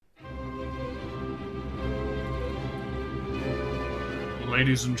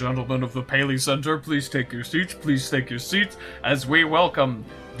Ladies and gentlemen of the Paley Center, please take your seats. Please take your seats as we welcome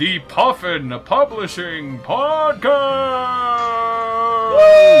the Puffin Publishing Podcast!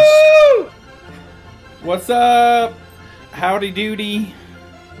 Woo! What's up? Howdy doody.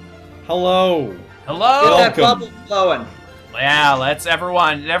 Hello. Hello! Get that bubble flowing. Yeah, let's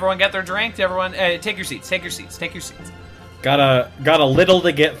everyone get their drink. Everyone, take your seats. Take your seats. Got a little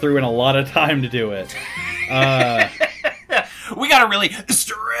to get through and a lot of time to do it. We gotta really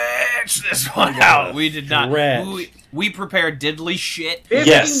stretch this one out. We did not. We prepared diddly shit.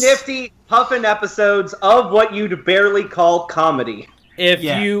 50 nifty Puffin episodes of what you'd barely call comedy. If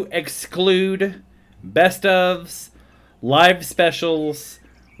you exclude best ofs, live specials,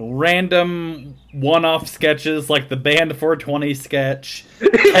 random one-off sketches like the Band 420 sketch, You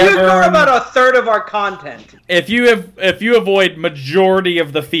ignore about a third of our content. If you avoid majority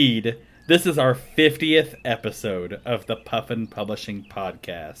of the feed, this is our 50th episode of the Puffin Publishing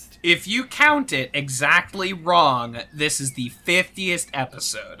Podcast. If you count it exactly wrong, this is the 50th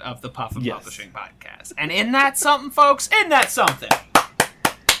episode of the Puffin Publishing Podcast. And isn't that something, folks? Isn't that something?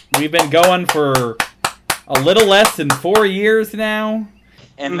 We've been going for a little less than 4 years now.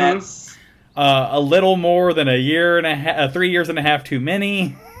 And that's... a little more than 3 years and a half too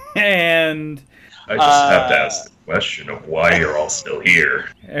many. And... I just have to ask the question of why you're all still here.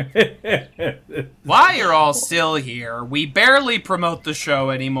 Why you're all still here? We barely promote the show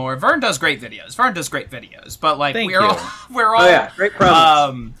anymore. Vern does great videos, but like we're all great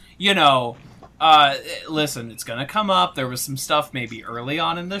promos. Listen, it's gonna come up. There was some stuff maybe early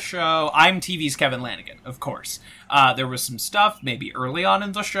on in the show. I'm TV's Kevin Lanigan, of course. There was some stuff maybe early on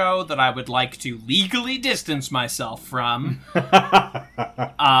in the show that I would like to legally distance myself from. But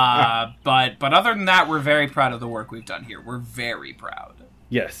other than that, we're very proud of the work we've done here. We're very proud.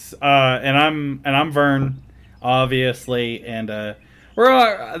 Yes, and I'm Vern, obviously, and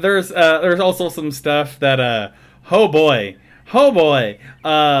there's also some stuff that oh boy,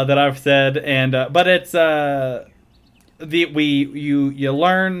 that I've said, and but it's you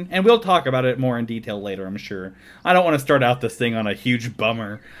learn, and we'll talk about it more in detail later, I'm sure. I don't want to start out this thing on a huge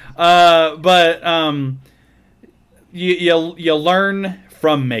bummer, but you learn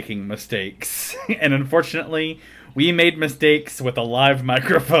from making mistakes, and unfortunately, we made mistakes with a live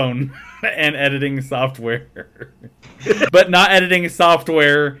microphone and editing software, but not editing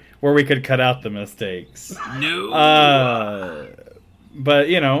software where we could cut out the mistakes. No. But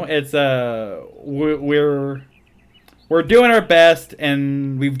it's we're doing our best,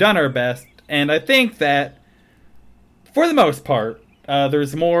 and we've done our best, and I think that for the most part,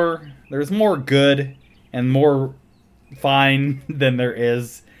 there's more good and more fine than there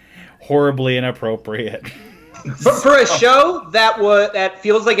is horribly inappropriate. For a show that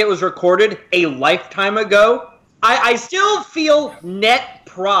feels like it was recorded a lifetime ago, I still feel net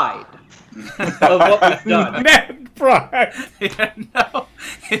pride of what we've done. Net pride.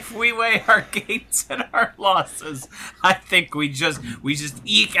 If we weigh our gains and our losses, I think we just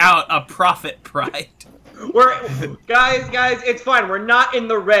eke out a profit pride. Guys, it's fine. We're not in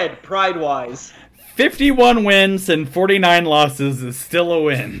the red pride-wise. 51 wins and 49 losses is still a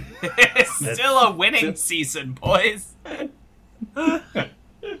win. It's still a winning season, boys. 4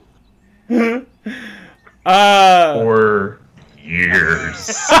 years.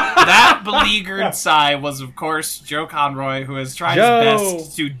 That beleaguered sigh was, of course, Joe Conroy, who has tried his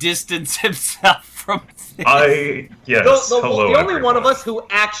best to distance himself from things. Hello, the only one of us who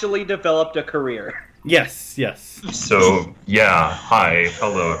actually developed a career. Yes. So, hi,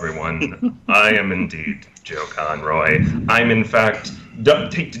 hello everyone. I am indeed Joe Conroy. I'm in fact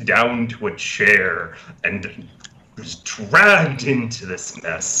taped down to a chair and was dragged into this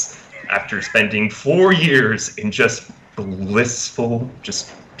mess after spending 4 years in just blissful,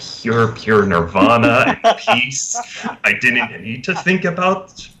 just pure nirvana and peace. I didn't need to think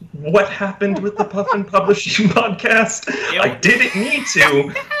about what happened with the Puffin Publishing Podcast. I didn't need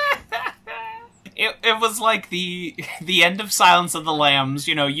to. It was like the end of Silence of the Lambs.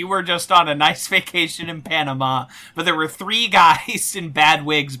 You were just on a nice vacation in Panama, but there were 3 guys in bad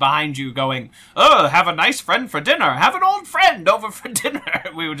wigs behind you going, "Oh, have a nice friend for dinner. Have an old friend over for dinner."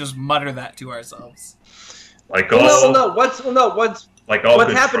 We would just mutter that to ourselves. What's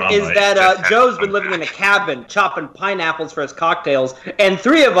happened is that Joe's been living in a cabin chopping pineapples for his cocktails, and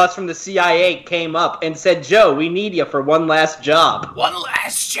 3 of us from the CIA came up and said, "Joe, we need you for one last job." One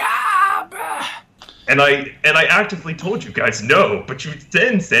last job. And I actively told you guys no, but you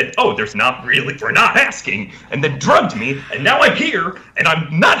then said, "Oh, we're not asking," and then drugged me, and now I'm here, and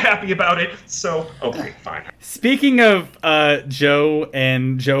I'm not happy about it, so, okay, fine. Speaking of Joe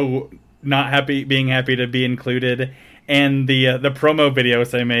not being happy to be included, and the promo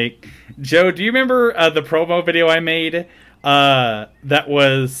videos I make. Joe, do you remember the promo video I made? That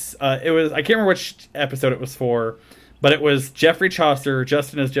was it was, I can't remember which episode it was for, but it was Jeffrey Chaucer.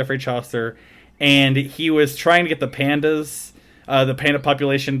 Justin is Jeffrey Chaucer, and he was trying to get the panda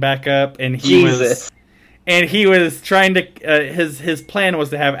population back up, and he was trying to his plan was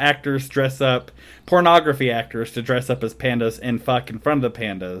to have actors dress up, pornography actors to dress up as pandas and fuck in front of the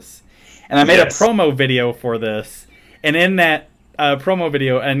pandas. And I made a promo video for this, and in that promo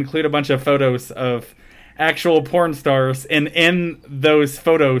video I include a bunch of photos of actual porn stars, and in those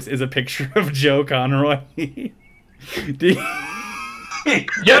photos is a picture of Joe Conroy. Yep.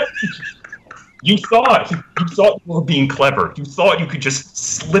 You thought you were being clever. You thought you could just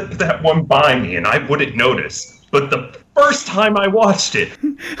slip that one by me and I wouldn't notice. But the first time I watched it,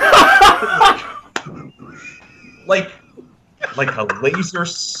 like a laser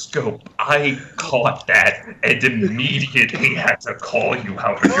scope, I caught that and immediately had to call you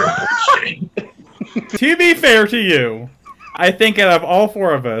out of your bullshit. To be fair to you, I think out of all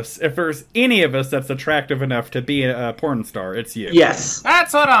four of us, if there's any of us that's attractive enough to be a porn star, it's you. Yes.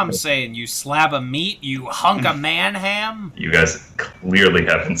 That's what I'm saying, you slab of meat, you hunk of man ham. You guys clearly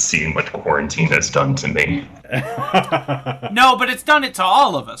haven't seen what quarantine has done to me. No, but it's done it to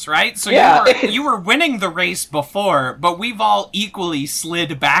all of us, right? So Yeah. you were winning the race before, but we've all equally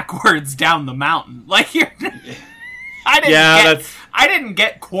slid backwards down the mountain. Like, I didn't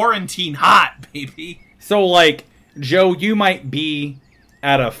get quarantine hot, baby. So, like, Joe, you might be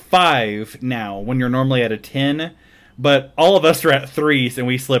at a 5 now when you're normally at a 10, but all of us are at 3s and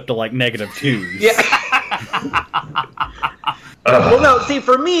we slipped to, like, -2s. Yeah. Well, no, see,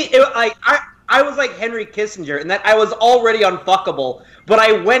 for me, I was like Henry Kissinger in that I was already unfuckable, but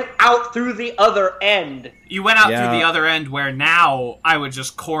I went out through the other end. You went out through the other end where now I would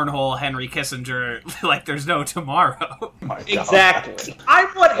just cornhole Henry Kissinger like there's no tomorrow. Exactly. I'm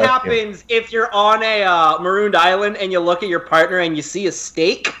what happens if you're on a marooned island and you look at your partner and you see a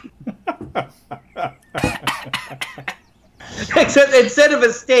steak. Except instead of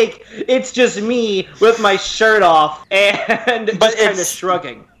a steak, it's just me with my shirt off and just kind of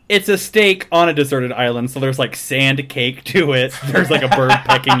shrugging. It's a steak on a deserted island, so there's, like, sand cake to it. There's, like, a bird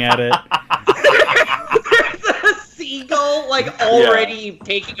pecking at it. There's a seagull, like, already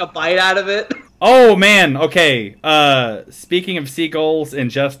taking a bite out of it. Oh, man, okay. Speaking of seagulls and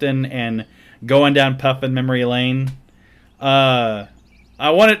Justin and going down Puffin memory lane,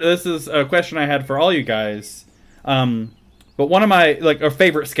 this is a question I had for all you guys. But one of my, like, our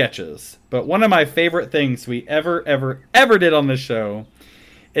favorite sketches, but one of my favorite things we ever did on this show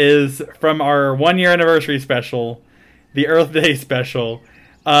is from our 1-year anniversary special, the Earth Day special.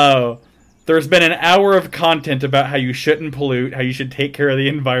 There's been an hour of content about how you shouldn't pollute, how you should take care of the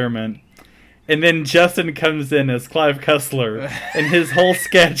environment. And then Justin comes in as Clive Cussler, and his whole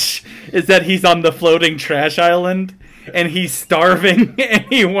sketch is that he's on the floating trash island, and he's starving, and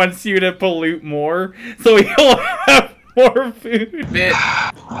he wants you to pollute more, so he'll have more food.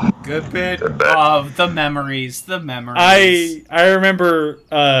 Good bit of the memories. I remember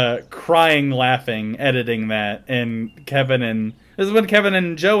crying laughing editing that, and this is when Kevin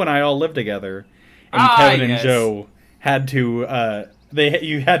and Joe and I all lived together, and Kevin and Joe had to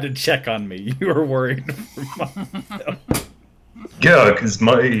you had to check on me. You were worried for myself. Yeah, because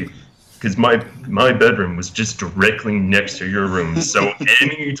my bedroom was just directly next to your room, so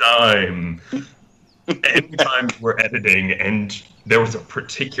anytime we're editing and there was a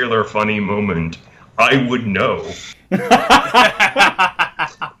particular funny moment, I would know. And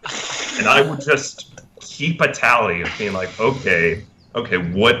I would just keep a tally of being like, okay,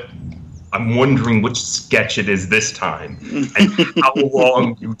 what? I'm wondering which sketch it is this time, and how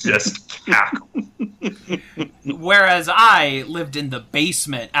long you just cackle. Whereas I lived in the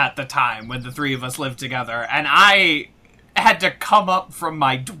basement at the time when the three of us lived together, and I had to come up from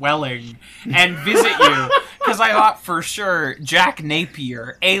my dwelling and visit you because I thought for sure Jack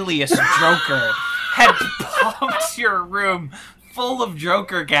Napier, alias Joker, had pumped your room full of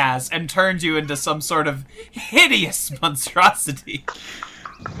Joker gas and turned you into some sort of hideous monstrosity.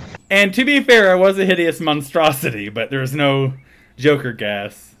 And to be fair, I was a hideous monstrosity, but there's no Joker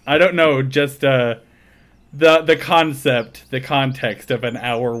gas. I don't know, just the concept, the context of an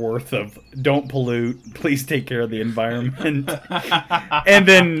hour worth of don't pollute, please take care of the environment. And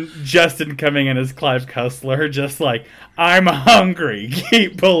then Justin coming in as Clive Cussler, just like, I'm hungry,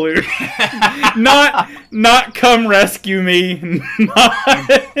 keep polluting. not come rescue me,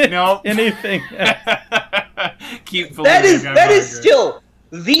 not anything. Keep polluting. That is still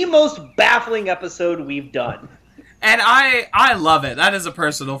the most baffling episode we've done. And I love it. That is a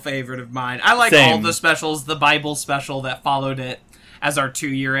personal favorite of mine. I like all Same. the specials. The Bible special that followed it as our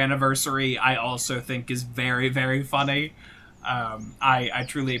 2-year anniversary, I also think is very, very funny. I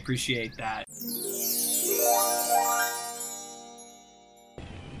truly appreciate that.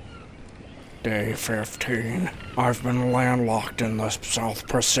 Day 15. I've been landlocked in the South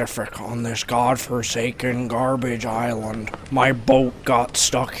Pacific on this godforsaken garbage island. My boat got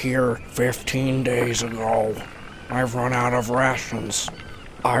stuck here 15 days ago. I've run out of rations.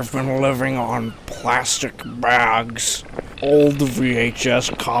 I've been living on plastic bags, old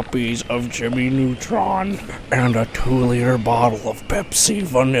VHS copies of Jimmy Neutron, and a 2-liter bottle of Pepsi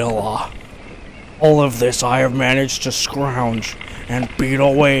Vanilla. All of this I have managed to scrounge and beat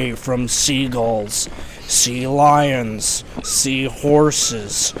away from seagulls, sea lions, sea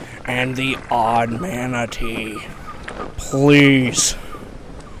horses, and the odd manatee. Please,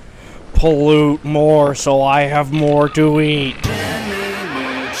 pollute more so I have more to eat.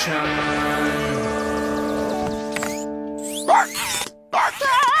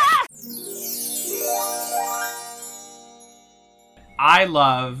 I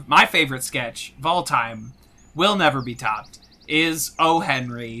love my favorite sketch of all time, will never be topped, is O.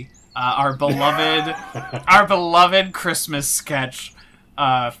 Henry, our beloved Christmas sketch,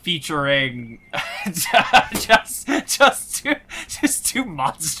 featuring just two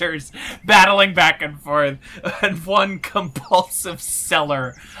monsters battling back and forth, and one compulsive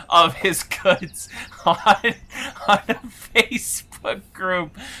seller of his goods on a Facebook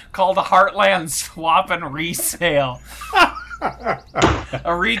group called Heartland Swap and Resale.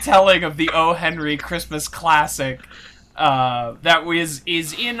 A retelling of the O. Henry Christmas classic that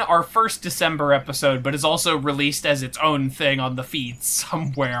is in our first December episode, but is also released as its own thing on the feed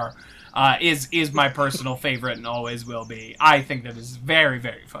somewhere, is my personal favorite and always will be. I think that is very,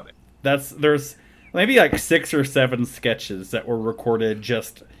 very funny. There's maybe like 6 or 7 sketches that were recorded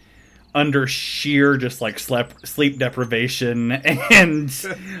just under sheer sleep deprivation and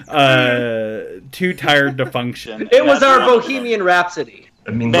too tired to function. It was our Bohemian Rhapsody.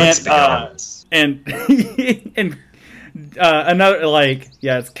 I mean, let's be honest. And another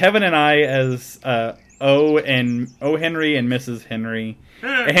it's Kevin and I as O Henry and Mrs. Henry,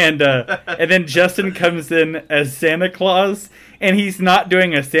 and then Justin comes in as Santa Claus, and he's not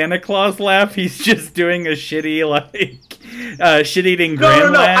doing a Santa Claus laugh. He's just doing a shitty shit-eating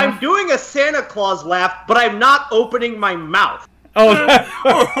grin laugh. I'm doing a Santa Claus laugh, but I'm not opening my mouth. Oh,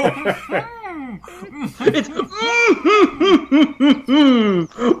 It's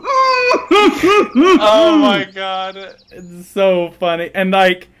Oh my god. it's so funny. And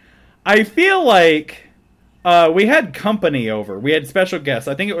I feel like we had company over. We had special guests.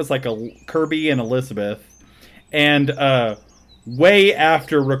 I think it was like a Kirby and Elizabeth. And way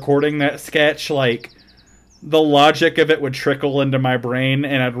after recording that sketch, the logic of it would trickle into my brain,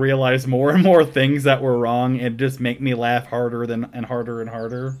 and I'd realize more and more things that were wrong, and just make me laugh harder and harder and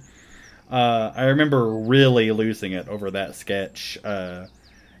harder. I remember really losing it over that sketch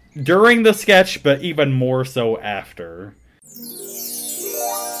during the sketch, but even more so after.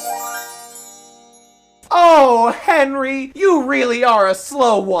 Oh, Henry, you really are a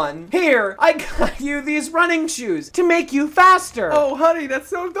slow one. Here, I got you these running shoes to make you faster. Oh, honey, that's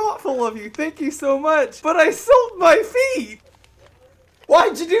so thoughtful of you. Thank you so much. But I sold my feet.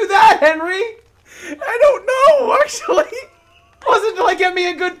 Why'd you do that, Henry? I don't know, actually. Wasn't to get me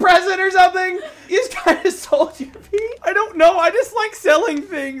a good present or something? You just kind of sold your feet? I don't know. I just like selling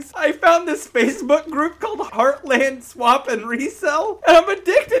things. I found this Facebook group called Heartland Swap and Resell, and I'm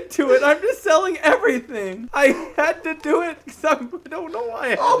addicted to it. I'm just selling everything. I had to do it because I don't know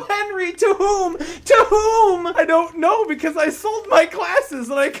why. Oh, Henry, to whom? To whom? I don't know, because I sold my classes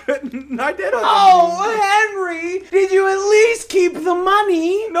and I couldn't. I did. Oh, Henry, did you at least keep the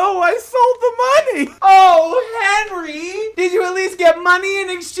money? No, I sold the money. Oh, Henry, did you at least get money in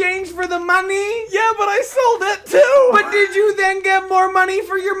exchange for the money? Yeah, but I sold it too. But did you then get more money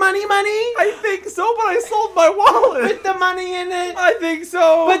for your money? I think so, but I sold my wallet. With the money in it? I think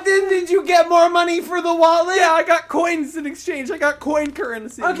so. But then did you get more money for the wallet? Yeah, I got coins in exchange. I got coin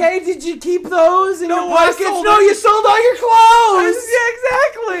currency. Okay, did you keep those in your I pockets? sold No, it. you sold all your clothes. Yeah,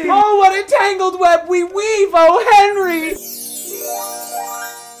 exactly. Oh, what a tangled web we weave, oh Henry.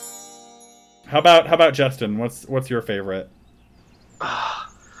 How about Justin? What's your favorite?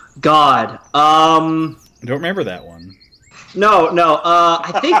 God. I don't remember that one. No.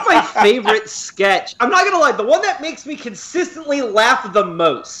 I think my favorite sketch, I'm not gonna lie, the one that makes me consistently laugh the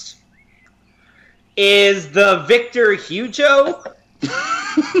most is the Victor Hugo.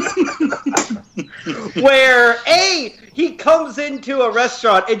 Where he he comes into a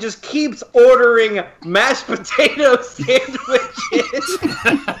restaurant and just keeps ordering mashed potato sandwiches.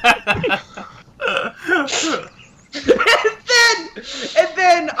 And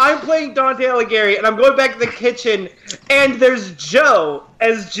then I'm playing Dante Alighieri, and I'm going back to the kitchen, and there's Joe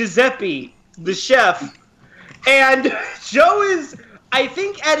as Giuseppe, the chef. And Joe is, I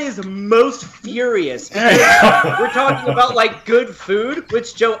think, at his most furious. Because we're talking about, like, good food,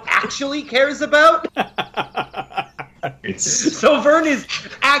 which Joe actually cares about. So Vern is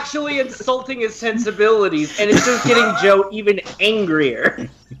actually insulting his sensibilities, and it's just getting Joe even angrier.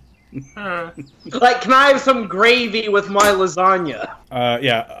 Like, can I have some gravy with my lasagna?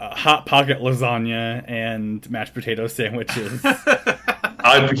 Hot pocket lasagna and mashed potato sandwiches.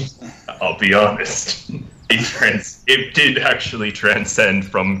 I'll be honest. It did actually transcend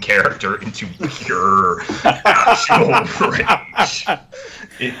from character into pure actual rage.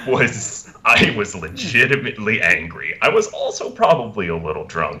 I was legitimately angry. I was also probably a little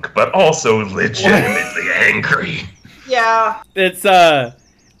drunk, but also legitimately angry. Yeah.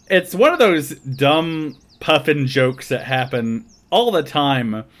 It's one of those dumb Puffin jokes that happen all the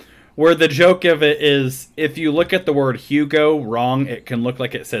time, where the joke of it is, if you look at the word Hugo wrong, it can look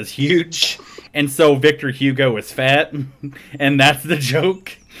like it says huge, and so Victor Hugo is fat, and that's the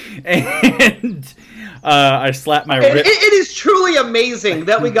joke. And I slapped my wrist. It is truly amazing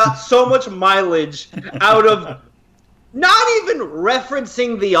that we got so much mileage out of not even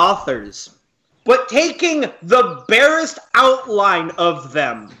referencing the authors, but taking the barest outline of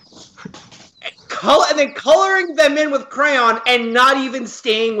them and then coloring them in with crayon and not even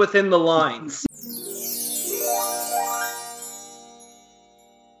staying within the lines.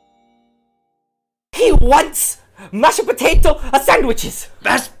 He wants mashed potato sandwiches.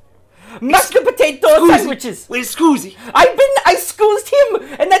 Mashed potato sandwiches. Wait, scusi. I scoozed him,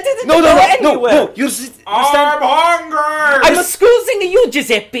 and that didn't go anywhere. No. You're hungry. I'm scoozing you,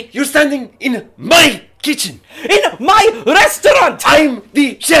 Giuseppe. You're standing in my kitchen. In my restaurant. I'm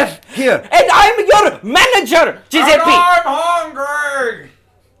the chef here. And I'm your manager, Giuseppe. And I'm hungry.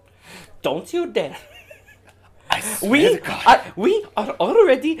 Don't you dare. I swear to God. We are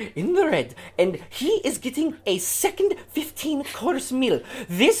already in the red, and he is getting a second 15-course meal.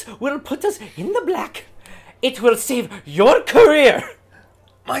 This will put us in the black. It will save your career.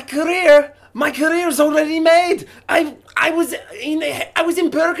 My career's already made. I was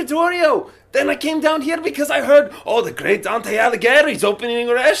in Purgatorio. Then I came down here because I heard, the great Dante Alighieri's opening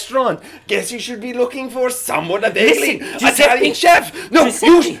a restaurant. Guess you should be looking for someone, a vaguely Italian chef. No,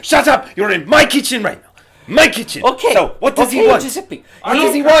 Giuseppe. you shut up. You're in my kitchen right now. My kitchen. Okay. So, what does he want? Giuseppe. I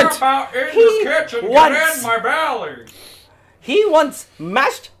does he don't care want? about in He the kitchen. wants- Get in my belly. He wants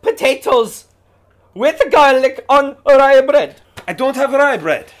mashed potatoes with garlic on rye bread. I don't have rye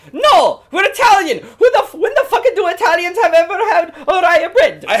bread. No, we're Italian. When the fuck do Italians have ever had rye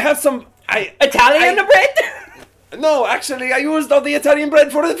bread? I have some... Italian bread? No, actually, I used all the Italian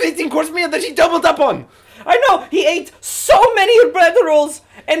bread for the 15-course meal that he doubled up on. I know, he ate so many bread rolls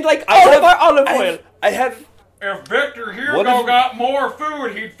and all of our olive oil. If Victor Hugo got more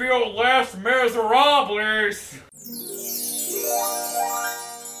food, he'd feel less miserable.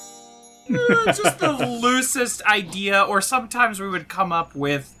 Just the loosest idea, or sometimes we would come up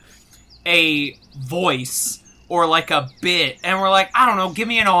with a voice or like a bit, and we're like, I don't know, give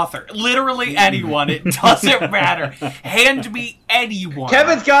me an author. Literally anyone. It doesn't matter. Hand me anyone.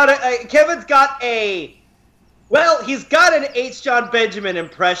 Kevin's got a well, he's got an H. John Benjamin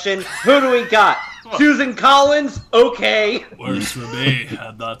impression. Who do we got? Susan Collins? Okay. Works for me,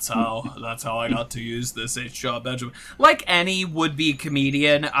 and that's how I got to use this H. John Benjamin. Like any would-be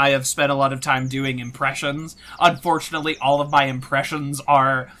comedian, I have spent a lot of time doing impressions. Unfortunately, all of my impressions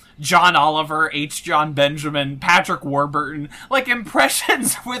are John Oliver, H. John Benjamin, Patrick Warburton, like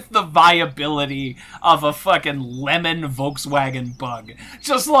impressions with the viability of a fucking lemon Volkswagen Bug.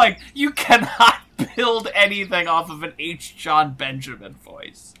 Just like, you cannot build anything off of an H. John Benjamin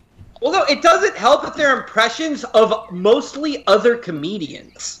voice. Well, no, it doesn't help that they're impressions of mostly other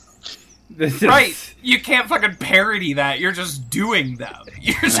comedians. Right. You can't fucking parody that. You're just doing them.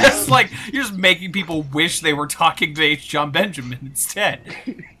 You're just making people wish they were talking to H. John Benjamin instead.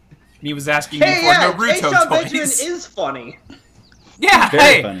 And he was asking you for Naruto H. John toys. Benjamin is funny. Yeah,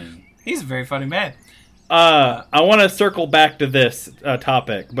 Very funny. He's a very funny man. I want to circle back to this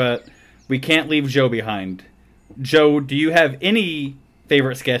topic, but we can't leave Joe behind. Joe, do you have any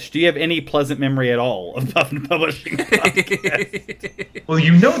favorite sketch? Do you have any pleasant memory at all of Puffin Publishing Podcast? Well,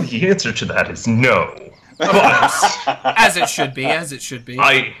 you know the answer to that is no. As it should be, as it should be.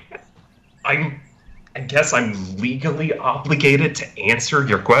 I guess I'm legally obligated to answer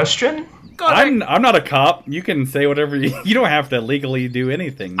your question. correct. I'm not a cop. You can say whatever you don't have to legally do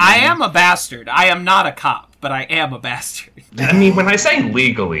anything. I am a bastard. I am not a cop, but I am a bastard. I mean, when I say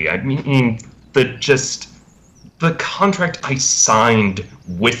legally, I mean the contract I signed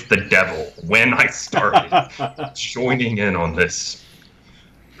with the devil when I started joining in on this.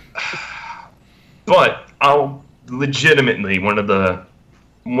 But I'll legitimately one of the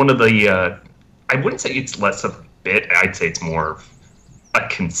I wouldn't say it's less of a bit. I'd say it's more of a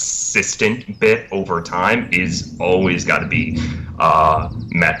consistent bit over time is always got to be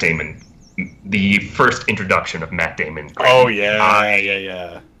Matt Damon. The first introduction of Matt Damon. Oh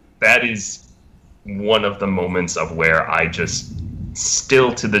yeah. That is one of the moments of where I just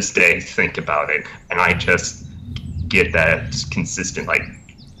still to this day think about it, and I just get that consistent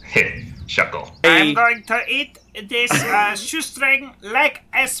hit chuckle. I'm going to eat this shoestring like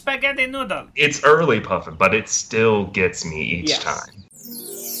a spaghetti noodle. It's early, Puffin, but it still gets me each Yes. time.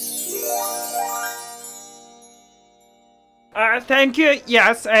 Thank you.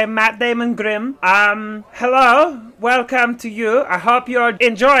 Yes, I'm Matt Damon Grimm. Hello. Welcome to you. I hope you're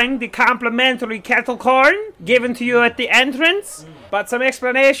enjoying the complimentary kettle corn given to you at the entrance. But some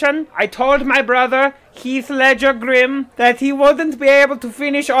explanation. I told my brother, Heath Ledger Grimm, that he wouldn't be able to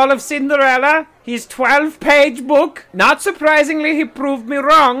finish all of Cinderella, his 12-page book. Not surprisingly, he proved me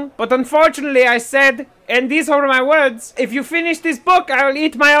wrong. But unfortunately, I said, and these are my words, if you finish this book, I will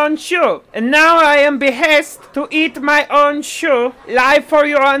eat my own shoe. And now I am behest to eat my own shoe live for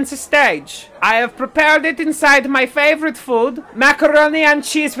you on the stage. I have prepared it inside my favorite food, macaroni and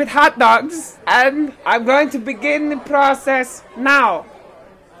cheese with hot dogs, and I'm going to begin the process now.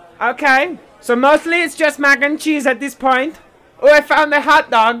 Okay, so mostly it's just mac and cheese at this point. Oh, I found a hot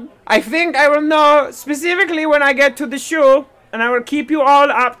dog. I think I will know specifically when I get to the shoe, and I will keep you all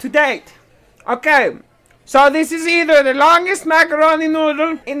up to date. Okay. So this is either the longest macaroni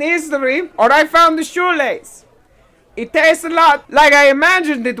noodle in history, or I found the shoelace. It tastes a lot like I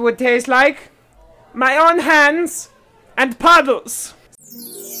imagined it would taste like. My own hands and puddles.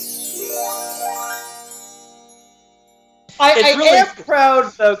 I really- am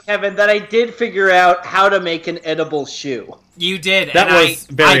proud, though, Kevin, that I did figure out how to make an edible shoe. You did. That and was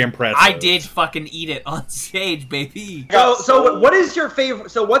very impressive. I did fucking eat it on stage, baby. So what is your favorite?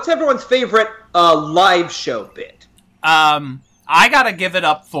 So what's everyone's favorite live show bit? I gotta give it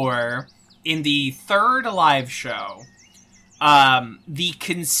up for in the third live show. The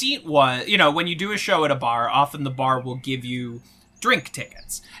conceit was, when you do a show at a bar, often the bar will give you drink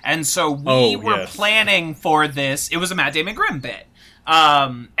tickets, and so we were planning for this. It was a Matt Damon Grimm bit,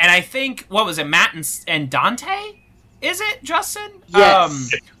 and I think what was it, Matt and Dante? Is it, Justin?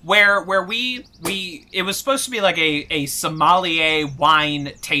 Yes. Where we it was supposed to be like a sommelier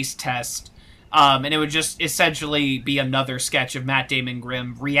wine taste test, and it would just essentially be another sketch of Matt Damon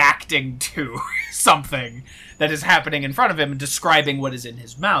Grimm reacting to something that is happening in front of him and describing what is in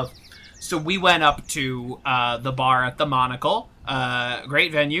his mouth. So we went up to the bar at the Monocle,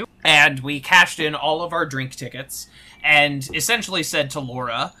 great venue, and we cashed in all of our drink tickets and essentially said to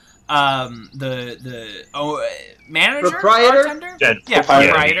Laura, the manager, Proprietor? bartender, Yeah,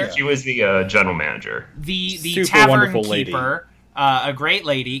 proprietor. She was the general manager. The Super tavern wonderful lady. keeper, a great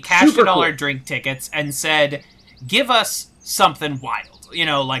lady, cashed Super in all cool. our drink tickets and said, "Give us something wild,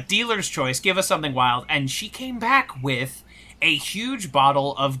 like dealer's choice. Give us something wild." And she came back with a huge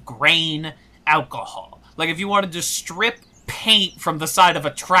bottle of grain alcohol. Like if you wanted to strip paint from the side of a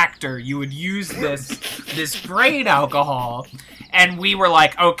tractor, you would use this grain alcohol. And we were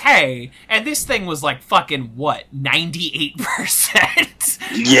like, okay. And this thing was like fucking, 98%?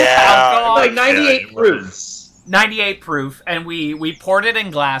 Alcohol? Like 98 Yeah, it proof. was- 98 proof, and we poured it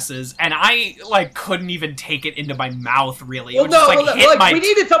in glasses, and I couldn't even take it into my mouth really. It Well, would just hit my we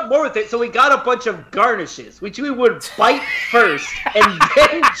needed something more with it, so we got a bunch of garnishes, which we would bite first and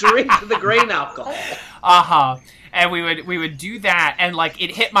then drink the grain alcohol. And we would do that, and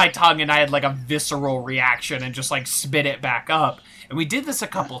it hit my tongue, and I had a visceral reaction, and just spit it back up. And we did this a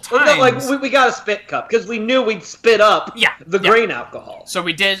couple times. We got a spit cup because we knew we'd spit up the grain alcohol. So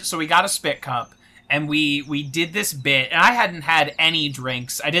we did. So we got a spit cup, and we did this bit. And I hadn't had any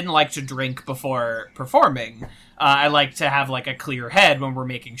drinks. I didn't like to drink before performing. I like to have a clear head when we're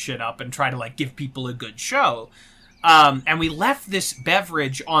making shit up and try to give people a good show. And we left this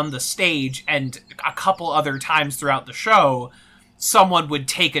beverage on the stage, and a couple other times throughout the show, someone would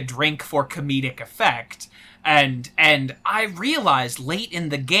take a drink for comedic effect. And I realized late in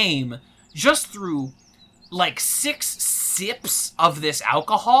the game, just through 6 sips of this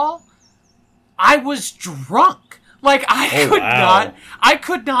alcohol, I was drunk. I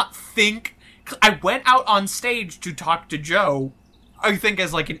could not think. I went out on stage to talk to Joe, I think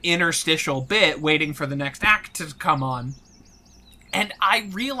as like an interstitial bit waiting for the next act to come on. And I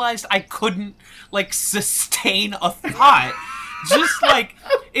realized I couldn't like sustain a thought. Just like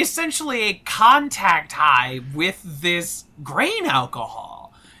essentially a contact high with this grain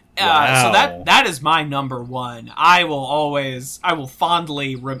alcohol. Wow. So that is my number one. I will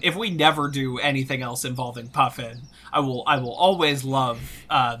fondly, if we never do anything else involving Puffin, I will always love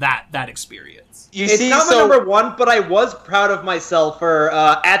that experience. It's not my number one, but I was proud of myself for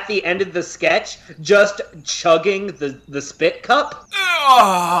at the end of the sketch just chugging the spit cup.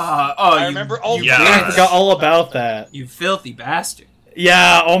 I remember. I forgot all about that. You filthy bastard.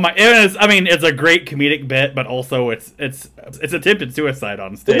 Yeah. Oh my. It's a great comedic bit, but also it's attempted suicide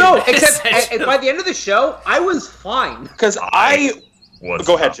on stage. No, except by the end of the show, I was fine. Because Go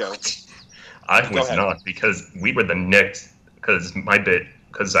ahead, Joe. I was not, because we were the next. Because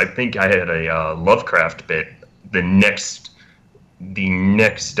I think I had a Lovecraft bit the next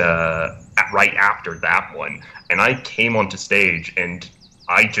right after that one, and I came onto stage and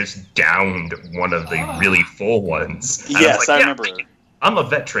I just downed one of the really full ones. And Yes, I remember. I'm a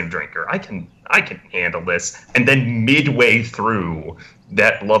veteran drinker. I can handle this. And then midway through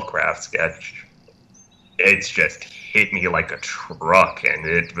that Lovecraft sketch, it's just hit me like a truck, and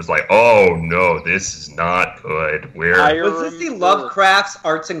it was like, oh no, this is not good. Was this the Lovecraft's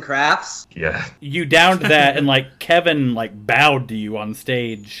Arts and Crafts? Yeah. You downed that, and like Kevin like bowed to you on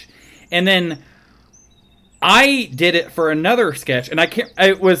stage, and then I did it for another sketch, and I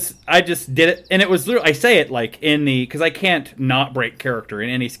just did it, and it was literally, I say it like because I can't not break character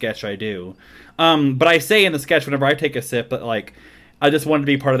in any sketch I do, but I say in the sketch whenever I take a sip that like I just wanted to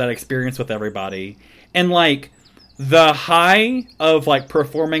be part of that experience with everybody, and like the high of like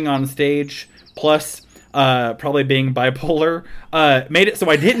performing on stage plus probably being bipolar made it so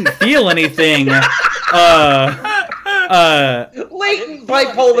I didn't feel anything. Latent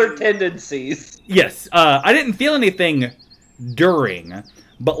bipolar tendencies. Yes, I didn't feel anything during,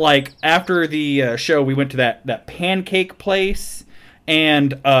 but like after the show, we went to that pancake place,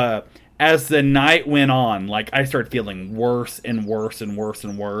 and as the night went on, like I started feeling worse and worse and worse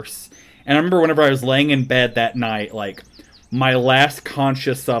and worse. And I remember whenever I was laying in bed that night, like my last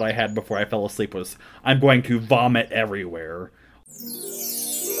conscious thought I had before I fell asleep was, I'm going to vomit everywhere.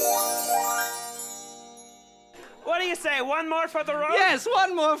 What do you say? One more for the road? Yes,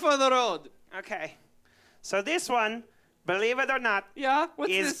 one more for the road. Okay. So this one, believe it or not,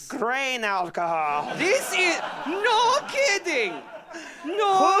 What's is this? grain alcohol. This is no kidding.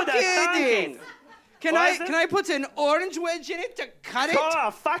 No Who the kidding. fuck? Can What is it? I put an orange wedge in it to cut it? Go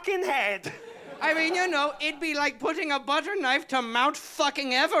a fucking head. I mean, it'd be like putting a butter knife to Mount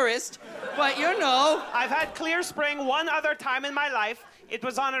fucking Everest, but I've had Clear Spring one other time in my life. It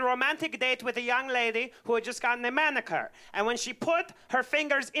was on a romantic date with a young lady who had just gotten a manicure. And when she put her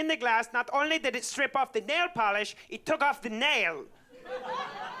fingers in the glass, not only did it strip off the nail polish, it took off the nail.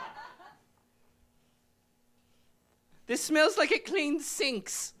 This smells like it cleans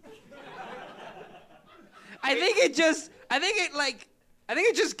sinks. I think it just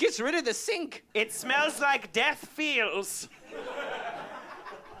gets rid of the sink. It smells like death feels.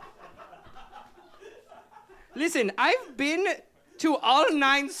 Listen, I've been to all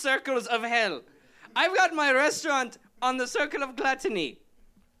 9 circles of hell. I've got my restaurant on the Circle of Gluttony.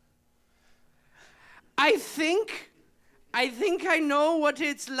 I think I know what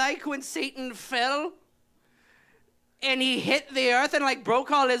it's like when Satan fell and he hit the earth and like broke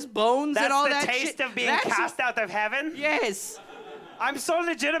all his bones and all that shit. That's the taste of being cast out of heaven? Yes. I'm so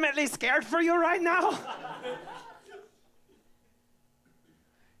legitimately scared for you right now.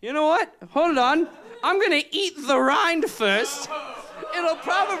 You know what? Hold on. I'm gonna eat the rind first. It'll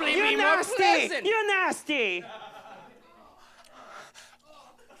probably be more pleasant. You're nasty.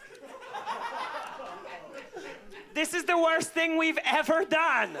 This is the worst thing we've ever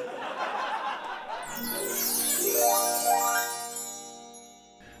done.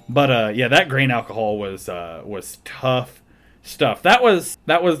 But that grain alcohol was tough stuff. That was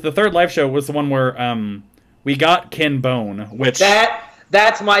the third live show was the one where we got Ken Bone, which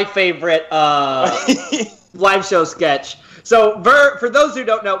that's my favorite live show sketch. So for those who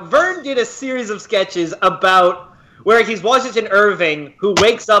don't know, Vern did a series of sketches about where he's Washington Irving who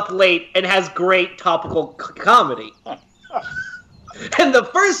wakes up late and has great topical comedy. And the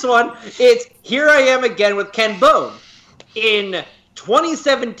first one is Here I Am Again with Ken Bone in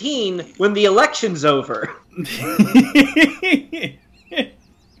 2017 when the election's over.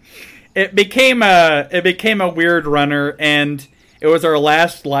 It became a weird runner, and it was our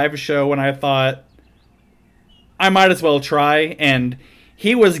last live show, and I thought I might as well try, and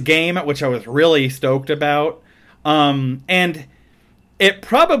he was game, which I was really stoked about. And it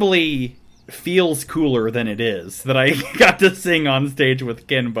probably feels cooler than it is that I got to sing on stage with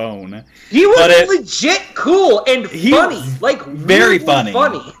Ken Bone. He was legit cool and funny. Like, very really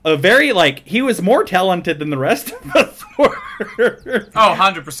funny. He was more talented than the rest of us were. Oh,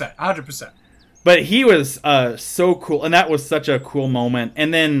 100%. 100%. But he was so cool, and that was such a cool moment.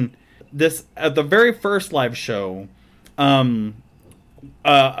 And then at the very first live show, we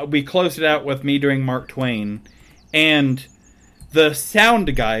closed it out with me doing Mark Twain, and the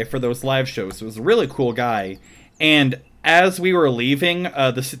sound guy for those live shows was a really cool guy. And as we were leaving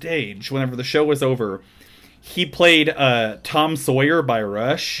the stage, whenever the show was over, he played Tom Sawyer by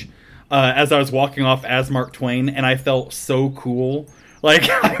Rush as I was walking off as Mark Twain, and I felt so cool. Like,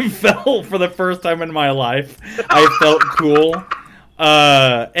 I felt, for the first time in my life, I felt cool.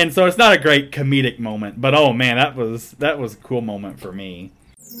 And so it's not a great comedic moment, but oh man, that was a cool moment for me.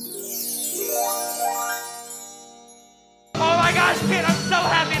 Oh my gosh, kid, I'm so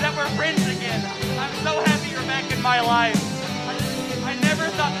happy that we're friends again. I'm so happy you're back in my life. I never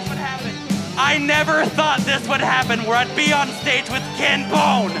thought this would happen. I never thought this would happen, where I'd be on stage with Ken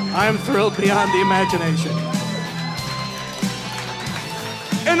Bone. I'm thrilled beyond the imagination.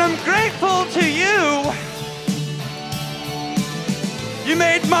 And I'm grateful to you. You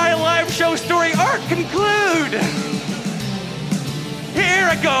made my live show story arc conclude. Here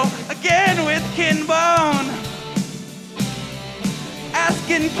I go again with Ken Bone.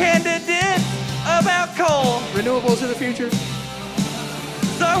 Asking candidates about coal. Renewables in the future.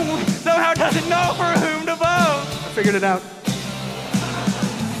 Somehow doesn't know for whom to vote. I figured it out.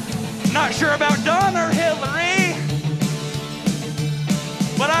 Not sure about Don or Hillary,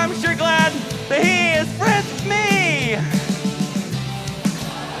 but I'm sure glad that he is friends with me.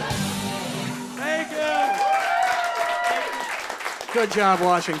 Thank you. Good job,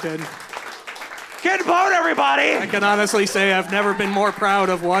 Washington. Ken Bone, everybody! I can honestly say I've never been more proud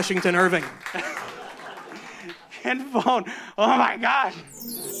of Washington Irving. Ken Bone, oh my gosh.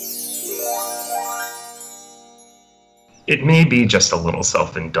 It may be just a little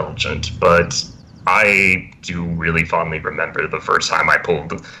self-indulgent, but I do really fondly remember the first time I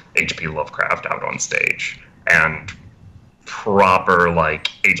pulled H.P. Lovecraft out on stage. And proper,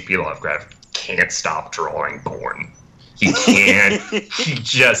 H.P. Lovecraft can't stop drawing porn. He can't.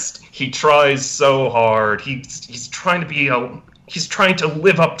 He tries so hard. He's trying to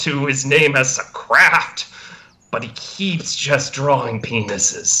live up to his name as a craft, but he keeps just drawing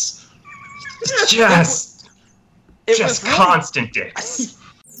penises. Just constant dicks.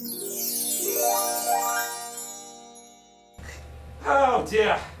 Oh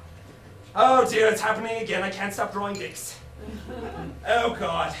dear, it's happening again. I can't stop drawing dicks. Oh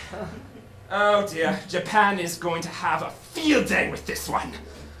god. Oh dear, Japan is going to have a field day with this one.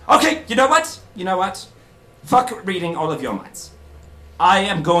 Okay, you know what? Fuck reading all of your minds. I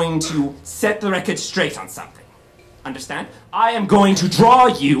am going to set the record straight on something. Understand? I am going to draw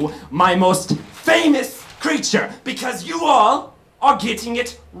you my most famous creature, because you all are getting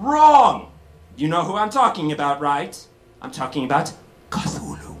it wrong. You know who I'm talking about, right? I'm talking about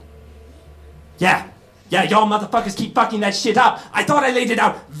Cthulhu. Yeah, y'all motherfuckers keep fucking that shit up. I thought I laid it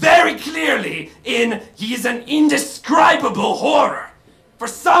out very clearly in he's an indescribable horror. For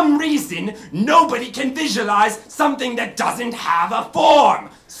some reason, nobody can visualize something that doesn't have a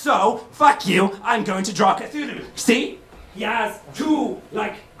form. So, fuck you, I'm going to draw Cthulhu. See? He has two,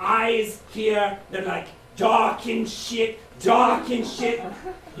 eyes here. They're, dark and shit.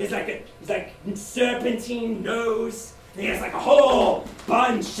 He's like serpentine nose. And he has, a whole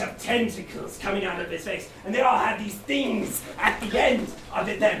bunch of tentacles coming out of his face. And they all have these things at the end of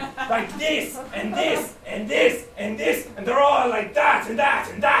them. Like this, and this, and this, and this. And they're all like that, and that,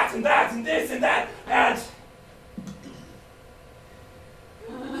 and that, and that, and this, and that. And...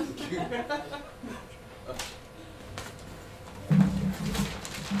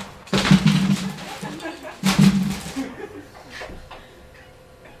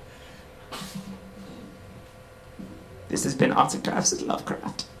 This has been Arts and Crafts at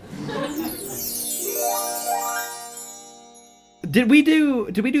Lovecraft. Did we do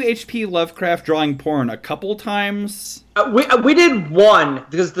H.P. Lovecraft drawing porn a couple times? We did one,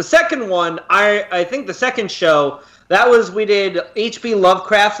 because the second one, I think the second show, that was, we did H.P.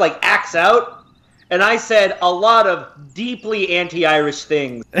 Lovecraft Acts Out, and I said a lot of deeply anti-Irish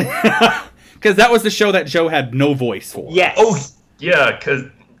things. Because that was the show that Joe had no voice for. Yes. Oh, yeah, because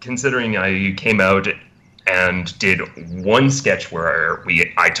considering I came out and did one sketch where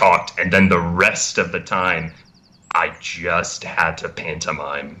I talked, and then the rest of the time I just had to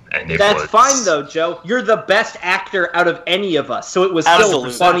pantomime, and That's fine though, Joe. You're the best actor out of any of us, so it was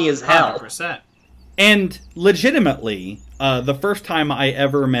still funny as hell. 100%. And legitimately, the first time I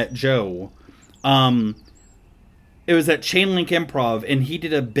ever met Joe, it was at Chainlink Improv, and he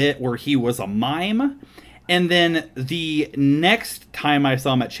did a bit where he was a mime. And then the next time I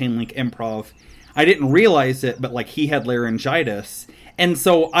saw him at Chainlink Improv, I didn't realize it, but like he had laryngitis. And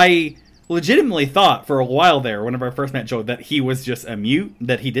so I legitimately thought for a while there, whenever I first met Joe, that he was just a mute,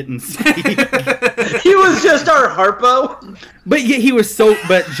 that he didn't speak. He was just our Harpo. But yeah,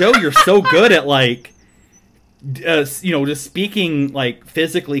 but Joe, you're so good at like, just speaking like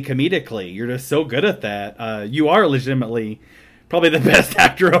physically, comedically. You're just so good at that. You are legitimately probably the best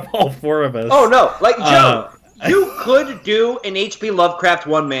actor of all four of us. Oh no, like Joe, you could do an H.P. Lovecraft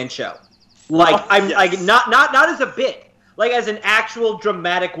one-man show. Like not as a bit, like as an actual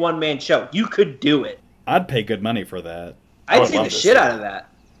dramatic one-man show. You could do it. I'd pay good money for that. I'd see the shit out of that.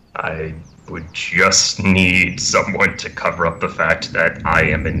 I would just need someone to cover up the fact that I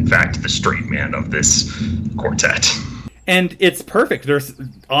am, in fact, the straight man of this quartet. And it's perfect. There's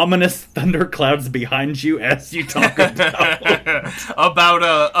ominous thunderclouds behind you as you talk about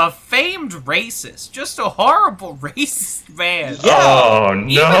a famed racist, just a horrible racist man. Yeah. Oh no!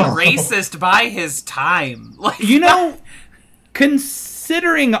 Even racist by his time. Like,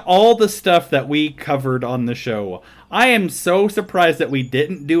 considering all the stuff that we covered on the show, I am so surprised that we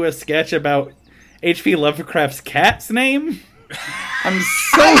didn't do a sketch about H.P. Lovecraft's cat's name. I'm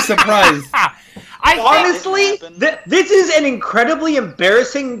so surprised. Honestly, this is an incredibly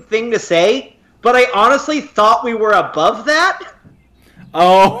embarrassing thing to say, but I honestly thought we were above that.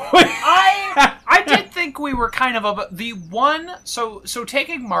 Oh. I did think we were kind of above the one. So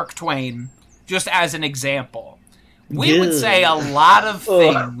taking Mark Twain just as an example, we would say a lot of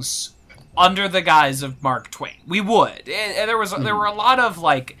things under the guise of Mark Twain. We would. There were a lot of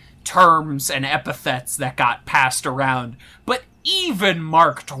like terms and epithets that got passed around, but even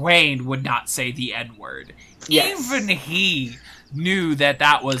Mark Twain would not say the N-word. Yes. Even he knew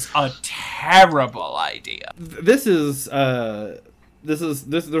that was a terrible idea. There's a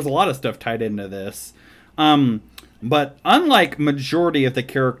lot of stuff tied into this. But unlike majority of the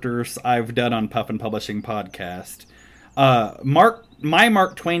characters I've done on Puffin Publishing Podcast, my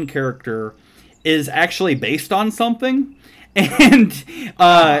Mark Twain character is actually based on something, and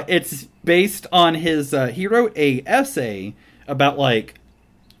it's based on his. He wrote a essay about like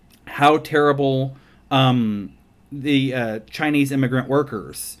how terrible the Chinese immigrant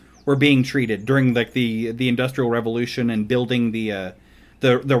workers were being treated during like the Industrial Revolution and building the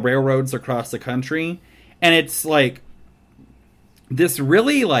railroads across the country, and it's like this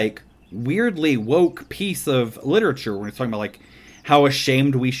really like weirdly woke piece of literature when it's talking about like how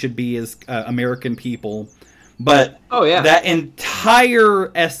ashamed we should be as American people. But that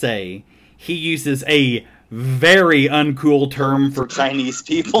entire essay, he uses a very uncool term for Chinese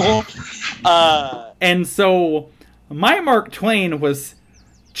people. And so my Mark Twain was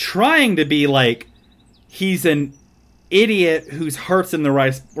trying to be like, he's an idiot whose heart's in the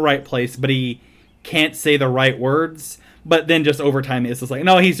right place, but he can't say the right words. But then just over time, it's just like,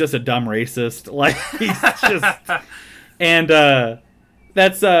 no, he's just a dumb racist. Like, he's just... And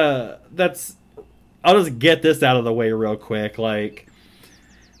that's I'll just get this out of the way real quick. Like,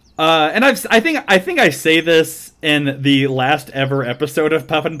 and I think I say this in the last ever episode of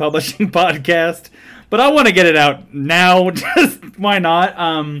Puffin Publishing Podcast, but I want to get it out now. Just why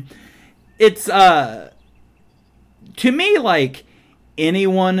not? It's to me like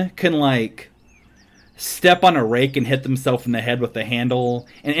anyone can like step on a rake and hit themselves in the head with the handle,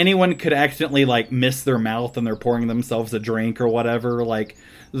 and anyone could accidentally like miss their mouth and they're pouring themselves a drink or whatever. Like,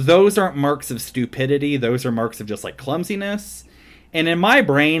 those aren't marks of stupidity, those are marks of just like clumsiness. And in my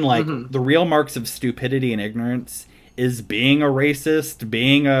brain, like, the real marks of stupidity and ignorance is being a racist,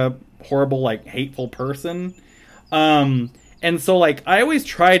 being a horrible, like, hateful person. And so like I always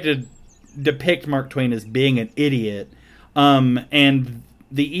try to depict Mark Twain as being an idiot, and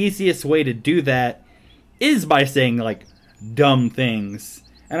the easiest way to do that is by saying, like, dumb things.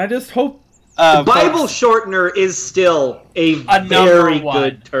 And I just hope... Bible shortener is still a very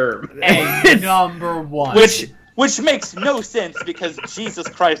good term. A number one. Which makes no sense because Jesus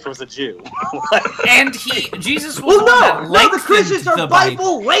Christ was a Jew. And Jesus was the Christians are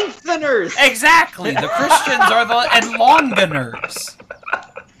Bible lengtheners! Exactly. The Christians are the elonganers.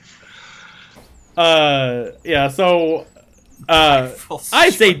 Yeah, so...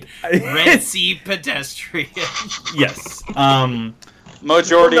 I say Red Sea pedestrian. Yes.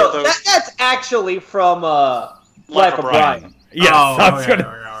 Majority of those. That's actually from Black O'Brien. Yes, I was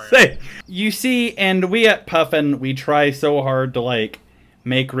gonna say. You see, and we at Puffin, we try so hard to like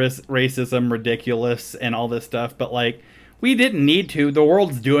make racism ridiculous and all this stuff, but like we didn't need to. The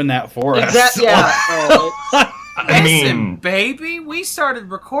world's doing that for us. Yeah. Listen, baby, we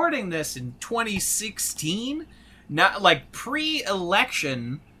started recording this in 2016, not like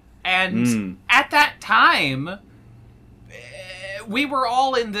pre-election, and at that time, we were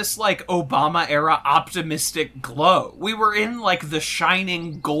all in this like Obama era optimistic glow. We were in like the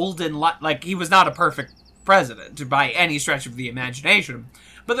shining golden light. Like, he was not a perfect president by any stretch of the imagination,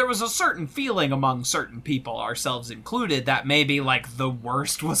 but there was a certain feeling among certain people, ourselves included, that maybe like the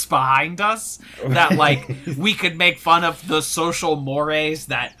worst was behind us. That like we could make fun of the social mores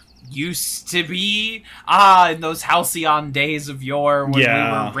that used to be in those halcyon days of yore when we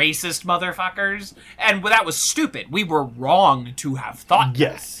were racist motherfuckers, and that was stupid. We were wrong to have thought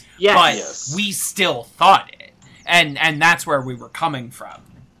that. But we still thought it, and that's where we were coming from.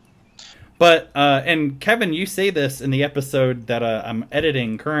 But and Kevin, you say this in the episode that I'm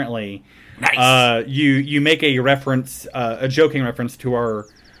editing currently. Nice. You make a reference, a joking reference to our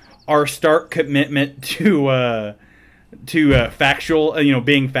stark commitment to factual,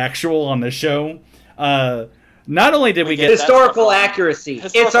 being factual on the show. Not only did we get historical accuracy,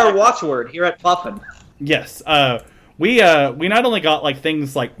 it's our watchword here at Puffin. Yes, we not only got like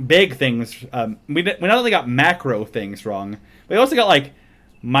things like big things, we not only got macro things wrong, we also got like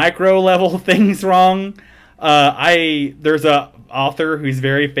micro level things wrong. There's a author who's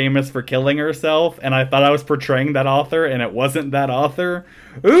very famous for killing herself, and I thought I was portraying that author, and it wasn't that author.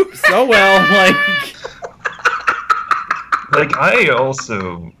 Oops. Oh well. Like, I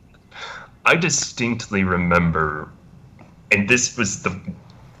distinctly remember, and this was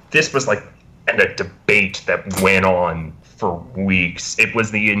like a debate that went on for weeks. It was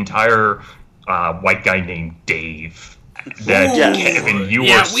the entire white guy named Dave. That Kevin, you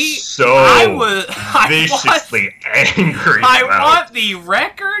were so viciously angry I want the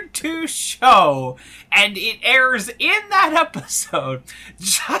record to show, and it airs in that episode,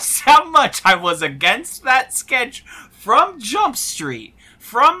 just how much I was against that sketch from Jump Street,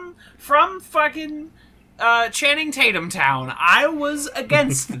 from fucking Channing Tatum Town. I was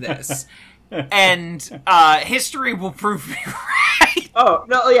against this. And history will prove me right. Oh,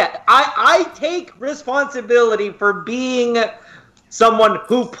 no, yeah. I take responsibility for being someone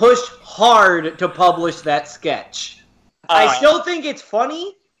who pushed hard to publish that sketch. I still think it's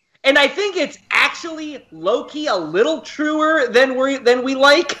funny, and I think it's actually low-key a little truer than we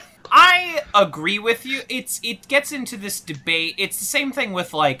like. I agree with you. It gets into this debate. It's the same thing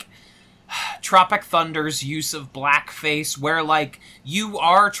with, like, Tropic Thunder's use of blackface, where, like, you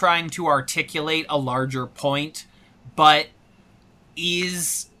are trying to articulate a larger point, but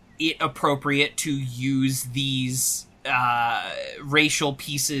is it appropriate to use these racial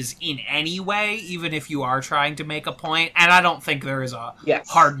pieces in any way, even if you are trying to make a point? And I don't think there is a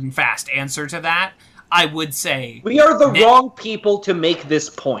hard and fast answer to that. I would say we are the wrong people to make this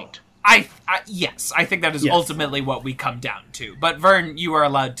point. Yes, I think that is ultimately what we come down to. But Vern, you are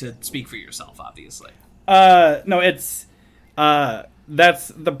allowed to speak for yourself, obviously. No, it's that's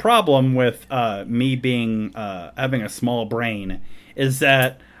the problem with me being having a small brain, is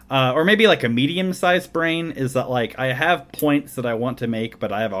that or maybe like a medium-sized brain, is that like I have points that I want to make,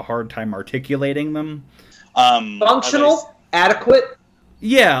 but I have a hard time articulating them. Functional, adequate.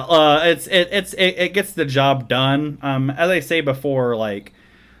 Yeah, it gets the job done. As I say before, like,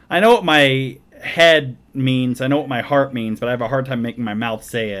 I know what my head means, I know what my heart means, but I have a hard time making my mouth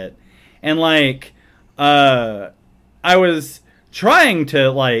say it. And, like, I was trying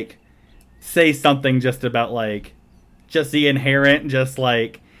to, like, say something just about, like, just the inherent, just,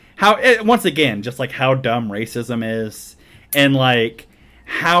 like, how, once again, just, like, how dumb racism is, and, like,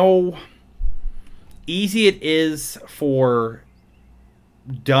 how easy it is for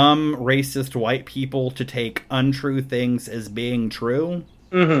dumb, racist white people to take untrue things as being true.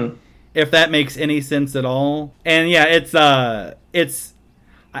 Mm-hmm. If that makes any sense at all. And yeah, it's I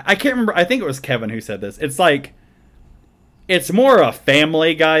can't remember, I think it was Kevin who said this. It's like, it's more a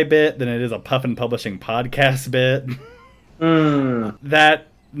Family Guy bit than it is a Puffin Publishing podcast bit. That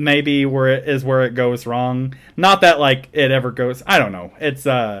maybe where it goes wrong. Not that like it ever goes, I don't know. It's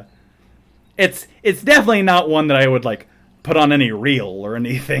definitely not one that I would like put on any reel or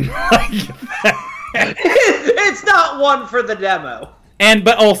anything like that. It's not one for the demo.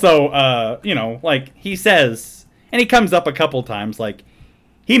 But also, like, he says, and he comes up a couple times, like,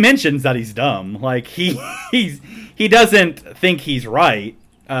 he mentions that he's dumb. Like, he doesn't think he's right.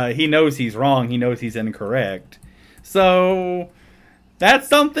 He knows he's wrong. He knows he's incorrect. So, that's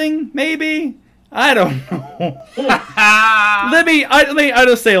something, maybe? I don't know. I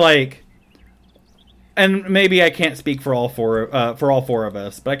just say, like, and maybe I can't speak for all four of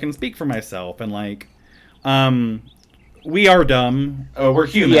us, but I can speak for myself, and, like, we are dumb. We're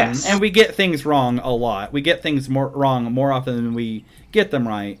human, Yes. and we get things wrong a lot. We get things wrong more often than we get them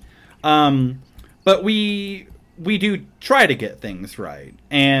right. But we do try to get things right,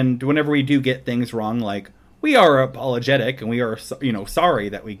 and whenever we do get things wrong, like, we are apologetic, and we are, sorry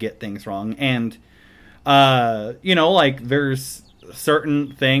that we get things wrong, and like, there's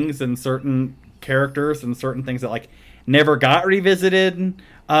certain things and certain characters and certain things that, like, never got revisited,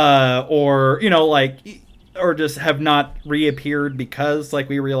 or just have not reappeared because, like,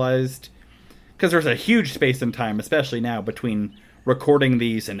 we realized, because there's a huge space in time, especially now, between recording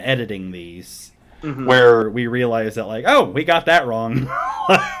these and editing these, where we realize that, like, oh, we got that wrong.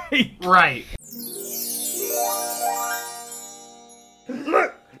 Right.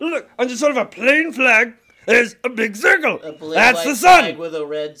 Look, on just sort of a plain flag, there's a big circle. A blue That's white the sun. flag with a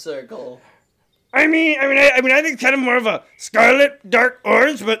red circle. I think it's kind of more of a scarlet, dark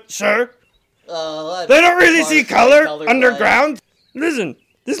orange, but sure. They don't really see color underground. Listen,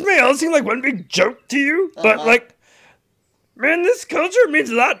 this may all seem like one big joke to you, but, like, man, this culture means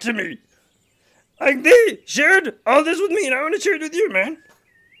a lot to me. Like, they shared all this with me, and I want to share it with you, man.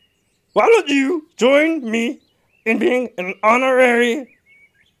 Why don't you join me in being an honorary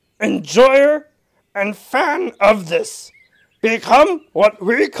enjoyer and fan of this? Become what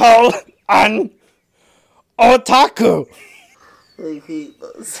we call an otaku.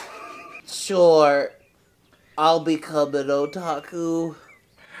 Sure, I'll become an otaku.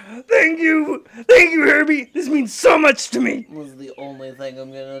 Thank you, Herbie. This means so much to me. This is the only thing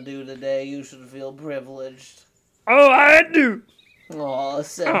I'm gonna do today. You should feel privileged. Oh, I do. Aw,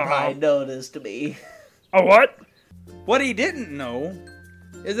 Senpai noticed me. A what? What he didn't know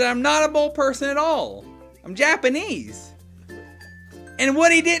is that I'm not a bull person at all. I'm Japanese. And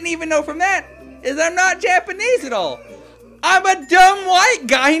what he didn't even know from that is I'm not Japanese at all. I'm a dumb white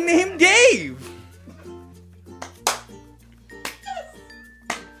guy named Dave.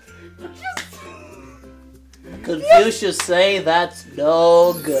 Confucius say that's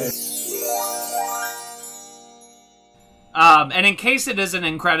no good. And in case it isn't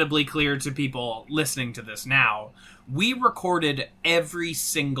incredibly clear to people listening to this now, we recorded every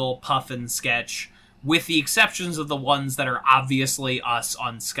single Puffin sketch, with the exceptions of the ones that are obviously us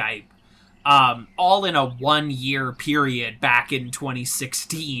on Skype, all in a 1-year period back in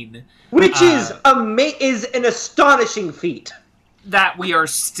 2016. Which is an astonishing feat. That we are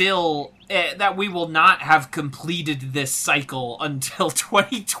still... that we will not have completed this cycle until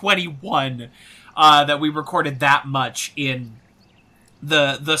 2021, that we recorded that much in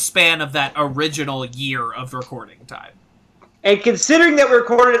the span of that original year of recording time. And considering that we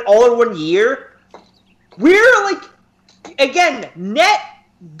recorded it all in 1 year, we're, like, again, net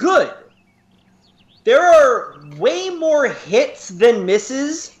good. There are way more hits than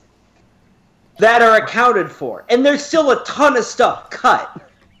misses that are accounted for. And there's still a ton of stuff cut.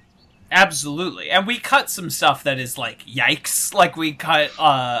 Absolutely. And we cut some stuff that is like, yikes. Like, we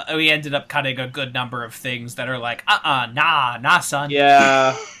ended up cutting a good number of things that are like, nah, son.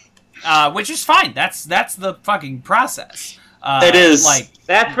 Yeah. Which is fine. That's the fucking process. It is. Like,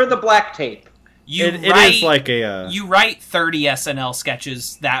 that's for the black tape. It is like a... You write 30 SNL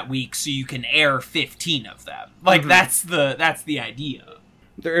sketches that week so you can air 15 of them. Like, that's the idea.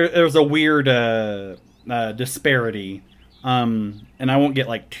 There's a weird disparity. And I won't get,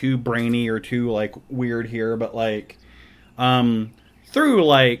 like, too brainy or too, like, weird here, but, like, through,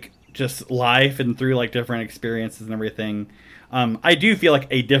 like, just life and through, like, different experiences and everything, I do feel like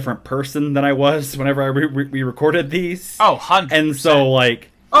a different person than I was whenever we recorded these. Oh, 100%. And so,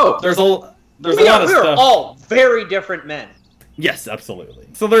 like, there's a lot of we stuff. are all very different men. Yes, absolutely.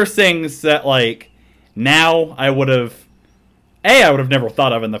 So there's things that, like, now I would have never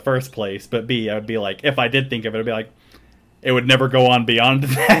thought of in the first place, but B, I would be like, if I did think of it, I'd be like, it would never go on beyond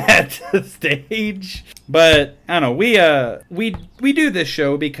that stage. But I don't know. We do this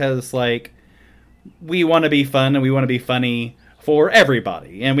show because, like, we want to be fun and we want to be funny for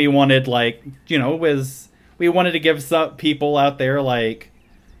everybody, and we wanted, like, we wanted to give some people out there, like,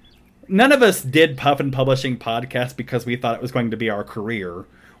 none of us did Puffin Publishing Podcast because we thought it was going to be our career.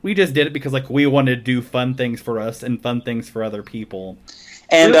 We just did it because, like, we wanted to do fun things for us and fun things for other people.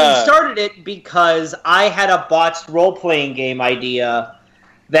 And we started it because I had a botched role-playing game idea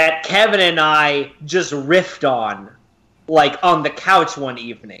that Kevin and I just riffed on, like, on the couch one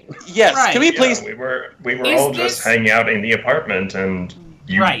evening. Yes, right. Can we please... We were all just hanging out in the apartment, and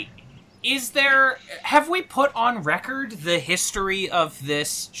you... Right. Have we put on record the history of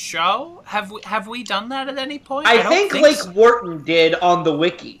this show? Have we done that at any point? I think Lake Wharton did on the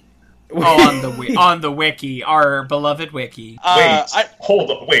wiki. On the wiki, our beloved wiki. Hold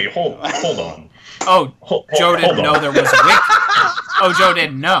on. Oh, Joe didn't hold know on. there was a wiki. Oh, Joe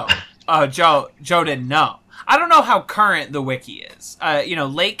didn't know. Joe didn't know. I don't know how current the wiki is.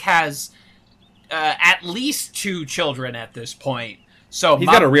 Lake has at least 2 children at this point. So he's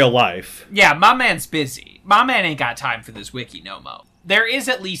got a real life. Yeah, my man's busy. My man ain't got time for this wiki no mo. There is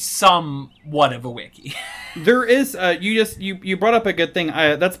at least somewhat of a wiki. There is. You brought up a good thing.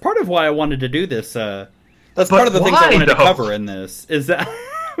 That's part of why I wanted to do this. That's part of the things I wanted to cover in this. Is that?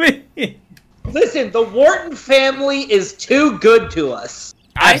 Listen, the Wharton family is too good to us.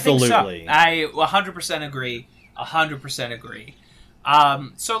 Absolutely. I think so. I 100% agree. 100% agree.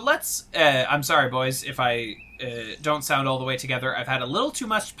 So let's... I'm sorry, boys, if I don't sound all the way together. I've had a little too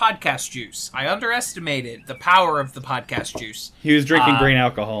much podcast juice. I underestimated the power of the podcast juice. He was drinking grain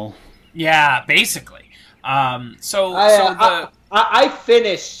alcohol. Yeah, basically. I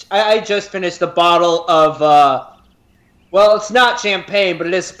just finished the bottle of... well, it's not champagne, but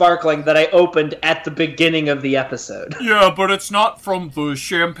it is sparkling that I opened at the beginning of the episode. Yeah, but it's not from the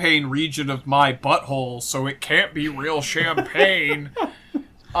Champagne region of my butthole, so it can't be real champagne.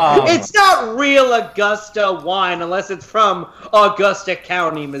 It's not real Augusta wine unless it's from Augusta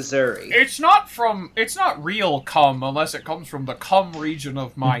County, Missouri. It's not real cum unless it comes from the cum region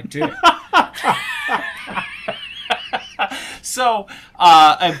of my dick. So,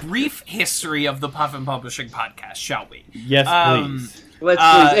 a brief history of the Puffin Publishing podcast, shall we? Yes, please. Let's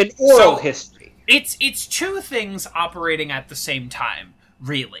please. An oral history. It's 2 things operating at the same time,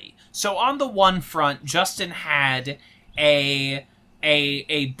 really. So on the one front, Justin had a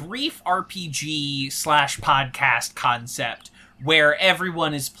brief RPG / podcast concept where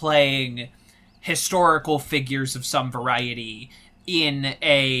everyone is playing historical figures of some variety in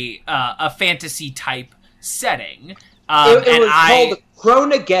a fantasy type setting. It was called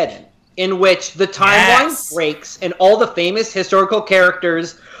Chronogeddon, in which the timeline breaks and all the famous historical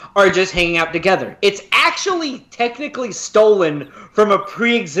characters are just hanging out together. It's actually technically stolen from a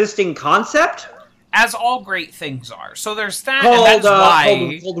pre-existing concept. As all great things are. So there's that, called, and that's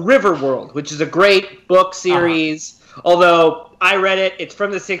why... Called Riverworld, which is a great book series. Although, I read it, it's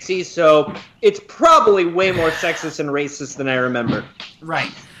from the 60s, so it's probably way more sexist and racist than I remember.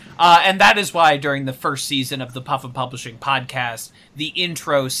 Right. And that is why during the first season of the Puffin Publishing podcast, the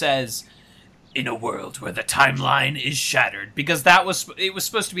intro says, "In a world where the timeline is shattered," because it was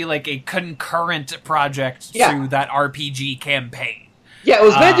supposed to be like a concurrent project to that RPG campaign. Yeah, it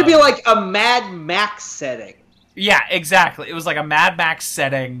was meant to be like a Mad Max setting. Yeah, exactly. It was like a Mad Max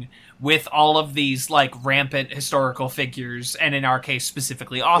setting with all of these like rampant historical figures, and in our case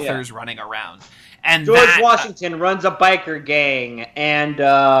specifically authors running around. And George Washington runs a biker gang, and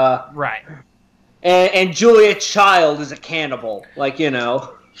right, and Julia Child is a cannibal,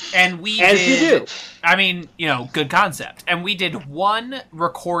 And we as you do. I mean, good concept. And we did one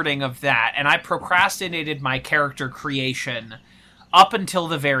recording of that, and I procrastinated my character creation up until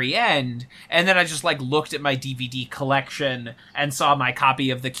the very end, and then I just looked at my DVD collection and saw my copy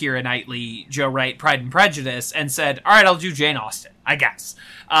of the Keira Knightley, Joe Wright, Pride and Prejudice, and said, all right, I'll do Jane Austen, I guess.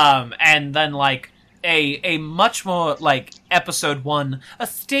 And then a much more episode 1, a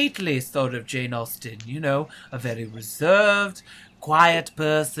stately sort of Jane Austen, a very reserved, quiet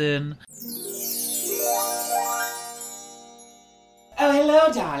person. Oh,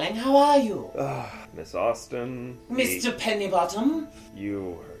 hello, darling. How are you? Miss Austen. Mr. Pennybottom.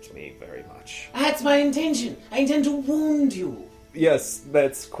 You hurt me very much. That's my intention. I intend to wound you. Yes,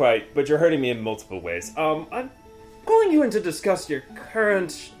 that's quite, but you're hurting me in multiple ways. I'm calling you in to discuss your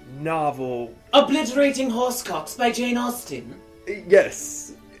current novel... Obliterating Horsecocks by Jane Austen.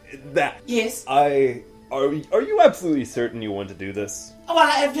 Yes, that. Yes. Are you absolutely certain you want to do this? Oh,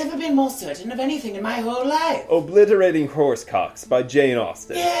 I've never been more certain of anything in my whole life. Obliterating Horsecocks by Jane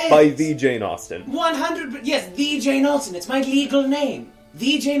Austen. Yes. By the Jane Austen. 100%. Yes, the Jane Austen. It's my legal name.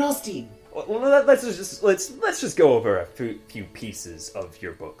 The Jane Austen. Well, let's just go over a few pieces of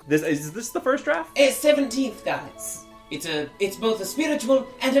your book. Is this the first draft? It's 17th, guys. It's both a spiritual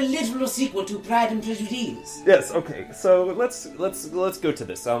and a literal sequel to Pride and Prejudice. Yes. Okay. So let's go to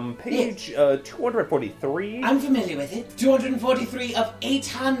this. Page 243. I'm familiar with it. 243 of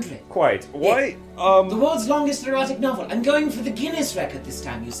 800. Quite. Why? The world's longest erotic novel. I'm going for the Guinness record this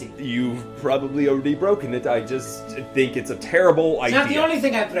time. You see. You've probably already broken it. I just think it's a terrible idea. It's not the only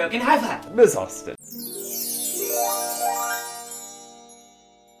thing I've broken. Have I? Miss Austen.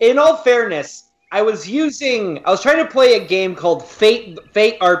 In all fairness, I was trying to play a game called Fate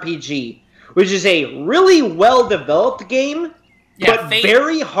RPG, which is a really well-developed game, but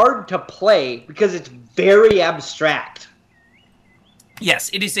very hard to play because it's very abstract. Yes,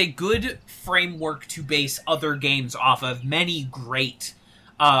 it is a good framework to base other games off of. Many great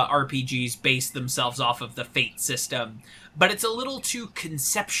RPGs base themselves off of the Fate system, but it's a little too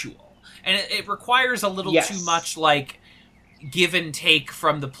conceptual, and it requires a little too much, like, give and take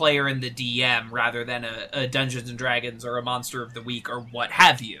from the player and the DM rather than a Dungeons and Dragons or a Monster of the Week or what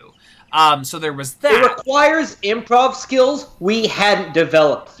have you. So there was that. It requires improv skills we hadn't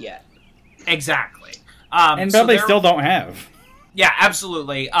developed yet. Exactly. And probably still don't have. Yeah,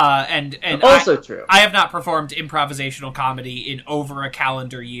 absolutely. And also true. I have not performed improvisational comedy in over a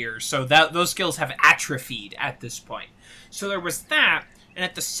calendar year, so those skills have atrophied at this point. So there was that, and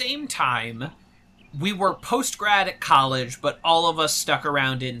at the same time, we were post-grad at college, but all of us stuck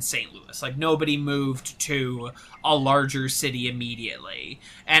around in St. Louis. Like, nobody moved to a larger city immediately.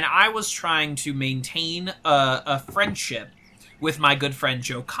 And I was trying to maintain a friendship with my good friend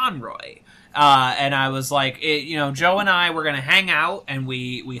Joe Conroy. And I was like, Joe and I were going to hang out, and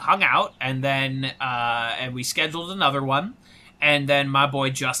we hung out, and then and we scheduled another one. And then my boy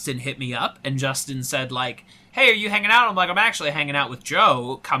Justin hit me up, and Justin said, like, hey, are you hanging out? I'm like, I'm actually hanging out with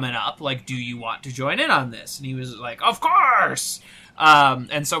Joe coming up. Like, do you want to join in on this? And he was like, of course!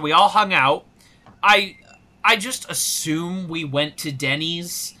 And so we all hung out. I just assume we went to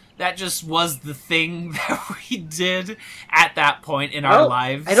Denny's. That just was the thing that we did at that point in our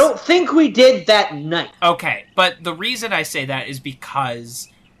lives. I don't think we did that night. Okay, but the reason I say that is because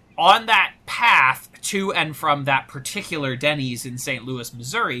on that path to and from that particular Denny's in St. Louis,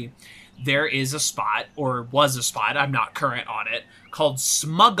 Missouri, there is a spot, or was a spot, I'm not current on it, called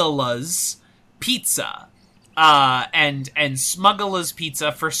Smuggler's Pizza. And Smuggler's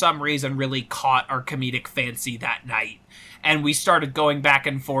Pizza, for some reason, really caught our comedic fancy that night. And we started going back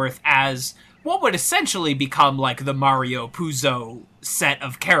and forth as what would essentially become like the Mario Puzo set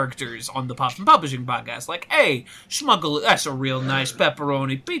of characters on the Puffin Publishing podcast. Like, hey, Smuggler, that's a real nice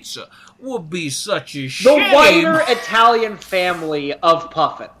pepperoni pizza. Would be such a shame. The wider Italian family of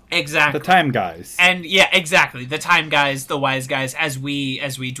Puffin. Exactly. The time guys. And yeah, exactly. The time guys, the wise guys, as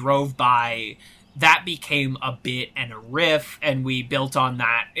we drove by, that became a bit and a riff, and we built on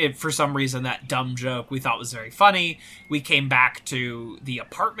that. For some reason, that dumb joke we thought was very funny. We came back to the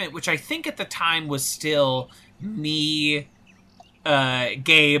apartment, which I think at the time was still me,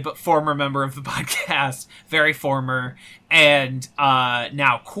 Gabe, former member of the podcast, very former, and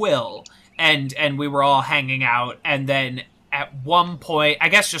now Quill. And we were all hanging out, and then at one point, I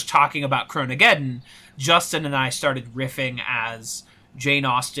guess just talking about Chronogeddon, Justin and I started riffing as Jane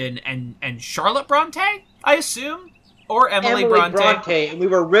Austen and Charlotte Bronte, I assume? Or Emily Bronte. And we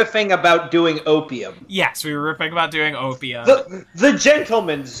were riffing about doing opium. Yes, we were riffing about doing opium. The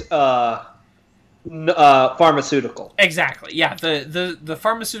gentleman's pharmaceutical. Exactly, yeah. The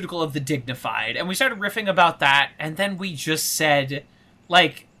pharmaceutical of the dignified. And we started riffing about that, and then we just said,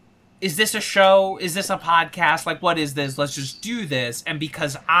 like, is this a show? Is this a podcast? Like, what is this? Let's just do this. And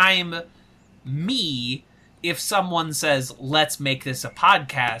because I'm me, if someone says, let's make this a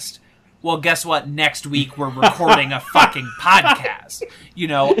podcast, well, guess what? Next week we're recording a fucking podcast. You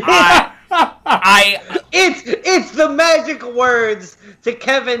know, It's the magic words to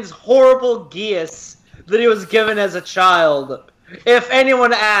Kevin's horrible geas that he was given as a child. If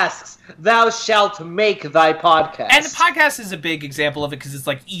anyone asks, thou shalt make thy podcast. And the podcast is a big example of it because it's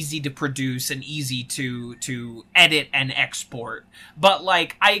like easy to produce and easy to edit and export. But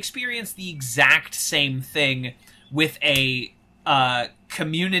like I experienced the exact same thing with a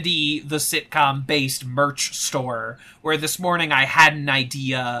Community, the sitcom based merch store, where this morning I had an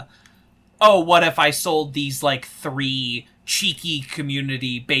idea. Oh, what if I sold these like 3 cheeky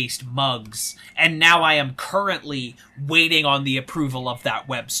Community-based mugs, and now I am currently waiting on the approval of that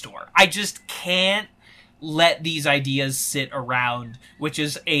web store. I just can't let these ideas sit around, which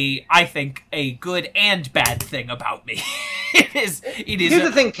is I think a good and bad thing about me. It is. Here's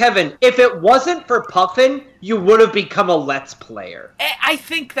the thing, Kevin. If it wasn't for Puffin, you would have become a Let's Player. I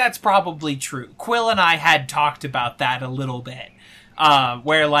think that's probably true. Quill and I had talked about that a little bit.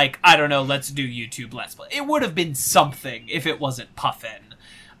 Where, like, I don't know, let's do YouTube Let's Play. It would have been something if it wasn't Puffin.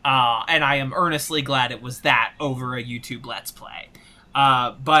 And I am earnestly glad it was that over a YouTube Let's Play.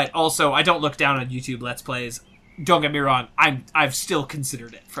 But also, I don't look down on YouTube Let's Plays. Don't get me wrong, I've still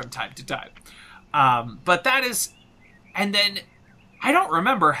considered it from time to time. But that is... And then, I don't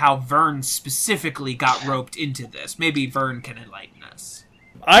remember how Vern specifically got roped into this. Maybe Vern can enlighten us.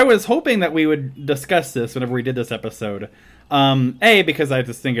 I was hoping that we would discuss this whenever we did this episode. A, because I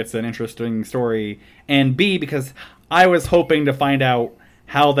just think it's an interesting story, and B, because I was hoping to find out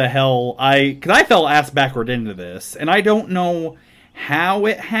how the hell because I fell ass backward into this, and I don't know how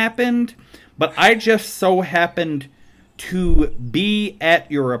it happened, but I just so happened to be at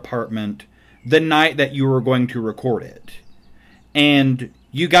your apartment the night that you were going to record it. And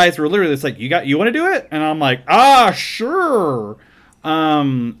you guys were literally just like, you want to do it? And I'm like, sure.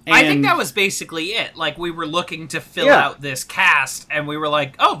 I think that was basically it. Like, we were looking to fill out this cast, and we were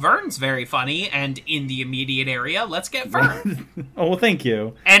like, oh, Vern's very funny, and in the immediate area, let's get Vern. Oh, well, thank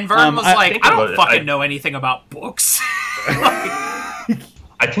you. And Vern was like, I don't fucking know anything about books.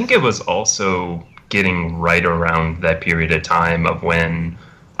 I think it was also getting right around that period of time of when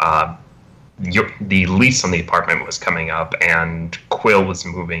the lease on the apartment was coming up, and Quill was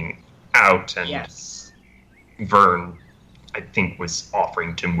moving out, and Vern, I think, was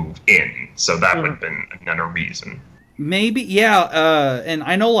offering to move in, so that would have been another reason. Maybe, yeah, and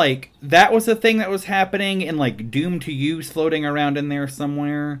I know, like, that was a thing that was happening, and, like, Doom to You's floating around in there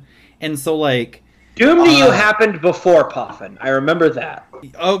somewhere, and so, like... Doom to You happened before Puffin, I remember that.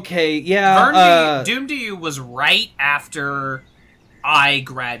 Okay, yeah, Doom to You was right after I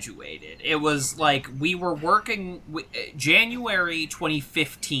graduated. It was, like, we were working... January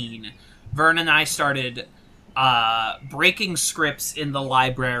 2015, Vern and I started... breaking scripts in the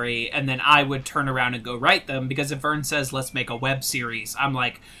library, and then I would turn around and go write them, because if Vern says, let's make a web series, I'm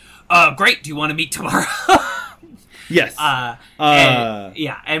like, great, do you want to meet tomorrow? Yes.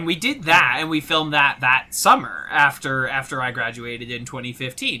 And we did that, and we filmed that summer after I graduated in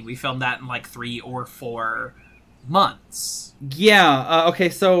 2015. We filmed that in like 3 or 4 months. Yeah, okay,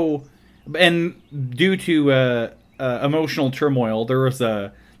 so, and due to emotional turmoil, there was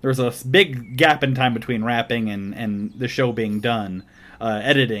a big gap in time between wrapping and the show being done,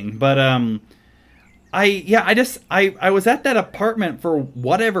 editing. But I was at that apartment for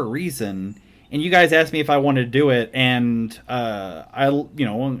whatever reason, and you guys asked me if I wanted to do it, and I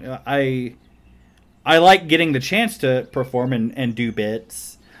like getting the chance to perform and do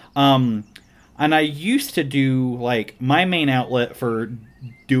bits. And I used to do, like, my main outlet for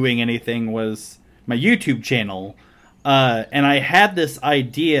doing anything was my YouTube channel. And I had this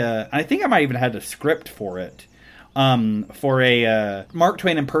idea, I think I might even had a script for it, for a Mark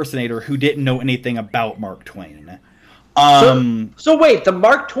Twain impersonator who didn't know anything about Mark Twain. So wait, the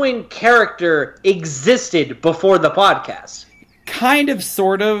Mark Twain character existed before the podcast? Kind of,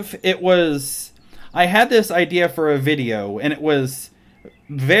 sort of. I had this idea for a video, and it was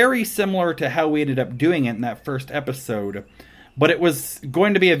very similar to how we ended up doing it in that first episode. But it was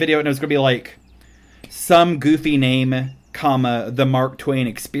going to be a video, and it was going to be like, some goofy name, the Mark Twain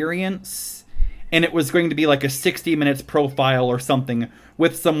Experience, and it was going to be like a 60 minutes profile or something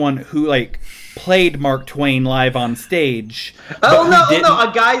with someone who, like, played Mark Twain live on stage. Oh no,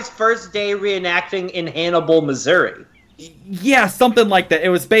 a guy's first day reenacting in Hannibal, Missouri. Yeah, something like that. It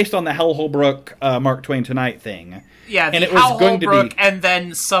was based on the Hal Holbrook Mark Twain Tonight thing. Yeah, and it was Hal Holbrook, and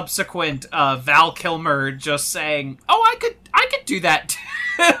then subsequent Val Kilmer just saying, "Oh, I could do that too."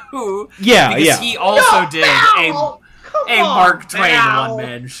 Yeah, because he also did a Mark Twain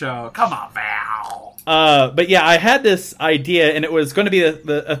one-man show. Come on, Val. But yeah, I had this idea, and it was going to be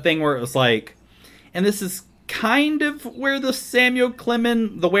a thing where it was like, and this is kind of where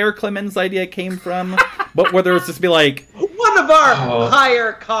the Ware Clemens idea came from, but where there was just be like one of our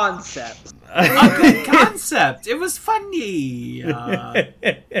higher concepts. A good concept. It was funny. But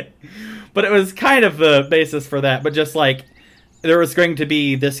it was kind of the basis for that, but just like there was going to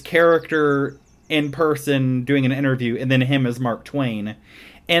be this character in person doing an interview, and then him as Mark Twain.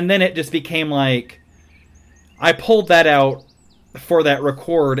 And then it just became like, I pulled that out for that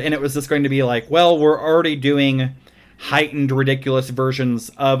record, and it was just going to be like, well, we're already doing heightened, ridiculous versions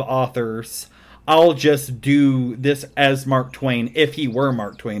of authors. I'll just do this as Mark Twain, if he were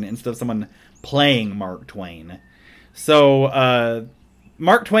Mark Twain, instead of someone playing Mark Twain. So,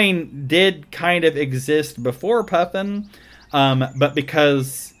 Mark Twain did kind of exist before Puffin, but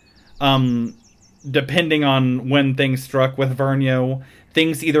because, depending on when things struck with Vernio,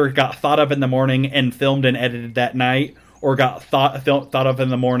 things either got thought of in the morning and filmed and edited that night, or got thought of in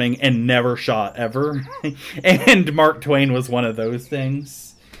the morning and never shot ever. And Mark Twain was one of those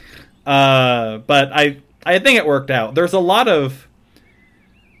things. But I think it worked out. There's a lot of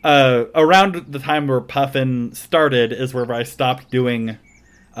around the time where Puffin started is where I stopped doing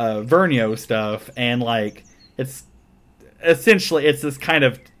Vernio stuff, and like it's this kind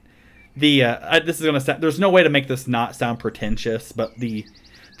of this is gonna sound, there's no way to make this not sound pretentious, but the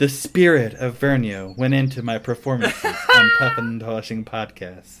spirit of Vernio went into my performances on Puffin Polishing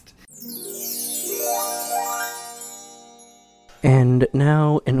Podcast. And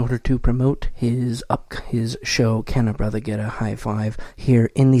now, in order to promote his show, Can a Brother Get a High Five,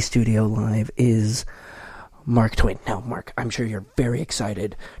 here in the studio live is Mark Twain. Now, Mark, I'm sure you're very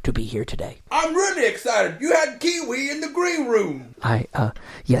excited to be here today. I'm really excited. You had Kiwi in the green room.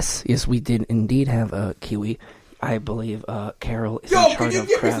 Yes, we did indeed have a Kiwi. I believe Carol is Yo, in can charge you of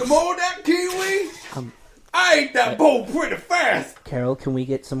give me crafts. some more of that kiwi? I ate that bowl pretty fast. Carol, can we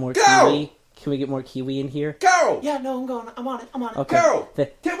get some more Carol! kiwi? Can we get more kiwi in here? Carol! Yeah, no, I'm on it. Okay. Carol,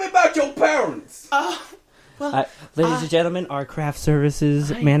 tell me about your parents. Ladies and gentlemen, our craft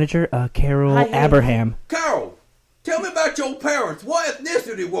services manager, Carol Abraham. Carol, tell me about your parents. What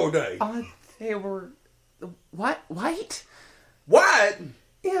ethnicity were they? They were... What? White? White?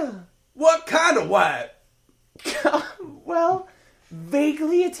 Yeah. What kind of white? Well,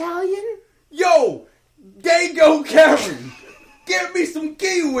 vaguely Italian? Yo, there go Karen. Get me some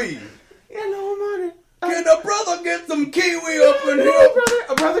kiwi. Yeah, no, I'm on it. Can a brother get some kiwi up in here?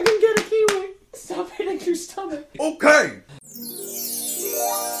 A brother can get a kiwi. Stop hitting your stomach. Okay.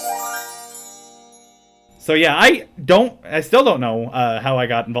 So yeah, I still don't know how I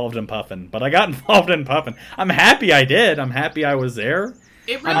got involved in Puffin, but I got involved in Puffin. I'm happy I did. I'm happy I was there.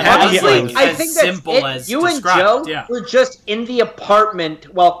 It really was I think simple that's as you and described, Joe yeah. were just in the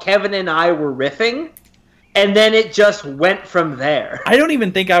apartment while Kevin and I were riffing, and then it just went from there. I don't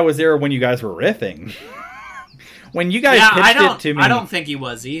even think I was there when you guys were riffing. When you guys pitched it to me, I don't think he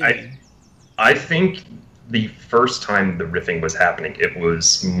was either. I think the first time the riffing was happening, it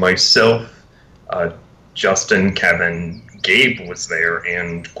was myself, Justin, Kevin, Gabe was there,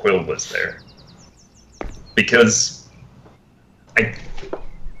 and Quill was there. Because it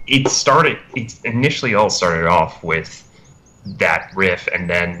initially all started off with that riff, and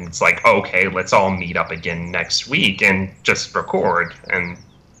then it's like, okay, let's all meet up again next week and just record. And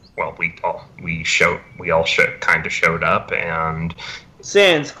well, we all kind of showed up, and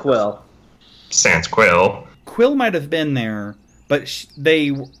Sans Quill. Quill might have been there, but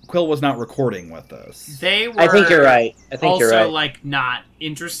Quill was not recording with us. They were. I think you're right. Also, like, not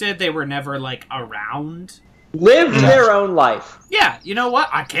interested. They were never like around. Lived their own life. Yeah, you know what?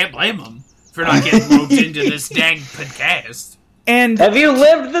 I can't blame them for not getting roped into this dang podcast. And have you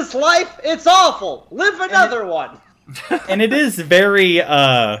lived this life? It's awful. Live another one. And it is very.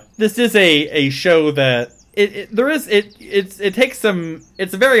 This is a show that it takes some.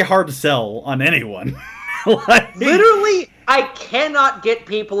 It's a very hard sell on anyone. Literally, I cannot get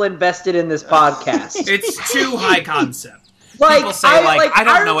people invested in this podcast. It's too high concept. People say, I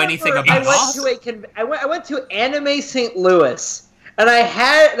don't know anything about this. I went to Anime St. Louis, and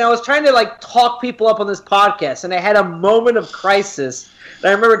I was trying to talk people up on this podcast, and I had a moment of crisis. And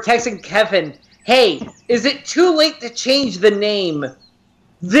I remember texting Kevin, "Hey, is it too late to change the name?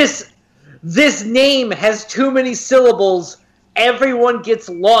 This name has too many syllables. Everyone gets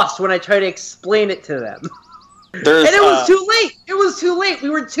lost when I try to explain it to them." And it was too late. It was too late. We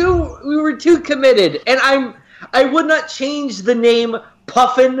were too committed, and I would not change the name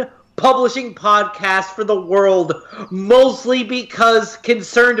Puffin Publishing Podcast for the world, mostly because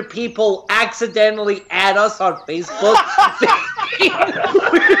concerned people accidentally add us on Facebook.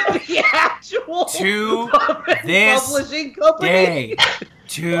 We're the actual this publishing company.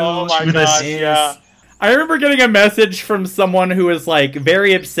 Day. Oh my gosh, yeah. I remember getting a message from someone who was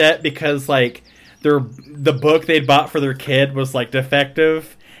very upset because the book they'd bought for their kid was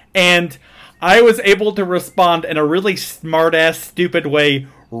defective, and I was able to respond in a really smart-ass, stupid way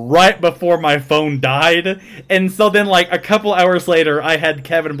right before my phone died. And so then, a couple hours later, I had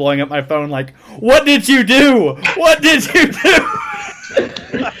Kevin blowing up my phone "What did you do? What did you do?"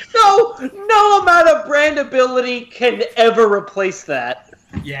 No amount of brandability can ever replace that.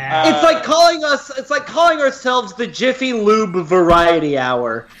 Yeah. It's like calling ourselves the Jiffy Lube Variety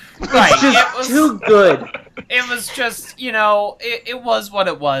Hour. Right. It's just too good. It was just, it was what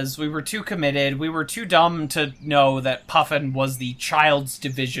it was. We were too committed. We were too dumb to know that Puffin was the child's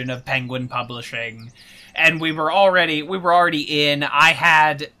division of Penguin Publishing. And we were already in. I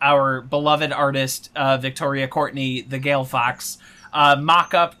had our beloved artist, Victoria Courtney, the Gale Fox,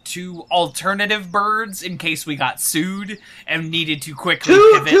 mock up 2 alternative birds in case we got sued and needed to quickly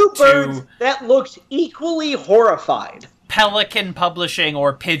pivot two birds to that looked equally horrified. Pelican Publishing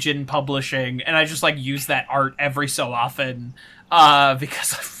or Pigeon Publishing, and I just use that art every so often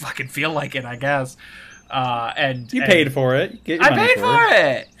because I fucking feel like it, I guess. And you paid for it. I paid for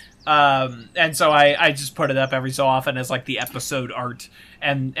it. And so I just put it up every so often as the episode art,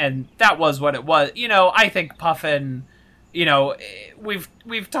 and that was what it was. I think Puffin.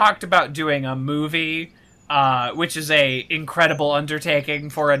 We've talked about doing a movie, which is a incredible undertaking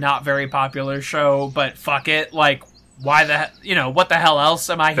for a not very popular show, but fuck it, why what the hell else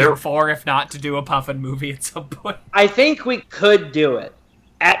am I here for if not to do a Puffin movie at some point? I think we could do it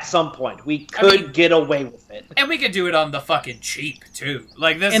at some point. We could get away with it. And we could do it on the fucking cheap, too.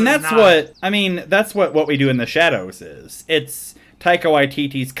 That's what we do in the Shadows is. It's Taika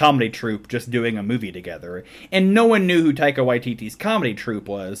Waititi's comedy troupe just doing a movie together. And no one knew who Taika Waititi's comedy troupe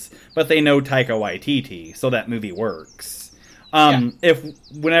was, but they know Taika Waititi, so that movie works.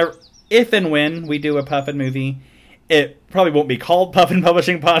 If and when we do a Puffin movie, it probably won't be called Puffin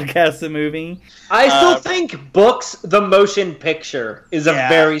Publishing Podcast the movie. I still think Books the Motion Picture is a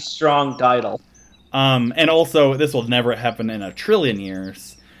very strong title. And also, this will never happen in a trillion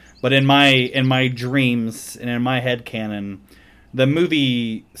years, but in my dreams and in my headcanon, the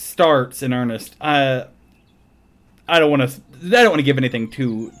movie starts in earnest. I don't want to give anything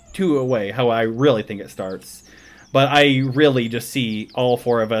too away how I really think it starts, but I really just see all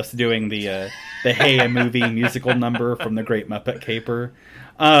four of us doing the Hey a Movie musical number from The Great Muppet Caper.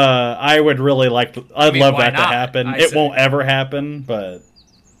 I would really love that to happen. It won't ever happen, but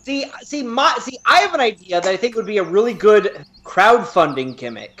see, I have an idea that I think would be a really good crowdfunding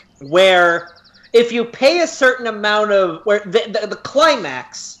gimmick, where if you pay a certain amount of the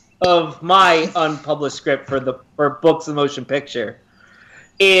climax of my unpublished script for Books of Motion Picture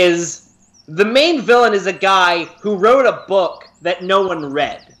is the main villain is a guy who wrote a book that no one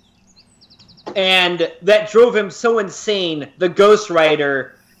read, and that drove him so insane the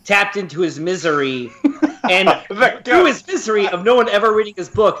ghostwriter tapped into his misery, and through his misery of no one ever reading his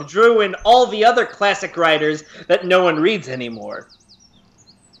book, drew in all the other classic writers that no one reads anymore.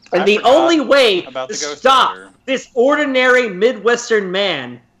 And the only way to stop this ordinary Midwestern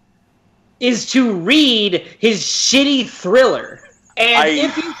man is to read his shitty thriller. And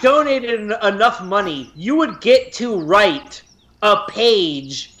if you donated enough money, you would get to write a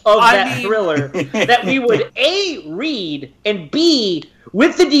page of that thriller that we would A, read, and B,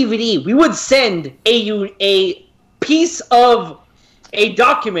 with the DVD, we would send a piece of a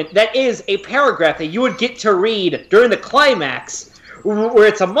document that is a paragraph that you would get to read during the climax, where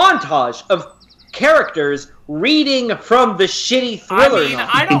it's a montage of characters reading from the shitty thriller.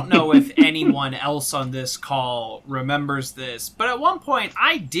 I don't know if anyone else on this call remembers this, but at one point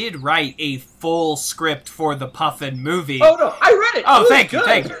I did write a full script for the Puffin movie. Oh no, I read it. Oh, thank you.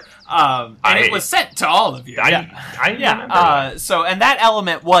 And it was sent to all of you. So, and that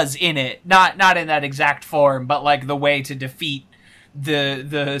element was in it, not in that exact form, but like the way to defeat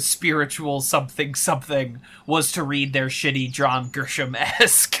the spiritual something was to read their shitty John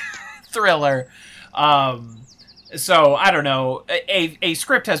Grisham-esque thriller. So I don't know. A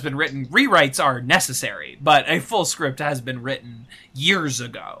script has been written. Rewrites are necessary, but a full script has been written years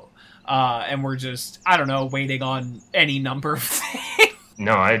ago, and we're just waiting on any number of things.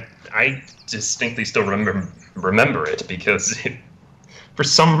 No, I distinctly still remember it because for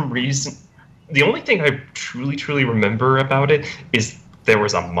some reason, the only thing I truly remember about it is there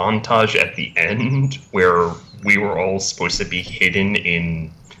was a montage at the end where we were all supposed to be hidden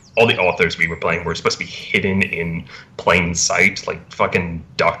in. All the authors we were playing were supposed to be hidden in plain sight, like fucking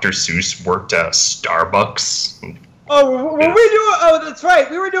Dr. Seuss worked at Starbucks. Oh, were we doing? Oh, that's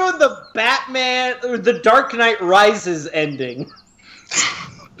right. We were doing the Batman, or the Dark Knight Rises ending,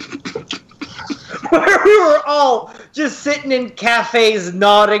 where we were all just sitting in cafes,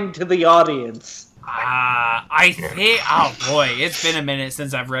 nodding to the audience. I think. Oh boy, it's been a minute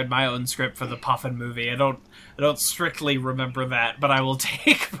since I've read my own script for the Puffin movie. I don't strictly remember that, but I will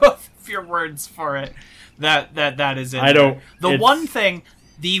take both of your words for it. That is it. I don't.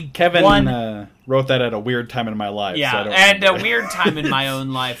 Kevin wrote that at a weird time in my life. Yeah, so I don't and remember. a weird time in my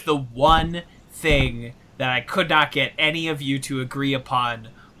own life. The one thing that I could not get any of you to agree upon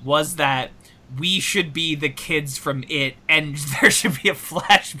was that we should be the kids from It, and there should be a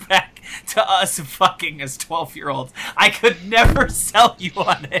flashback to us fucking as 12-year-olds. I could never sell you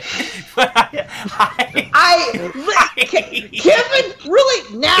on it. But Kevin,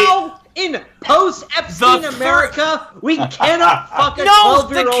 really, now in post-Epstein America, we cannot fuck a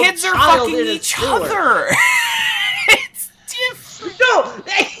 12-year-old the kids are child fucking in a each sewer. other. It's different. No,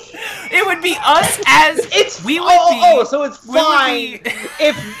 it would be us as so it's fine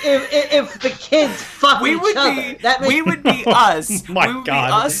if the kids fuck each other. We would be us. My we would God.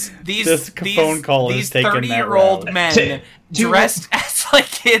 be us. This phone call is taking that 30-year-old route. men dressed as like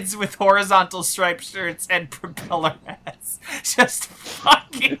kids with horizontal striped shirts and propeller hats, just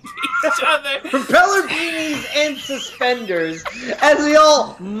fucking each other. Propeller beanies and suspenders as we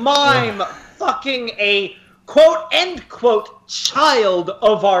all mime fucking a quote-end quote child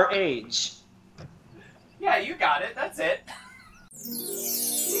of our age. Yeah, you got it. That's it.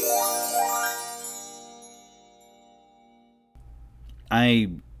 I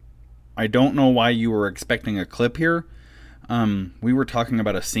don't know why you were expecting a clip here. We were talking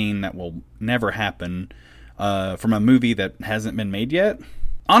about a scene that will never happen from a movie that hasn't been made yet.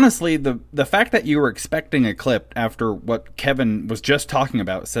 honestly, the fact that you were expecting a clip after what Kevin was just talking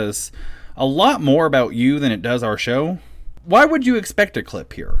about says a lot more about you than it does our show. Why would you expect a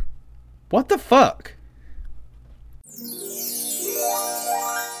clip here? What the fuck?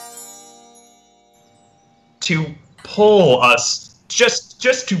 To pull us, just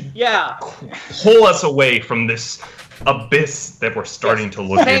to pull us away from this abyss that we're starting to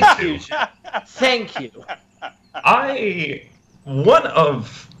look into. Thank you.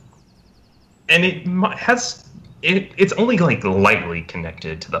 It's only like lightly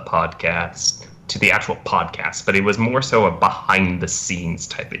connected to the podcast, to the actual podcast, but it was more so a behind the scenes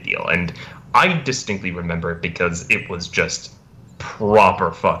type of deal. And I distinctly remember it because it was just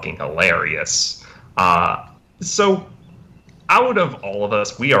proper fucking hilarious. So out of all of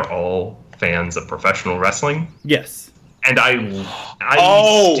us, we are all fans of professional wrestling. Yes. And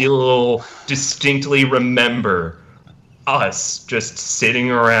I still distinctly remember us just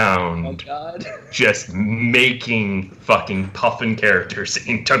sitting around, just making fucking Puffin characters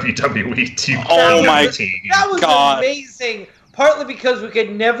in WWE 2019. That was amazing. Partly because we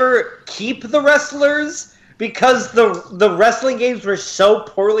could never keep the wrestlers because the wrestling games were so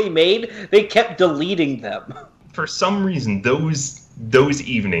poorly made. They kept deleting them. For some reason, those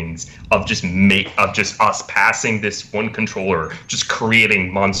evenings of just us passing this one controller, just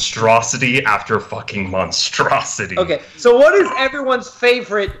creating monstrosity after fucking monstrosity. Okay, so what is everyone's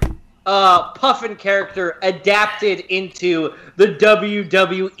favorite Puffin character adapted into the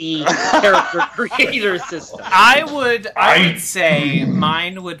WWE character creator system? I would say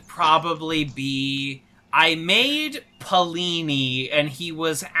mine would probably be, I made Polini, and he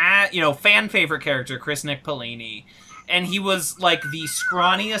was fan favorite character, Chris Nick Polini. And he was, like, the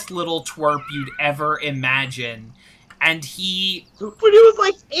scrawniest little twerp you'd ever imagine. And he... But he was,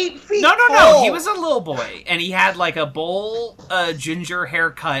 like, 8 feet No. tall. He was a little boy. And he had, like, a bowl ginger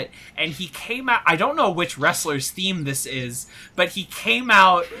haircut. And he came out... I don't know which wrestler's theme this is. But he came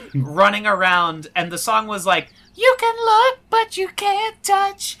out running around. And the song was like... You can look, but you can't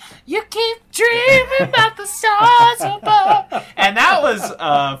touch. You keep dreaming about the stars above. And that was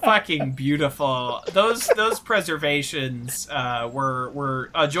fucking beautiful. Those preservations were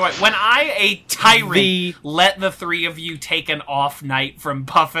a joy. When a tyrant, let the three of you take an off night from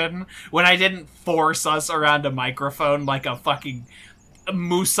Puffin, when I didn't force us around a microphone like a fucking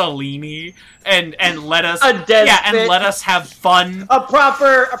Mussolini and let us let us have fun, a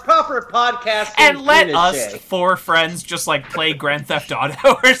proper podcast, and let us four friends just like play Grand Theft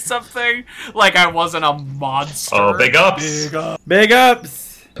Auto or something, like I wasn't a monster. Oh, big ups,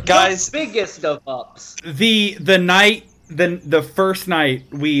 guys! The biggest of ups. The first night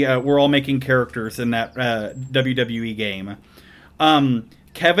we were all making characters in that WWE game.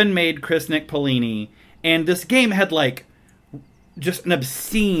 Kevin made Chris Nick Polini, and this game had like just an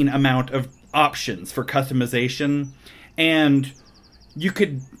obscene amount of options for customization, and you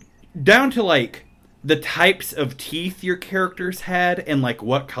could, down to like the types of teeth your characters had and like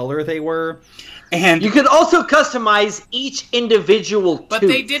what color they were, and you could also customize each individual tooth. But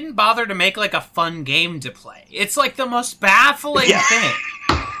they didn't bother to make like a fun game to play. It's like the most baffling thing.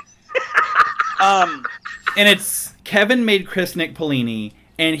 And it's Kevin made Chris Nick Polini,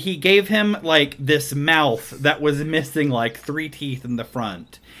 and he gave him, like, this mouth that was missing, like, 3 teeth in the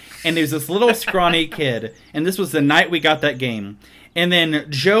front. And there's this little scrawny kid, and this was the night we got that game. And then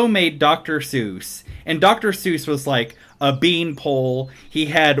Joe made Dr. Seuss, and Dr. Seuss was, like, a beanpole. He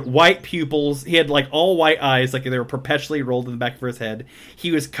had white pupils. He had, like, all white eyes, like they were perpetually rolled in the back of his head.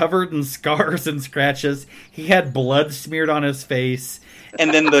 He was covered in scars and scratches. He had blood smeared on his face.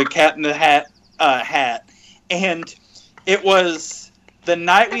 And then the Cat in the Hat hat. And it was... The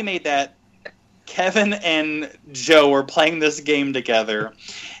night we made that, Kevin and Joe were playing this game together,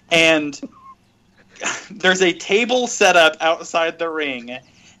 and there's a table set up outside the ring,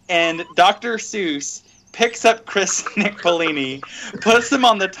 and Dr. Seuss picks up Chris Nick Polini, puts him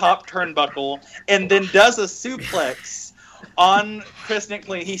on the top turnbuckle, and then does a suplex on Chris Nick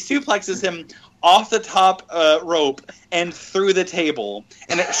Polini. He suplexes him off the top rope and through the table,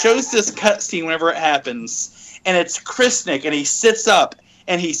 and it shows this cutscene whenever it happens. And it's Chris Nick, and he sits up,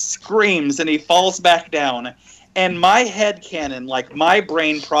 and he screams, and he falls back down. And my headcanon, like, my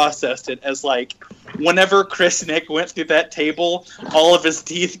brain processed it as, like, whenever Chris Nick went through that table, all of his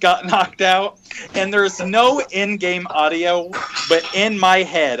teeth got knocked out. And there's no in-game audio, but in my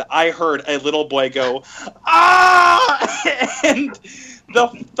head, I heard a little boy go, "Ah!" And the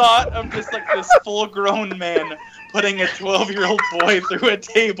thought of just like this full-grown man putting a 12-year-old boy through a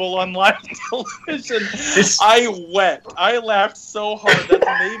table on live television, I wept. I laughed so hard.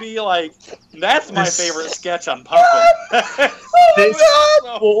 That's my favorite sketch on Puffin.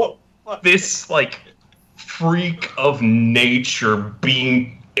 This like freak of nature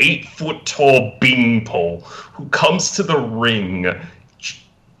being 8-foot tall beanpole who comes to the ring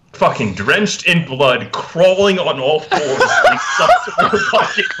fucking drenched in blood, crawling on all fours up to the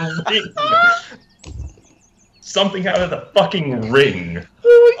fucking ring. Something out of the fucking ring.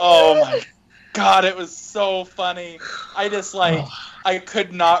 Oh my god, it was so funny. I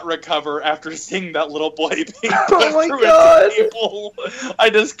could not recover after seeing that little boy being put through a table.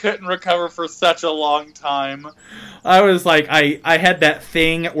 I just couldn't recover for such a long time. I was like, I had that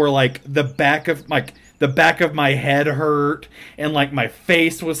thing where like the back of my head hurt and like my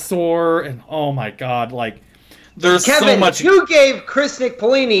face was sore and oh my god, like there's Kevin, so much. You gave Chris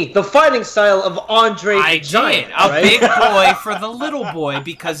Nick-Polini the fighting style of Andre the Giant. A big boy for the little boy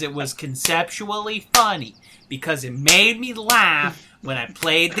because it was conceptually funny. Because it made me laugh when I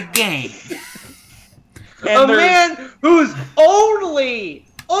played the game. A man whose only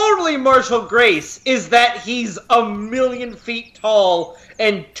martial grace is that he's 1,000,000 feet tall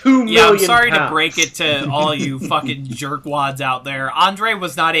and 2 million I'm sorry pounds. to break it to all you fucking jerkwads out there. Andre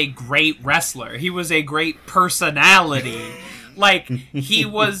was not a great wrestler. He was a great personality. Like, he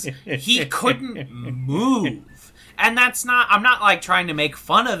couldn't move. And I'm not like trying to make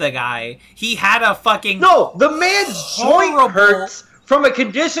fun of the guy. He had a fucking... No, the man's joint hurts from a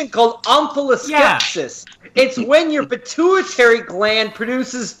condition called omphaloskepsis. Yeah. It's when your pituitary gland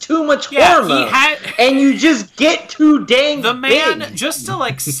produces too much hormone, and you just get too dang The man, big. just to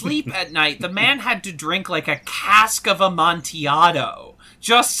like sleep at night, the man had to drink like a cask of Amontillado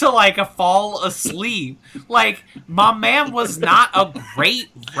just to like fall asleep. Like, my man was not a great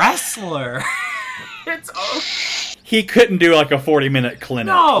wrestler. He couldn't do like a 40-minute clinic.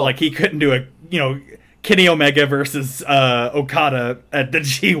 No. Like he couldn't do Kenny Omega versus Okada at the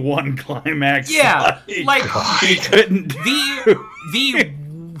G1 climax. Yeah, like he couldn't the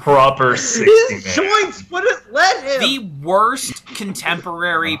proper 60 His joints wouldn't let him. The worst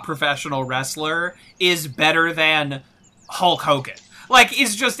contemporary professional wrestler is better than Hulk Hogan. Like,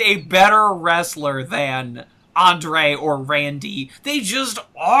 is just a better wrestler than Andre or Randy. They just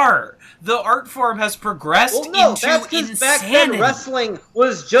are. The art form has progressed into that's 'cause insanity. back then wrestling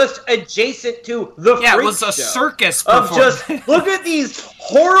was just adjacent to the freak it was a show circus of performance. just look at these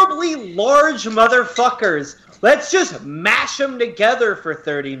horribly large motherfuckers. Let's just mash them together for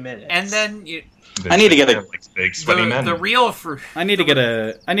 30 minutes. And then I need to get big sweaty men. The real fruit. I need to get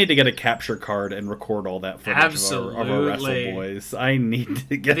a capture card and record all that footage of our Wrestle Boys. I need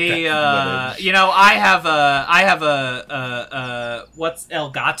to get that footage. I have a what's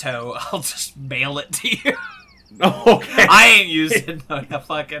Elgato? I'll just mail it to you. Okay. I ain't using a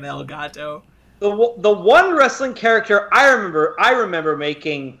fucking Elgato. The one wrestling character I remember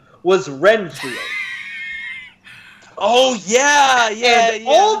making was Renfield. Oh yeah.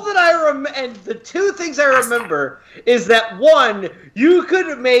 All that I and the two things I remember is that one, you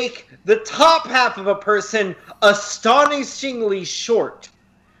could make the top half of a person astonishingly short,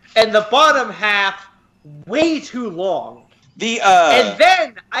 and the bottom half way too long. And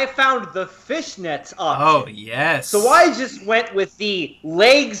then I found the fishnets option. Oh yes. So I just went with the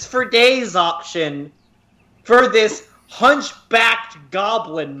legs for days option for this hunchbacked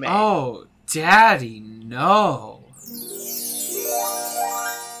goblin man. Oh, daddy, no.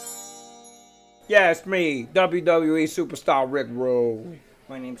 Yeah, it's me, WWE superstar Rick Rowe.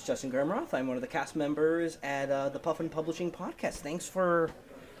 My name's Justin Germeroth. I'm one of the cast members at the Puffin Publishing Podcast. Thanks for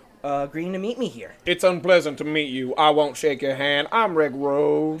agreeing to meet me here. It's unpleasant to meet you. I won't shake your hand. I'm Rick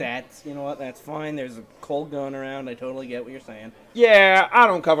Rowe. You know what, that's fine. There's a cold going around. I totally get what you're saying. Yeah, I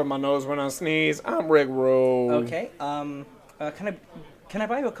don't cover my nose when I sneeze. I'm Rick Rowe. Okay, can I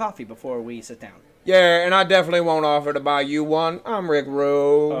buy you a coffee before we sit down? Yeah, and I definitely won't offer to buy you one. I'm Rick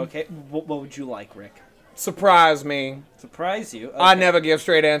Rowe. Okay, what would you like, Rick? Surprise me. Surprise you? Okay. I never give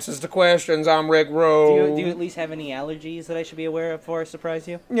straight answers to questions. I'm Rick Rowe. Do you at least have any allergies that I should be aware of before I surprise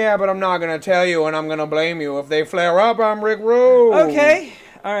you? Yeah, but I'm not going to tell you, and I'm going to blame you. If they flare up, I'm Rick Rowe. Okay.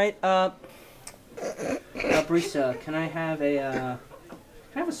 All right. Barista, can I have a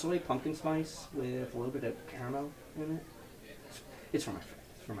soy pumpkin spice with a little bit of caramel in it? It's for my friend.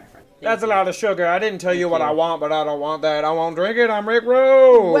 That's a lot of sugar. I didn't tell you what I want, but I don't want that. I won't drink it. I'm Rick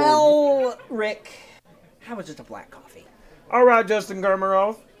Rowe. Well, Rick, how about just a black coffee? All right, Justin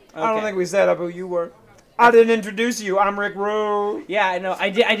Germeroth. Okay. I don't think we set up who you were. I didn't introduce you. I'm Rick Rowe. Yeah, I know. I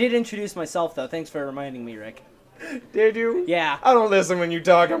did introduce myself, though. Thanks for reminding me, Rick. Did you? Yeah. I don't listen when you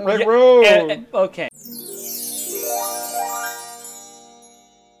talk. I'm like, bro. Okay.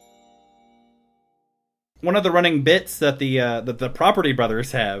 One of the running bits that the Property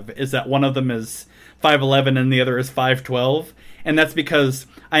Brothers have is that one of them is 5'11" and the other is 5'12", and that's because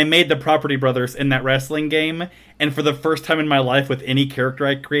I made the Property Brothers in that wrestling game, and for the first time in my life with any character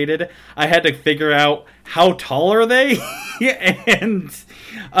I created, I had to figure out how tall are they, and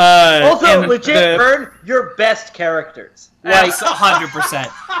also legit, Vern, your best characters. Like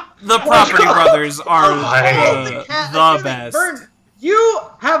 100%. The Property Brothers are the best. Vern, you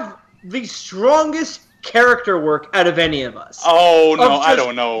have the strongest character work out of any of us. Oh no, I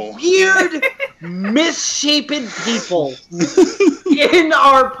don't know. Weird, misshapen people in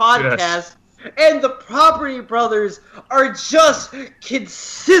our podcast. Yes. And the Property Brothers are just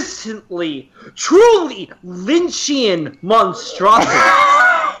consistently, truly Lynchian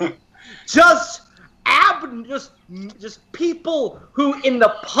monstrosities. just people who, in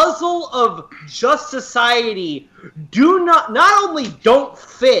the puzzle of just society, not only don't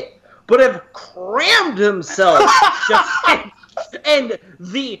fit, but have crammed themselves. and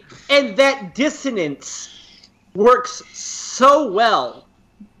that dissonance works so well.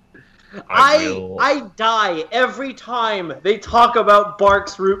 I die every time they talk about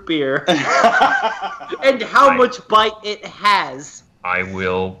Bark's root beer and how much bite it has. I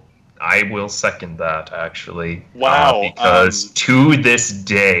will second that, actually. Wow. Because to this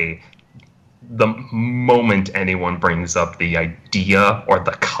day, the moment anyone brings up the idea or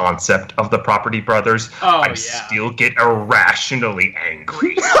the concept of the Property Brothers, I still get irrationally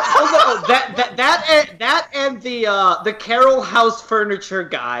angry. that and the Carroll House furniture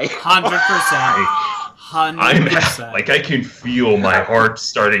guy. 100%. I can feel my heart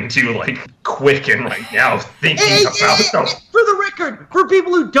starting to quicken right now thinking about them. For the record, for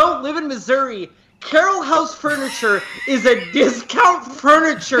people who don't live in Missouri, Carroll House Furniture is a discount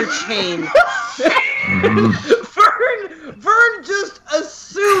furniture chain. Vern just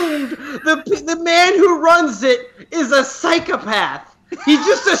assumed the man who runs it is a psychopath. He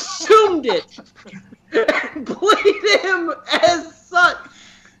just assumed it and played him as such.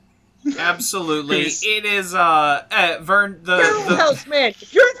 Absolutely. It is Vern Carroll House, man.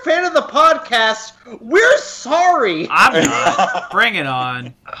 If you're a fan of the podcast, we're sorry. I'm not. Bring it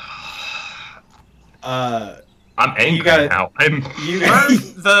on. I'm angry now.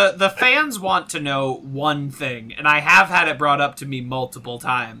 The fans want to know one thing, and I have had it brought up to me multiple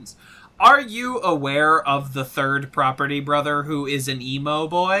times. Are you aware of the third Property Brother who is an emo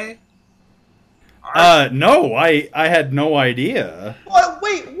boy? No, I had no idea.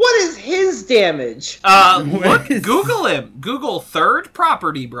 Wait, what is his damage? Google him. Google third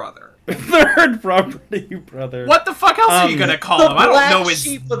Property Brother. Third Property Brother. What the fuck else are you gonna call him? I don't know his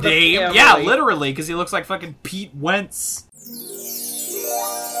name. Yeah, literally, because he looks like fucking Pete Wentz.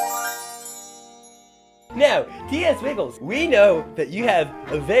 Now, T.S. Wiggles, we know that you have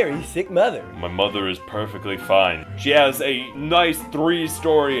a very sick mother. My mother is perfectly fine. She has a nice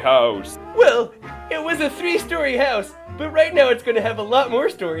 3-story house. Well, it was a 3-story house, but right now it's going to have a lot more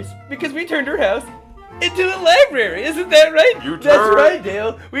stories because we turned her house into a library. Isn't that right? That's right,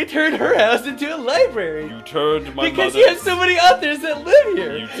 Dale. We turned her house into a library. You turned my Because you have so many authors that live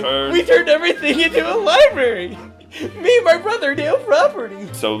here. We turned everything into a library. Me and my brother, Dale Property.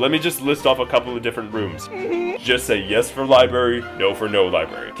 So let me just list off a couple of different rooms. Just say yes for library, no for no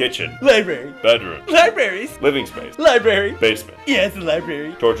library. Kitchen. Library. Bedroom. Libraries. Living space. Library. Basement. Yes,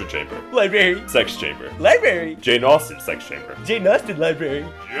 library. Torture chamber. Library. Sex chamber. Library. Jane Austen sex chamber. Jane Austen library.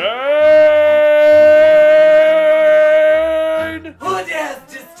 Jane! Who dares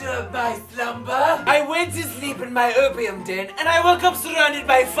disturb my slumber? I went to sleep in my opium den, and I woke up surrounded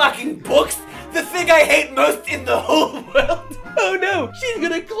by fucking books. The thing I hate most in the whole world. Oh no, she's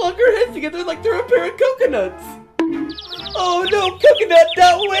gonna clunk her heads together like they're a pair of coconuts. Oh no,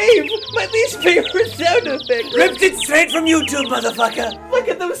 coconut.wave, my least favorite sound effect. Ripped it straight from YouTube, motherfucker. Look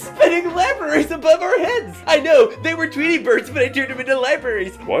at those spinning libraries above our heads. I know, they were Tweety Birds, but I turned them into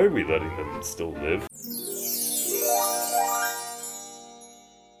libraries. Why are we letting them still live?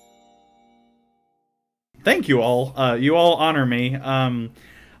 Thank you all. You all honor me.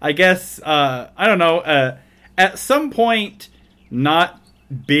 I guess, I don't know, at some point, not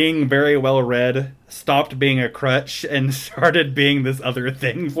being very well read stopped being a crutch and started being this other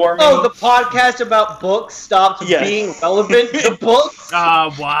thing for me. Oh, the podcast about books stopped being relevant to books?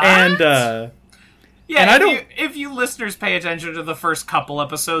 What? And, yeah, and I don't... if you listeners pay attention to the first couple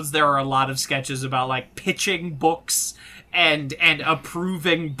episodes, there are a lot of sketches about, pitching books and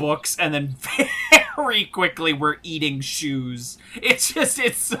approving books and then very quickly were eating shoes. It's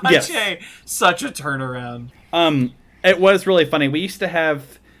such such a turnaround. It was really funny. We used to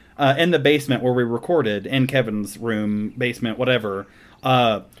have in the basement where we recorded, in Kevin's room, basement, whatever.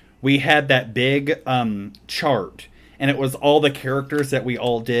 We had that big chart, and it was all the characters that we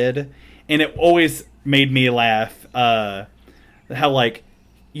all did, and it always made me laugh. How like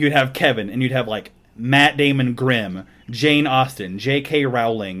you'd have Kevin, and you'd have like Matt Damon Grimm, Jane Austen, J.K.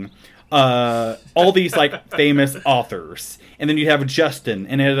 Rowling, all these like famous authors, and then you'd have Justin,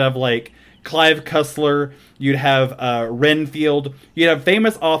 and it'd have like Clive Cussler, you'd have Renfield, you'd have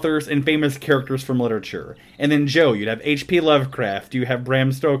famous authors and famous characters from literature. And then Joe, you'd have H.P. Lovecraft, you have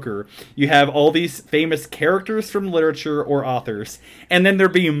Bram Stoker, you have all these famous characters from literature or authors. And then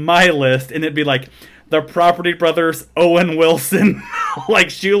there'd be my list, and it'd be like the Property Brothers, Owen Wilson, like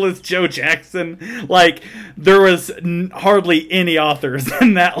Shoeless Joe Jackson. Like, there was hardly any authors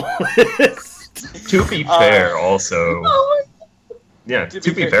in that list. To be fair, also... Yeah,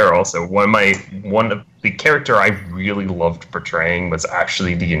 to be fair, also, one of the character I really loved portraying was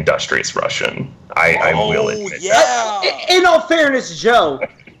actually the industrious Russian. I will admit that. In all fairness, Joe,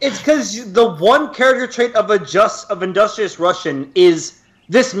 it's because the one character trait of industrious Russian is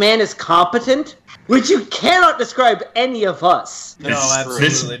this man is competent, which you cannot describe any of us. No,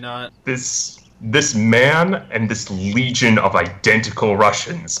 absolutely not. This man and this legion of identical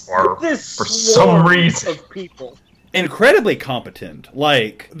Russians are, this for some reason, of people. Incredibly competent,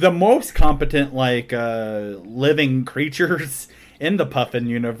 like the most competent like living creatures in the Puffin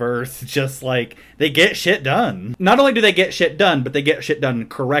universe. Just like they get shit done. Not only do they get shit done, but they get shit done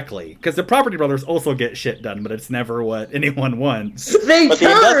correctly, because the Property Brothers also get shit done, but it's never what anyone wants. They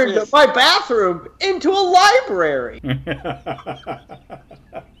turned my bathroom into a library.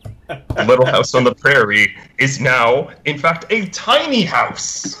 Little House on the Prairie is now, in fact, a tiny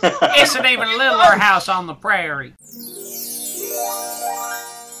house. It's an even littler house on the prairie.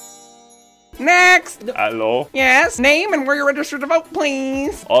 Next! Hello? Yes, name and where you're registered to vote,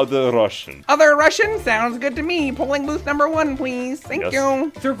 please. Other Russian. Other Russian? Sounds good to me. Polling booth number 1, please. Thank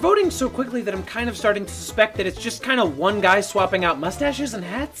you. They're voting so quickly that I'm kind of starting to suspect that it's just kind of one guy swapping out mustaches and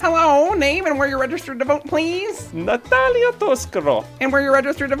hats. Hello, name and where you're registered to vote, please. Natalia Toskaro. And where you're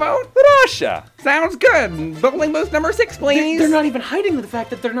registered to vote? Russia. Sounds good. Polling booth number 6, please. They're not even hiding the fact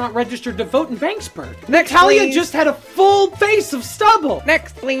that they're not registered to vote in Banksburg. Next, Natalia please. just had a full face of stubble.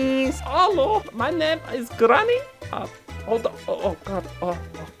 Next, please. Hello, my name is Granny. Hold on. Oh God.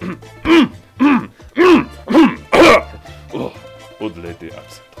 Old lady, I'm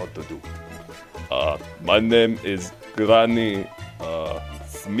so hard to do. My name is Granny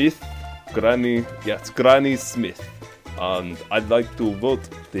Smith. Granny Smith. And I'd like to vote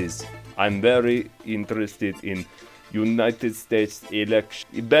this. I'm very interested in United States election.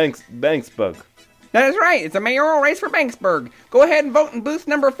 Banksburg. That is right. It's a mayoral race for Banksburg. Go ahead and vote in booth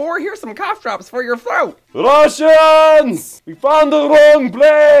number 4. Here's some cough drops for your throat. Russians! We found the wrong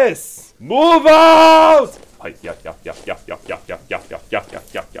place! Move out! And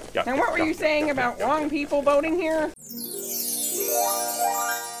what were you saying about wrong people voting here?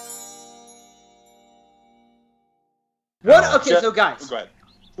 So guys,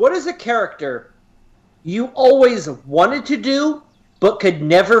 what is a character you always wanted to do but could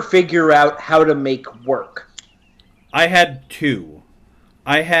never figure out how to make work? I had 2.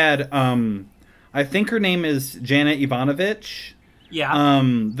 I had I think her name is Janet Ivanovich. Yeah.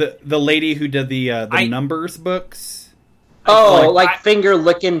 The lady who did the numbers books. Like Finger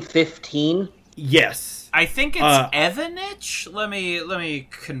Lickin' 15? Yes. I think it's Evanich. Let me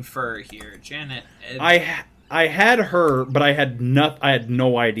confer here. Janet. I had her, but I had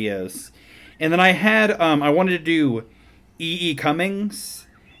no ideas. And then I had I wanted to do E.E. Cummings,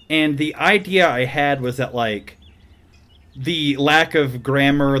 and the idea I had was that like the lack of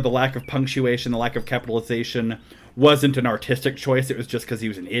grammar, the lack of punctuation, the lack of capitalization wasn't an artistic choice. It was just because he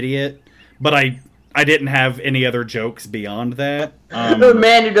was an idiot. But I didn't have any other jokes beyond that. The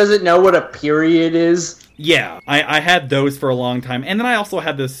man who doesn't know what a period is. Yeah, I had those for a long time. And then I also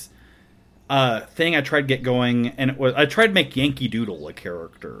had this thing I tried to get going, and I tried to make Yankee Doodle a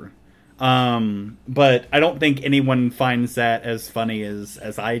character. But I don't think anyone finds that as funny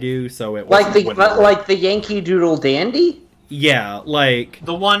as I do, so it like the Yankee Doodle Dandy? Yeah, like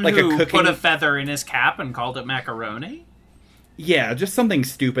the one like who put a feather in his cap and called it macaroni? Yeah, just something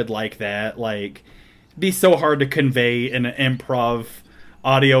stupid like that. Like, it'd be so hard to convey in an improv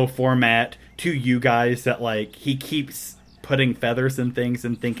audio format to you guys that like he keeps putting feathers in things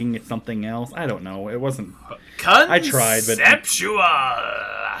and thinking it's something else. I don't know. It wasn't. I tried, but conceptual.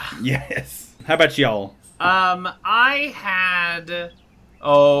 Yes. How about y'all? I had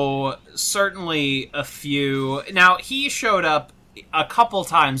Oh, certainly a few. Now, he showed up a couple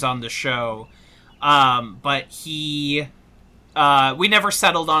times on the show, but we never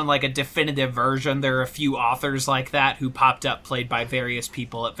settled on, like, a definitive version. There are a few authors like that who popped up, played by various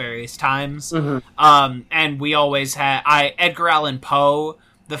people at various times. And we always had... Edgar Allan Poe,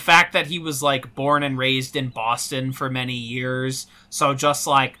 the fact that he was, like, born and raised in Boston for many years, so just,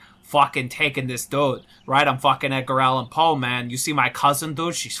 like... fucking taking this dude, right? I'm fucking Edgar Allan Poe, man. You see my cousin,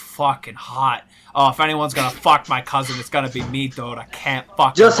 dude? She's fucking hot. Oh, if anyone's gonna fuck my cousin, it's gonna be me, dude. I can't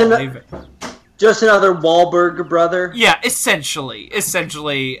fucking believe it. Just another Wahlberg brother? Yeah, essentially,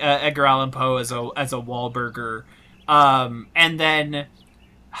 Edgar Allan Poe as a Wahlberger. And then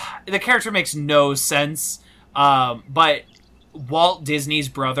the character makes no sense, but Walt Disney's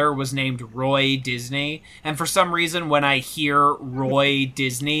brother was named Roy Disney, and for some reason when I hear Roy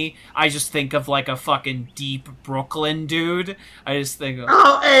Disney, I just think of like a fucking deep Brooklyn dude. I just think of,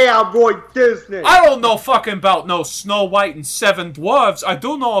 oh, hey, I'm Roy Disney. I don't know fucking about no Snow White and Seven Dwarfs. I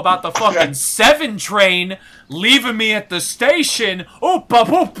do know about the fucking 7 train leaving me at the station. Oop, oop,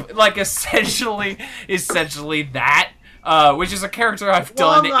 oop. Like essentially that. Which is a character I've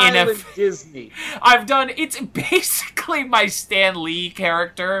done in Disney. It's basically my Stan Lee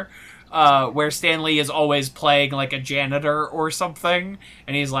character, where Stan Lee is always playing like a janitor or something,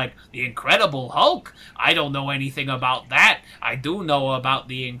 and he's like, the Incredible Hulk? I don't know anything about that. I do know about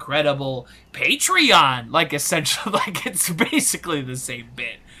the Incredible Patreon. Like, essentially, like, it's basically the same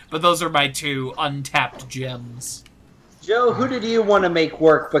bit. But those are my 2 untapped gems. Joe, who did you want to make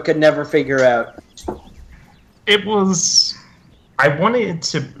work but could never figure out? It was... I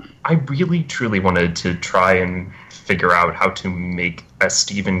really, truly wanted to try and figure out how to make a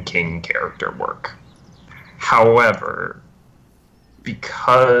Stephen King character work. However,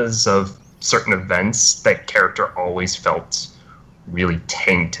 because of certain events, that character always felt really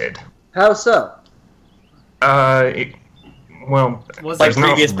tainted. How so? There's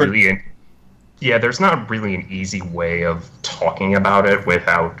not really an easy way of talking about it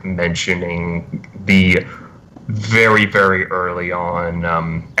without mentioning the very, very early on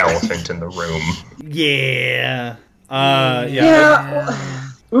elephant in the room. Yeah.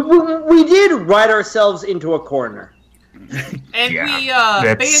 We did write ourselves into a corner. And we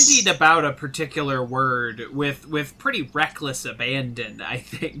bandied about a particular word with pretty reckless abandon, I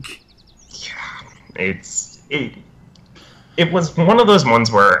think. Yeah. It was one of those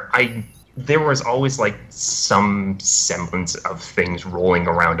ones where there was always like some semblance of things rolling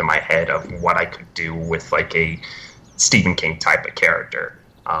around in my head of what I could do with like a Stephen King type of character.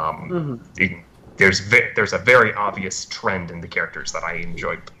 There's a very obvious trend in the characters that I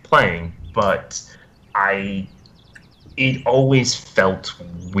enjoyed playing, but it always felt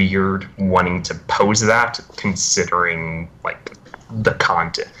weird wanting to pose that, considering like the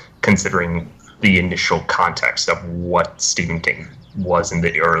content, considering the initial context of what Stephen King was in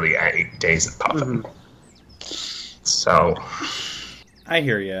the early days of Puffin. So, I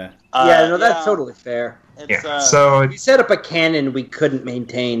hear you. That's totally fair. So we set up a canon we couldn't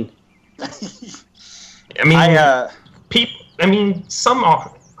maintain.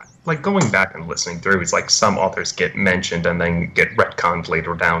 Like going back and listening through, it's like some authors get mentioned and then get retconned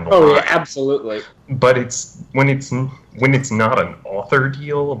later down the line. Oh yeah, absolutely. But it's when it's not an author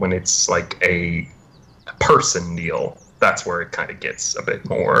deal, when it's like a person deal, that's where it kind of gets a bit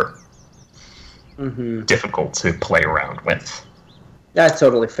more difficult to play around with. That's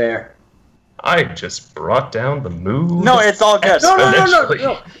totally fair. I just brought down the mood. No, it's all good.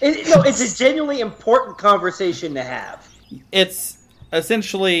 No. It's a genuinely important conversation to have. It's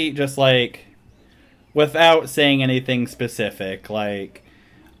essentially just like, without saying anything specific, like,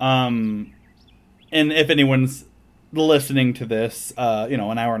 and if anyone's listening to this,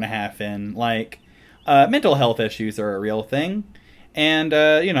 an hour and a half in, like, mental health issues are a real thing, and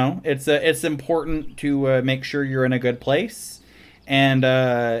it's important to make sure you're in a good place, and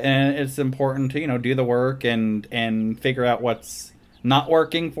it's important to do the work and figure out what's not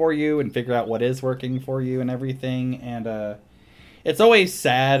working for you and figure out what is working for you and everything. And it's always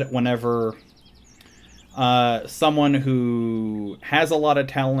sad whenever someone who has a lot of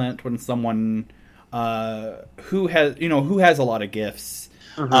talent, when someone who has a lot of gifts.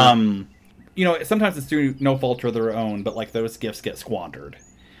 Sometimes it's through no fault of their own, but like those gifts get squandered,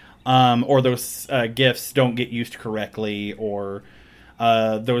 or those gifts don't get used correctly, or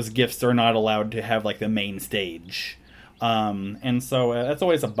those gifts are not allowed to have like the main stage, and so that's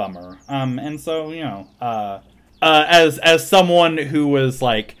always a bummer. And so as someone who was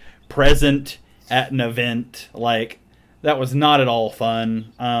like present at an event, like that was not at all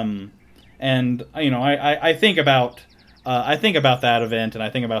fun. And I think about I think about that event, and I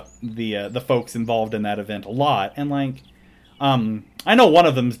think about the folks involved in that event a lot, and like, I know one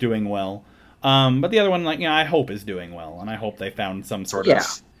of them's doing well, but the other one, like, I hope is doing well, and I hope they found some sort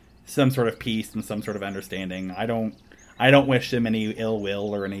of peace and some sort of understanding. I don't wish them any ill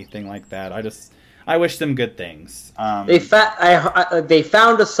will or anything like that. I wish them good things. They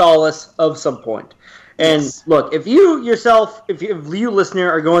found a solace of some point. And look, if you listener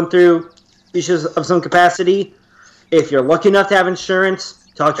are going through issues of some capacity, if you're lucky enough to have insurance,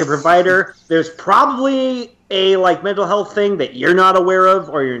 talk to your provider. There's probably a mental health thing that you're not aware of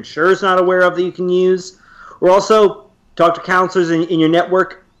or your insurer's not aware of that you can use. Or also talk to counselors in your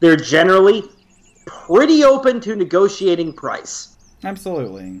network. They're generally pretty open to negotiating price.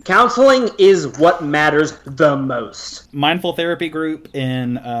 Absolutely. Counseling is what matters the most. Mindful therapy group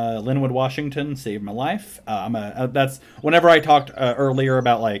in Linwood, Washington saved my life. That's whenever I talked earlier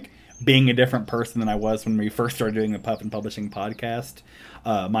about being a different person than I was when we first started doing the Puffin Publishing podcast.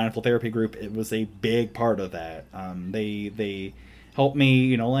 Mindful therapy group, it was a big part of that. They helped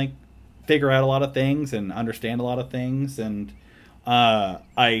me, figure out a lot of things and understand a lot of things, and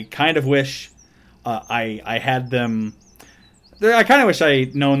I kind of wish I had them. I kind of wish I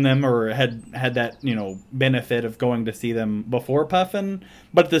had known them or had that, benefit of going to see them before Puffin.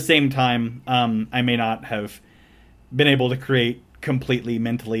 But at the same time, I may not have been able to create completely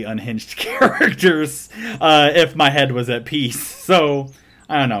mentally unhinged characters if my head was at peace. So,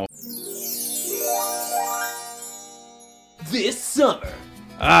 I don't know. This summer.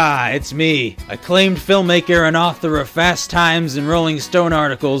 It's me, acclaimed filmmaker and author of Fast Times and Rolling Stone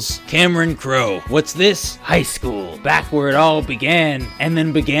articles, Cameron Crowe. What's this? High school, back where it all began, and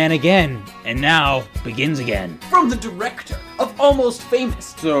then began again, and now begins again. From the director of Almost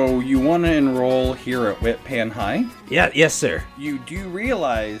Famous. So, you want to enroll here at Whitpan High? Yes, sir. You do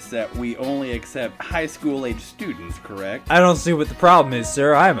realize that we only accept high school-age students, correct? I don't see what the problem is,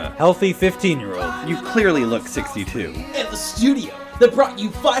 sir. I'm a healthy 15-year-old. You clearly look 62. And the studio that brought you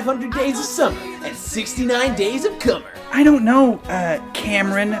 500 days of summer and 69 days of comer. I don't know,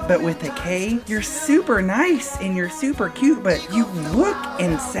 Cameron, but with a K. You're super nice and you're super cute, but you look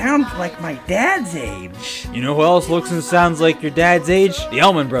and sound like my dad's age. You know who else looks and sounds like your dad's age? The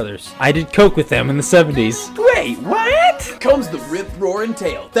Allman Brothers. I did coke with them in the 70s. Wait, what? Comes the rip-roaring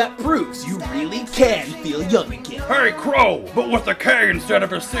tale that proves you really can feel young again. Hey, Crow, but with a K instead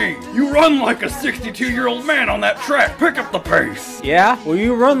of a C. You run like a 62-year-old man on that track. Pick up the pace. Yeah? Well,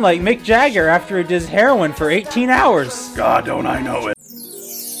 you run like Mick Jagger after he does heroin for 18 hours. God, don't I know it.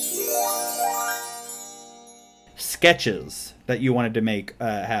 Sketches that you wanted to make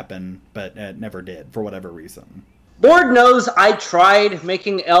happen, but never did, for whatever reason. Lord knows I tried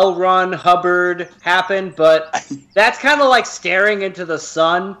making L. Ron Hubbard happen, but that's kind of like staring into the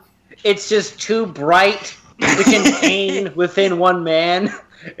sun. It's just too bright to contain within one man,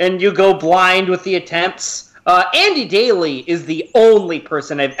 and you go blind with the attempts. Andy Daly is the only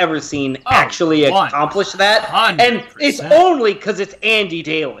person I've ever seen actually accomplish that. 100%. And it's only because it's Andy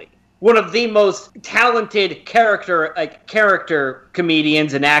Daly. One of the most talented character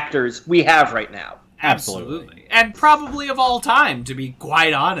comedians and actors we have right now. Absolutely. And probably of all time, to be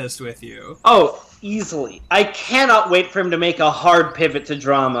quite honest with you. Oh, easily. I cannot wait for him to make a hard pivot to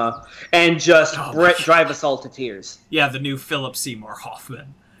drama and just drive us all to tears. Yeah, the new Philip Seymour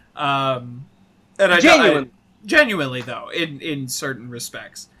Hoffman. And genuinely though, in certain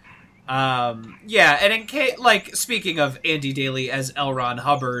respects. Yeah, and in case, speaking of Andy Daly as L. Ron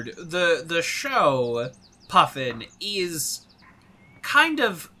Hubbard, the show Puffin is kind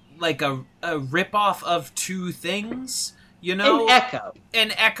of like a ripoff of two things, An echo.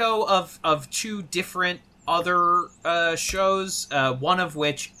 An echo of two different other shows,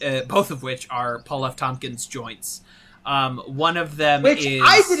 both of which are Paul F. Tompkins joints. One of them which is...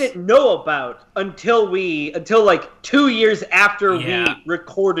 I didn't know about until 2 years after we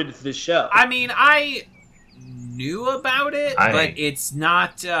recorded the show. I mean, I knew about it, but it's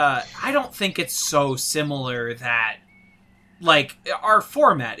not... I don't think it's so similar that... our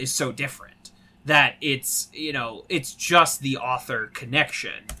format is so different that it's, it's just the author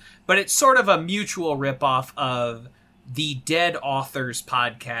connection. But it's sort of a mutual ripoff of the Dead Authors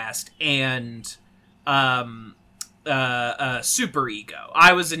podcast and... Super Ego.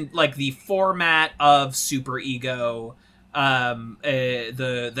 I was in the format of Super Ego,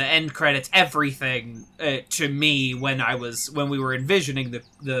 the end credits, everything to me when we were envisioning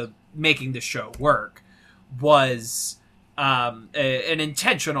the making the show work was an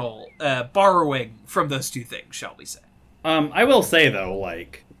intentional borrowing from those two things, shall we say. I will say though,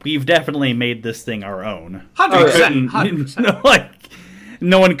 we've definitely made this thing our own. 100%.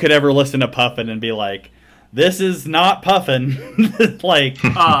 No one could ever listen to Puffin and be like, this is not Puffin. Like,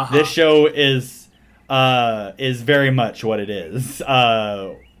 this show is very much what it is,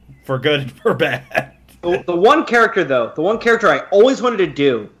 for good and for bad. The one character I always wanted to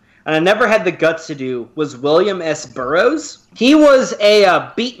do, and I never had the guts to do, was William S. Burroughs. He was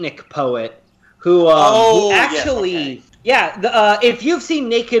a beatnik poet who actually... if you've seen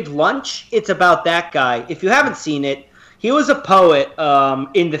Naked Lunch, it's about that guy. If you haven't seen it, he was a poet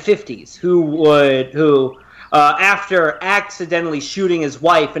in the 50s who after accidentally shooting his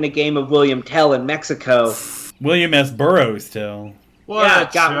wife in a game of William Tell in Mexico... William S. Burroughs, Tell.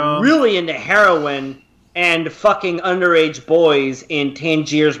 Got really into heroin and fucking underage boys in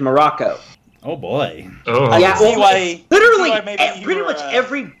Tangiers, Morocco. Oh boy. Pretty much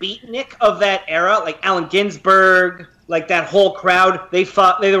every beatnik of that era, like Allen Ginsberg, like that whole crowd, they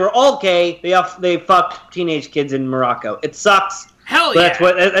were all gay. They fucked teenage kids in Morocco. It sucks. Hell yeah.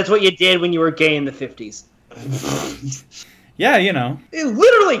 That's what you did when you were gay in the 50s. Yeah, you know.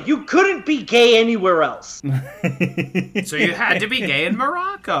 Literally, you couldn't be gay anywhere else. So you had to be gay in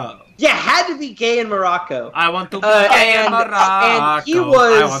Morocco. You had to be gay in Morocco. I want to be gay in Morocco. And he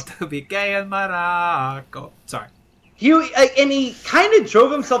was... I want to be gay in Morocco. Sorry. He kind of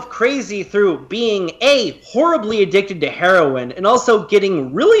drove himself crazy through being, horribly addicted to heroin, and also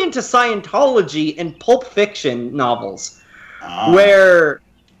getting really into Scientology and Pulp Fiction novels. Where...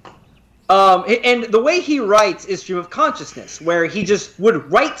 and the way he writes is stream of consciousness, where he just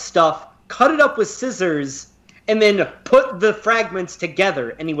would write stuff, cut it up with scissors, and then put the fragments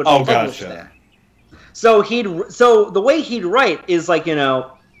together, and he would publish them. So the way he'd write is like, hey,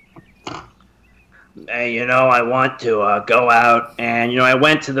 I want to go out, and, I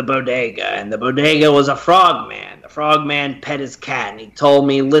went to the bodega, and the bodega was a frog man. The frog man pet his cat, and he told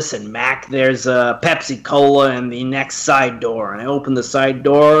me, listen, Mac, there's a Pepsi Cola in the next side door. And I opened the side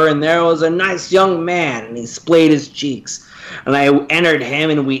door, and there was a nice young man, and he splayed his cheeks. And I entered him,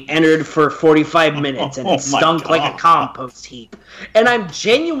 and we entered for 45 minutes, and it stunk like a compost heap. And I'm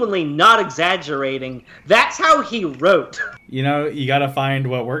genuinely not exaggerating. That's how he wrote. You gotta find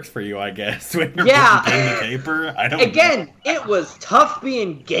what works for you, I guess, when you're putting pen to paper. It was tough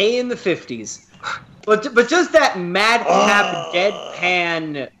being gay in the 50s. But just that madcap,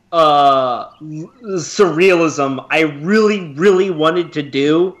 deadpan surrealism I really, really wanted to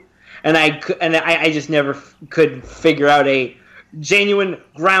do, and I just never could figure out a genuine,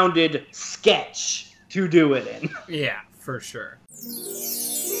 grounded sketch to do it in. Yeah, for sure.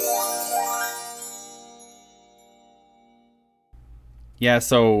 Yeah,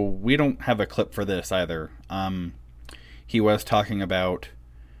 so we don't have a clip for this either. He was talking about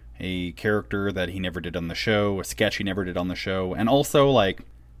a character that he never did on the show, a sketch he never did on the show, and also like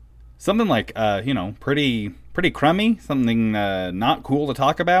something like pretty crummy, something not cool to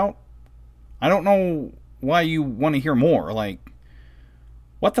talk about. I don't know why you want to hear more. Like,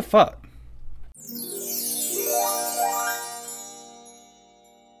 what the fuck?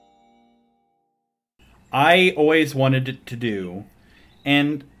 I always wanted it to do,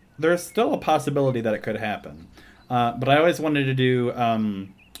 and there's still a possibility that it could happen. But I always wanted to do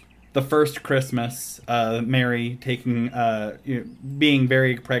the first Christmas, Mary taking, being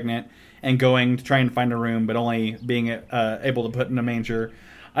very pregnant and going to try and find a room, but only being able to put in a manger.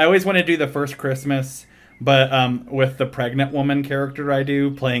 I always wanted to do the first Christmas, but with the pregnant woman character I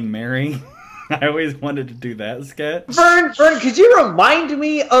do, playing Mary. I always wanted to do that sketch. Vern, could you remind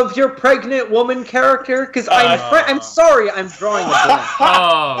me of your pregnant woman character? Because I'm sorry, I'm drawing a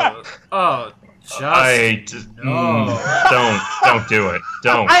blank. Don't do it.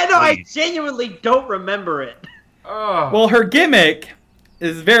 Don't. I genuinely don't remember it. Well, her gimmick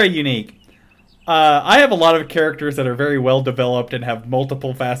is very unique. I have a lot of characters that are very well developed and have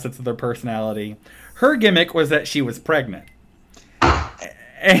multiple facets of their personality. Her gimmick was that she was pregnant.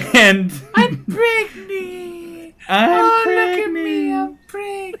 And I'm pregnant. Look at me, I'm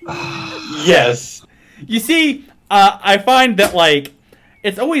pregnant. Yes. You see, I find that like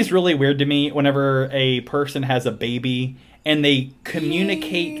it's always really weird to me whenever a person has a baby and they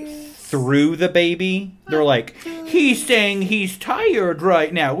communicate through the baby. They're like, he's saying he's tired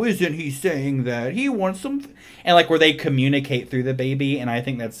right now, isn't he saying that? He wants some... And like where they communicate through the baby, and I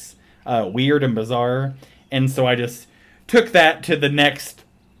think that's weird and bizarre. And so I just took that to the next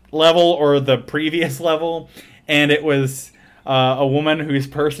level or the previous level, and it was a woman whose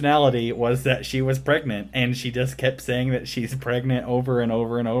personality was that she was pregnant, and she just kept saying that she's pregnant over and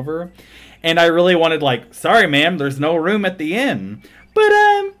over and over. And I really wanted, like, sorry ma'am, there's no room at the inn, but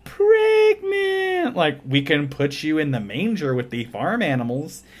I'm pregnant. Like, we can put you in the manger with the farm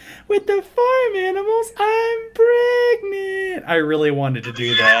animals. With the farm animals, I'm pregnant. I really wanted to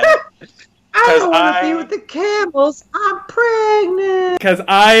do that. I don't want to be with the camels. I'm pregnant. Because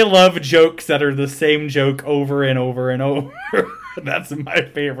I love jokes that are the same joke over and over and over. That's my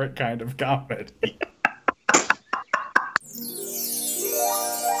favorite kind of comedy.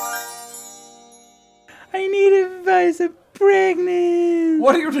 I need advice. I'm pregnant.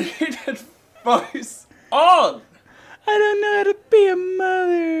 What do you need advice on? I don't know how to be a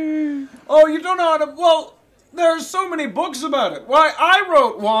mother. Oh, you don't know how to... Well, there's so many books about it. Why, I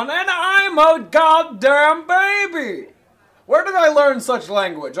wrote one, and I'm a goddamn baby. Where did I learn such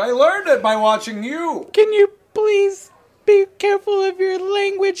language? I learned it by watching you. Can you please be careful of your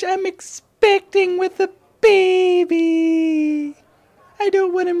language? I'm expecting with a baby. I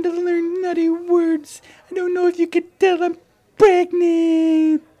don't want him to learn nutty words. I don't know if you could tell I'm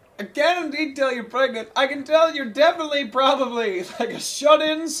pregnant. I can't indeed tell you're pregnant. I can tell you're definitely probably like a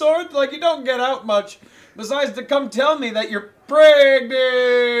shut-in sort, like you don't get out much. Besides to come tell me that you're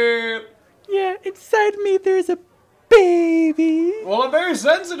pregnant. Yeah, inside me there's a baby. Well, I'm very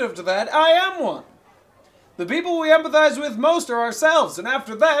sensitive to that. I am one. The people we empathize with most are ourselves, and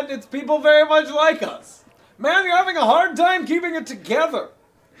after that, it's people very much like us. Man, you're having a hard time keeping it together.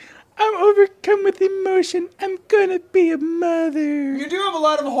 I'm overcome with emotion. I'm gonna be a mother. You do have a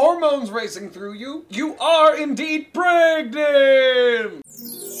lot of hormones racing through you. You are indeed pregnant!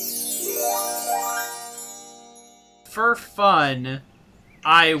 For fun,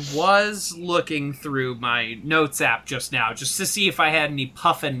 I was looking through my notes app just now, just to see if I had any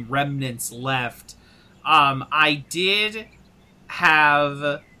Puffin remnants left. I did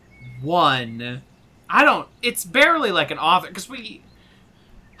have one. It's barely like an author, because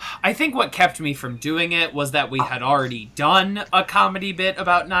I think what kept me from doing it was that we had already done a comedy bit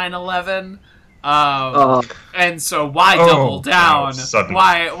about 9/11. And so why double down?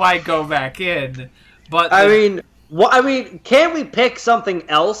 Why go back in? But I mean, can't we pick something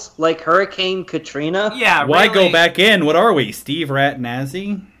else like Hurricane Katrina? Yeah. Why go back in? What are we, Steve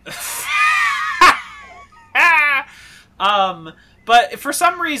Rat-Nazi? But for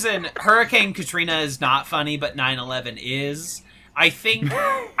some reason, Hurricane Katrina is not funny, but 9/11 is. I think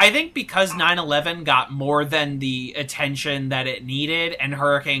because 9/11 got more than the attention that it needed, and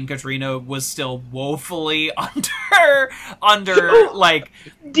Hurricane Katrina was still woefully under like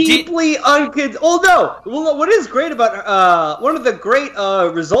deeply uncon. Oh no! Well, what is great about one of the great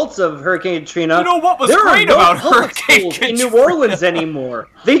results of Hurricane Katrina? You know what was there great are no about public Hurricane schools in New Katrina? Orleans anymore.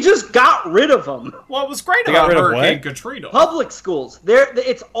 They just got rid of them. What was great about Hurricane Katrina? Public schools.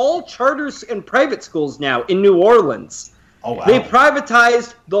 It's all charters and private schools now in New Orleans. Oh, wow. They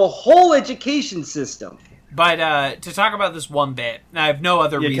privatized the whole education system. But to talk about this one bit, I have no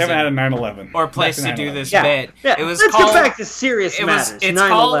other reason. Kevin had a 9/11 or place to do this bit. Yeah. It was Let's called, get back to serious matters. It's 9/11.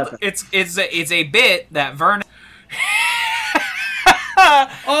 called. It's a bit that Vernon.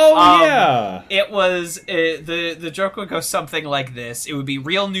 Yeah. It was the joke would go something like this. It would be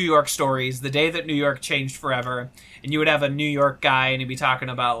real New York stories, the day that New York changed forever, and you would have a New York guy, and he'd be talking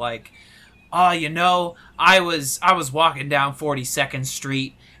about like, oh, you know, I was walking down 42nd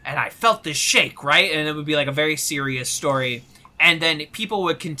Street and I felt this shake, right? And it would be like a very serious story. And then people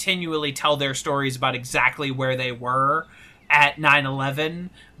would continually tell their stories about exactly where they were at 9/11,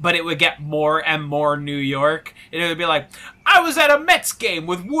 but it would get more and more New York. And it would be like, I was at a Mets game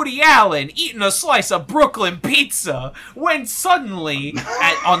with Woody Allen eating a slice of Brooklyn pizza when suddenly,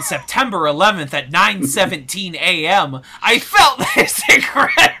 on September 11th at 9:17 a.m., I felt this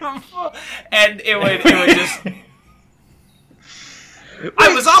incredible... And it would just...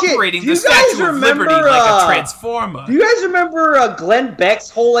 I was operating the Statue of Liberty like a transformer. Do you guys remember Glenn Beck's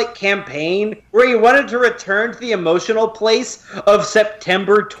whole campaign where he wanted to return to the emotional place of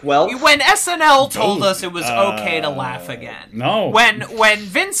September 12th? When SNL told us it was okay to laugh again. No. When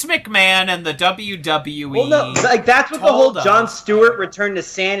Vince McMahon and the WWE... Well, no, that's what the whole Jon Stewart Return to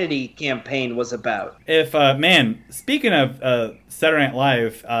Sanity campaign was about. If, speaking of Saturday Night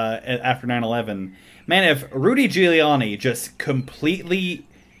Live after 9/11... Man, if Rudy Giuliani just completely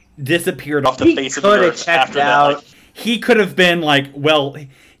disappeared off the face of the earth after that, he could have been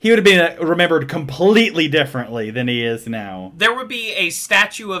he would have been remembered completely differently than he is now. There would be a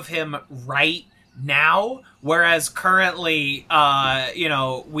statue of him right now, whereas currently,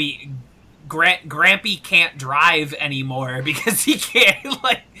 Grampy can't drive anymore because he can't,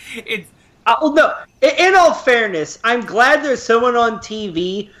 it's... no, in all fairness, I'm glad there's someone on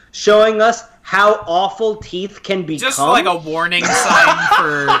TV showing us how awful teeth can become. Just like a warning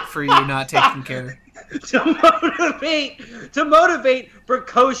sign for you not taking care. to motivate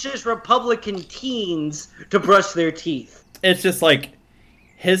precocious Republican teens to brush their teeth. It's just like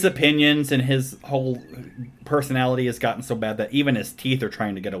his opinions and his whole personality has gotten so bad that even his teeth are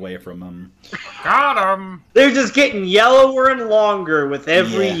trying to get away from him. Got him. They're just getting yellower and longer with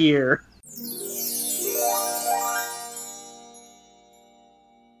every year.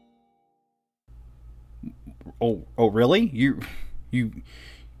 Oh, really?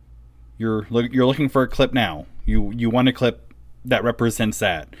 You're looking for a clip now. You want a clip that represents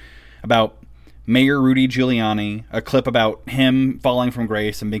that about Mayor Rudy Giuliani, a clip about him falling from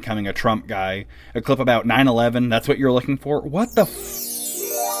grace and becoming a Trump guy, a clip about 9/11. That's what you're looking for? What the?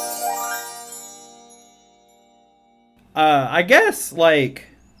 I guess like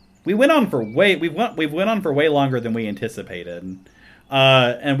we went on for way longer than we anticipated,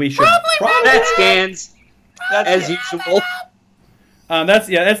 and we should probably that scans as usual.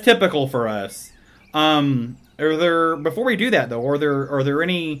 That's typical for us. Before we do that though, are there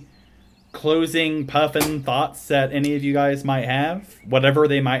any closing Puffin thoughts that any of you guys might have, whatever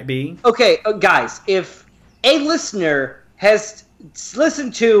they might be? Okay, guys, if a listener has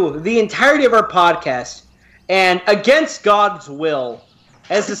listened to the entirety of our podcast and against God's will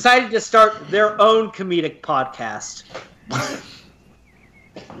has decided to start their own comedic podcast,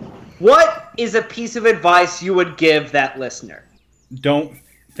 what is a piece of advice you would give that listener? Don't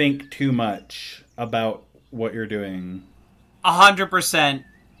think too much about what you're doing. 100%.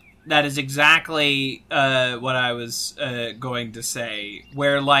 That is exactly what I was going to say.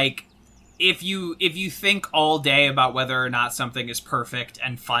 Where, like, if you think all day about whether or not something is perfect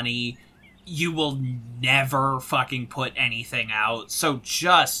and funny, you will never fucking put anything out. So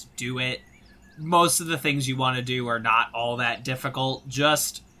just do it. Most of the things you want to do are not all that difficult.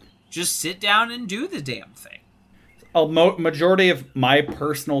 Just sit down and do the damn thing. A majority of my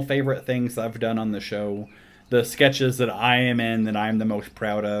personal favorite things I've done on the show, the sketches that I am in that I'm the most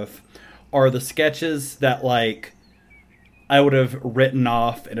proud of, are the sketches that like I would have written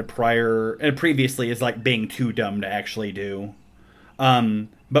off previously as like being too dumb to actually do.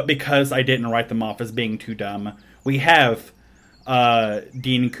 But because I didn't write them off as being too dumb, we have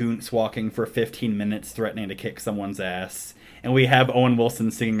Dean Koontz walking for 15 minutes threatening to kick someone's ass. And we have Owen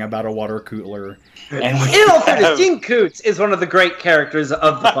Wilson singing about a water cooler. And in all fairness, Dean Koontz is one of the great characters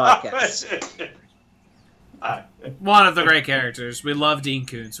of the podcast. One of the great characters. We love Dean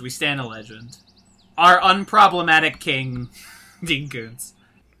Koontz. We stand a legend. Our unproblematic king, Dean Koontz.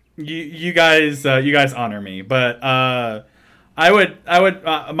 You guys honor me, but I would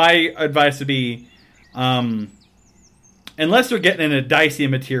my advice would be, unless you're getting into dicey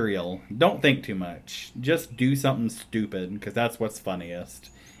material, don't think too much. Just do something stupid, because that's what's funniest.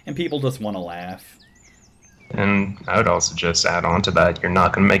 And people just want to laugh. And I would also just add on to that, you're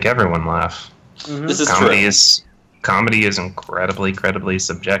not going to make everyone laugh. Mm-hmm. This is comedy is incredibly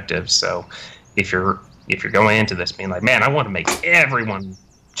subjective, so if you're going into this being like, man, I want to make everyone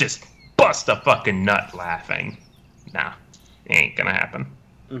just bust a fucking nut laughing, nah, it ain't going to happen.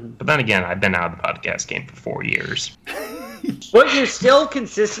 Mm-hmm. But then again, I've been out of the podcast game for 4 years. But you're still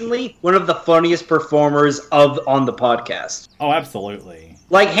consistently one of the funniest performers on the podcast. Oh, absolutely.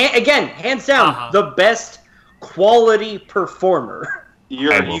 Like, hands down, the best quality performer. You've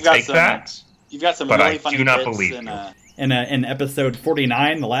got some but really I funny do not bits believe in, you. In episode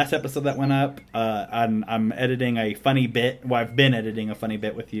 49, the last episode that went up, I'm editing a funny bit. Well, I've been editing a funny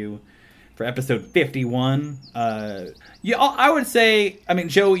bit with you for episode 51. I would say, I mean,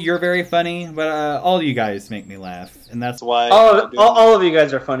 Joe, you're very funny, but all you guys make me laugh, and that's why all of you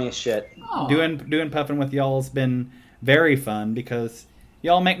guys are funny as shit. Doing Puffin with y'all has been very fun because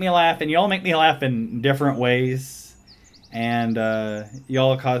y'all make me laugh, and y'all make me laugh in different ways. And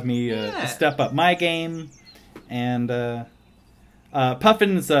y'all caused me to step up my game. And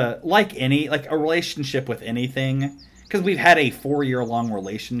Puffin's like a relationship with anything. Because we've had a 4-year-long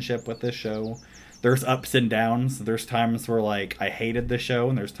relationship with this show. There's ups and downs. There's times where like I hated the show,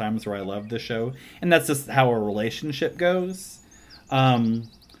 and there's times where I loved the show. And that's just how a relationship goes. But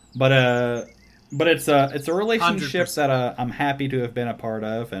it's a relationship 100%. That I'm happy to have been a part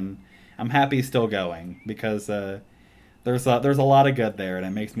of, and I'm happy still going because there's a lot of good there, and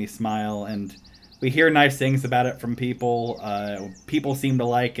it makes me smile. And we hear nice things about it from people. People seem to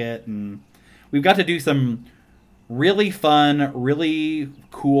like it, and we've got to do some really fun, really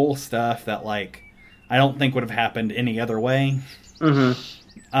cool stuff that like I don't think would have happened any other way.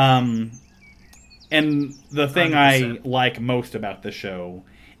 Mm-hmm. And the thing 100%. I like most about the show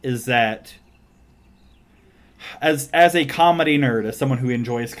is that as a comedy nerd, as someone who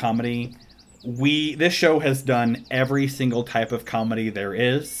enjoys comedy, this show has done every single type of comedy there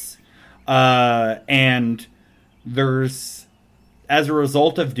is. And there's, as a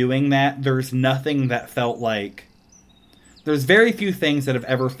result of doing that, there's nothing that felt like there's very few things that have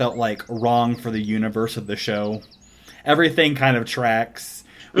ever felt like wrong for the universe of the show. Everything kind of tracks.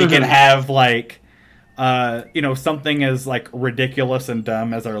 We can have like, something as like ridiculous and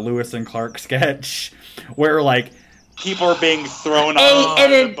dumb as our Lewis and Clark sketch, where like people are being thrown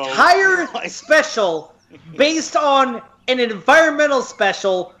an entire special based on an environmental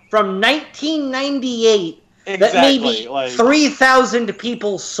special from 1998 that maybe 3,000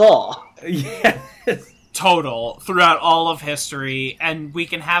 people saw. Yes. Total throughout all of history, and we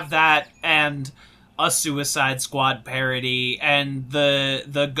can have that and a Suicide Squad parody and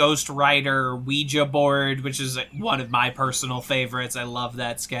the Ghost Rider Ouija board, which is one of my personal favorites. I love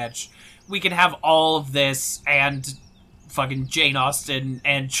that sketch. We can have all of this and fucking Jane Austen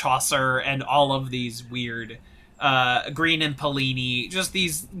and Chaucer and all of these weird Green and Pellini, just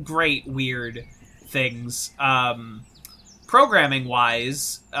these great weird things. Programming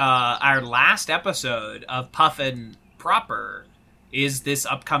wise, our last episode of Puffin proper is this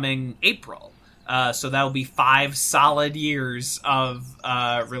upcoming April. So that will be 5 solid years of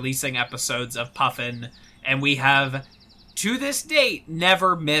releasing episodes of Puffin, and we have, to this date,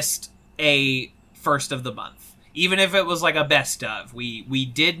 never missed a first of the month. Even if it was like a best of, we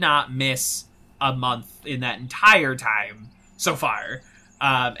did not miss a month in that entire time so far.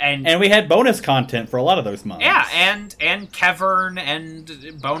 And we had bonus content for a lot of those months. Yeah, and Kevern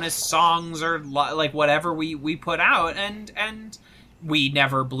and bonus songs or like whatever we put out, and we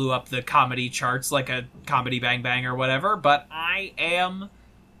never blew up the comedy charts like a Comedy Bang Bang or whatever. But I am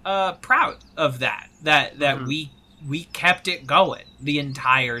proud of that we kept it going the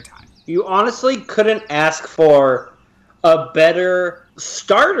entire time. You honestly couldn't ask for a better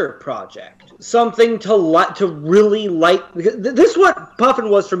starter project. Something to really light. This is what Puffin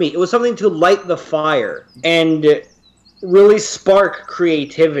was for me. It was something to light the fire and really spark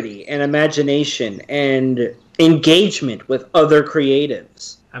creativity and imagination and engagement with other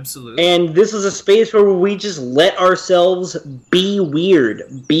creatives. Absolutely. And this is a space where we just let ourselves be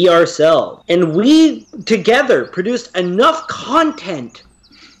weird, be ourselves. And we together produced enough content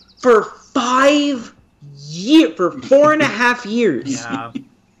for 4.5 years. Yeah.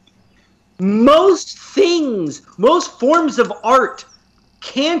 Most forms of art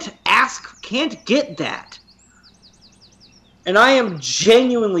can't get that. And I am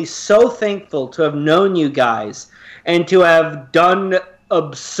genuinely so thankful to have known you guys and to have done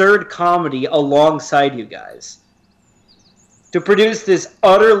absurd comedy alongside you guys. To produce this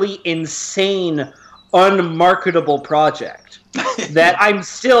utterly insane, unmarketable project that I'm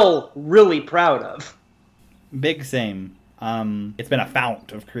still really proud of. Big same. It's been a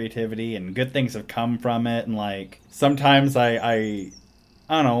fount of creativity and good things have come from it, and like sometimes I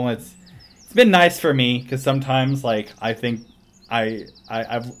don't know, it's been nice for me because sometimes like I think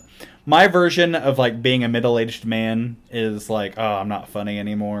I've my version of like being a middle-aged man is like, oh, I'm not funny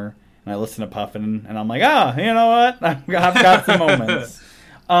anymore, and I listen to Puffin and I'm like, you know what, I've got some moments.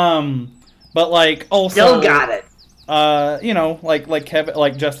 But like also still got it. Like Kevin,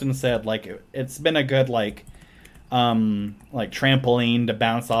 like Justin said, like it's been a good like trampoline to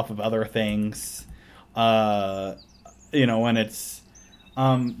bounce off of other things, and it's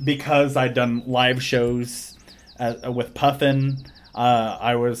because I'd done live shows with Puffin.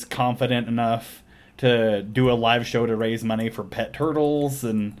 I was confident enough to do a live show to raise money for pet turtles,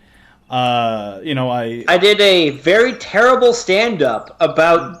 and I did a very terrible stand-up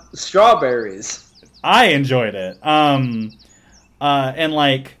about strawberries. I enjoyed it, and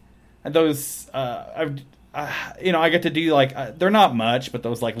like those I get to do like they're not much, but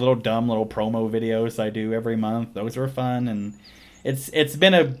those like little promo videos I do every month. Those are fun, and it's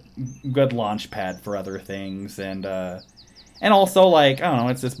been a good launch pad for other things, and also like I don't know,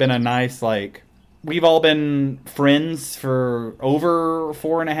 it's just been a nice like we've all been friends for over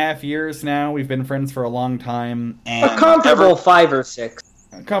 4.5 years now. We've been friends for a long time, and a comfortable 5 or 6.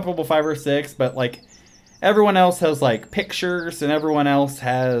 A comfortable 5 or 6, but like. Everyone else has like pictures, and everyone else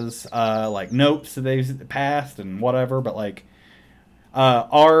has like notes that they've passed and whatever. But like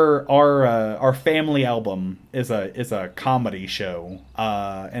our family album is a comedy show,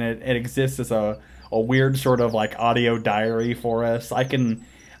 and it exists as a weird sort of like audio diary for us. I can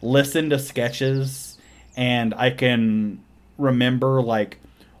listen to sketches, and I can remember like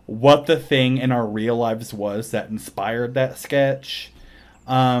what the thing in our real lives was that inspired that sketch.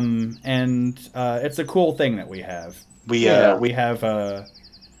 And it's a cool thing that we have. We have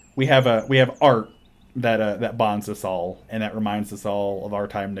art that bonds us all, and that reminds us all of our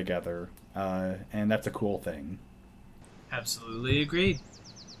time together. And that's a cool thing. Absolutely agreed.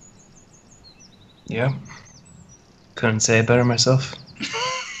 Yeah. Couldn't say it better myself.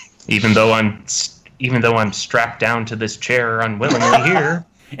 Even though I'm even though I'm strapped down to this chair unwillingly here.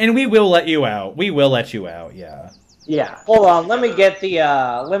 And we will let you out. We will let you out, yeah. Yeah. Hold on, let me get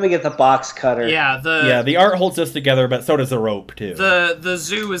the box cutter. Yeah, the art holds us together, but so does the rope too. The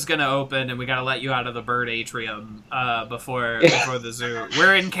zoo is gonna open, and we gotta let you out of the bird atrium before the zoo.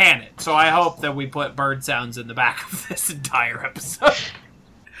 We're in canon, so I hope that we put bird sounds in the back of this entire episode.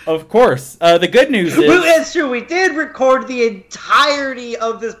 Of course. The good news is... Well, it's true. We did record the entirety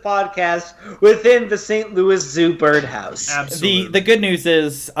of this podcast within the St. Louis Zoo birdhouse. Absolutely. The good news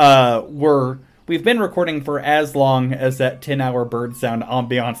is we've been recording for as long as that 10-hour bird sound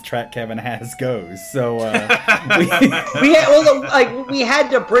ambiance track Kevin has goes. So we had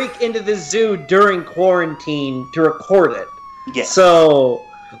to break into the zoo during quarantine to record it. Yes. So...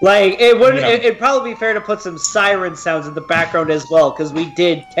 it'd probably be fair to put some siren sounds in the background as well, because we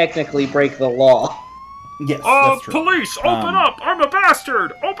did technically break the law. Yes, that's true. Police, open up! I'm a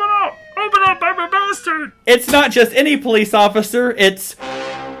bastard! Open up! Open up! I'm a bastard! It's not just any police officer, it's...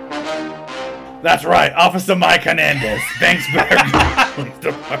 That's right, Officer Mike Hernandez, Banksburg Police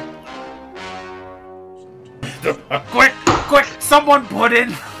Department. Quick! Someone put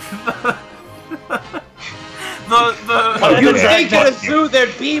in You think at a zoo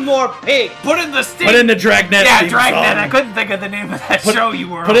there'd be more pigs? Put in the Put in the Dragnet Yeah, theme Dragnet. song. I couldn't think of the name of that show you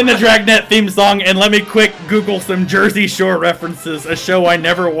were Put in the Dragnet theme song, and let me quick Google some Jersey Shore references, a show I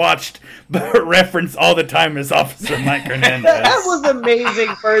never watched, but reference all the time as Officer Mike Hernandez. That was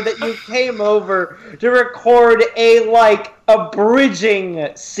amazing, Bird, that you came over to record a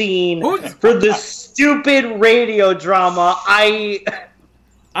bridging scene for this stupid radio drama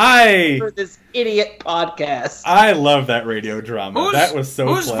for this idiot podcast. I love that radio drama. That was so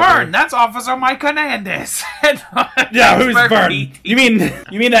Who's clever. Vern? That's Officer Mike Hernandez. Yeah, who's Vern? You mean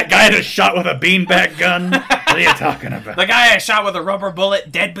that guy that shot with a beanbag gun? What are you talking about? The guy I shot with a rubber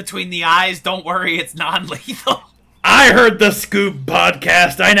bullet, dead between the eyes. Don't worry, it's non-lethal. I heard the Scoop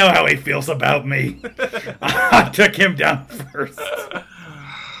podcast. I know how he feels about me. I took him down first.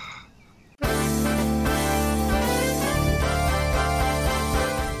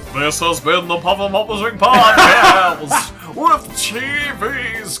 This has been the Puffin Publishing Podcast with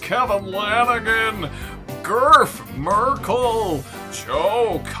TV's Kevin Lanigan, Gerf Merkel,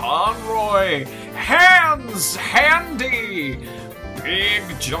 Joe Conroy, Hans Handy, Big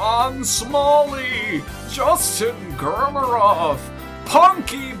John Smalley, Justin Germeroff,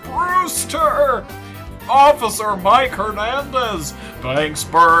 Punky Brewster, Officer Mike Hernandez,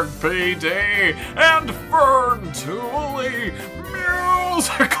 Banksburg PD, and Fern Tooley,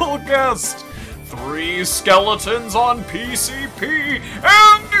 musical guest, 3 skeletons on PCP,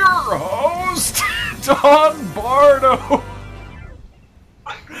 and your host, Don Bardo.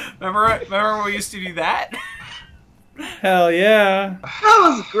 Remember when we used to do that? Hell yeah. That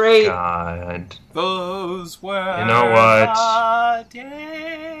was great. God. Those were You know what? the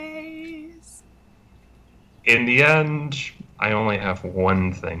days. In the end, I only have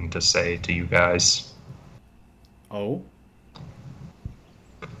one thing to say to you guys. Oh?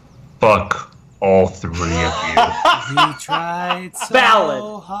 Fuck all 3 of you. We tried so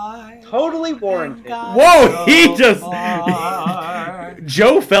Valid. hard. Totally warranted. Whoa, he just...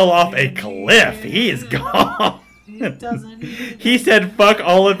 Joe fell off a cliff. He is gone. He said, fuck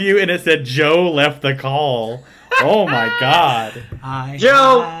all of you, and it said Joe left the call. Oh my god.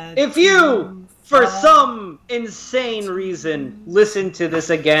 Joe, if you, for some insane reason, listen to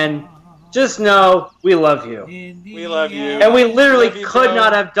this again, just know we love you. We love you. And we literally Love you, could Joe.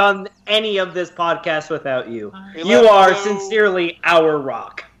 not have done any of this podcast without you. We You love are you. sincerely our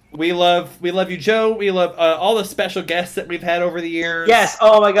rock. We love you, Joe. We love all the special guests that we've had over the years. Yes,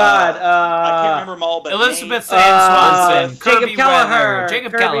 oh my god. I can't remember them all, but Elizabeth names. Swanson, Jacob Kirby Kelleher, Weber,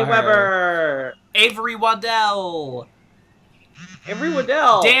 Jacob Kirby Kelleher, Weber, Avery Waddell, Avery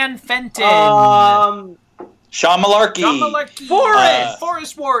Waddell, Dan Fenton, Sean Malarkey. John Malarkey,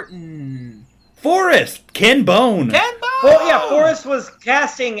 Forrest Wharton, Forrest, Ken Bone. Well, yeah, Forrest was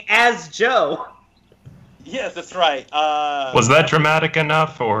casting as Joe. Yes, that's right. Was that dramatic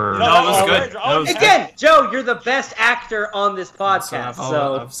enough, or... No, it was good. That was Again, Joe, you're the best actor on this podcast.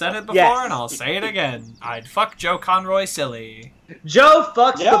 I've said it before, yes. and I'll say it again. I'd fuck Joe Conroy silly. Joe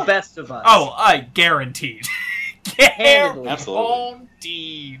fucks the best of us. Oh, I guaranteed. Handedly.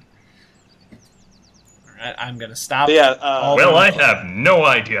 Guaranteed. Alright, I'm gonna stop. Well, I have no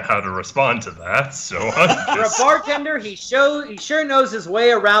idea how to respond to that, so I'm For a just... bartender, he sure knows his way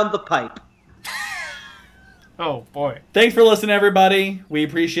around the pipe. Oh, boy. Thanks for listening, everybody. We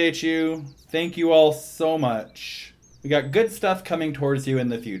appreciate you. Thank you all so much. We got good stuff coming towards you in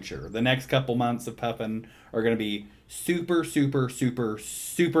the future. The next couple months of Puffin are going to be super, super, super,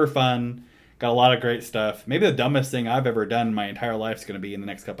 super fun. Got a lot of great stuff. Maybe the dumbest thing I've ever done in my entire life is going to be in the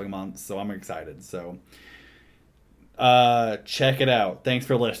next couple of months, so I'm excited. So, check it out. Thanks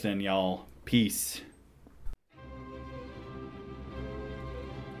for listening, y'all. Peace.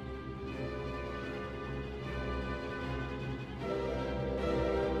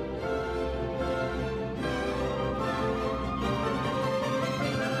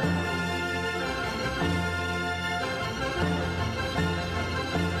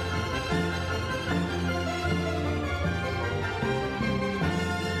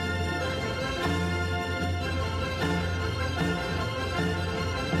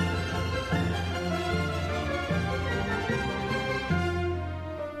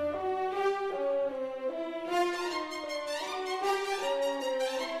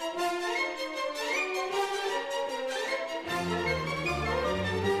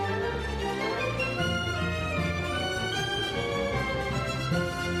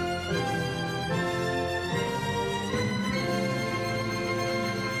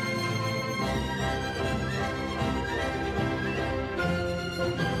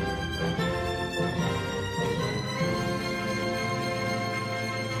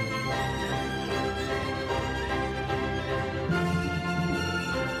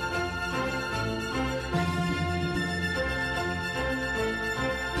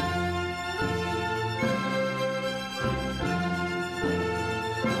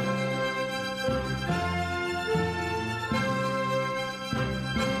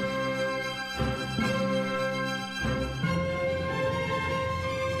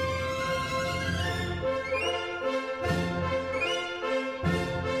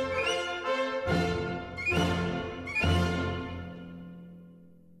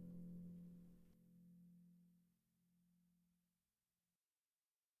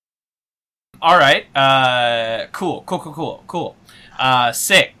 All right. Cool.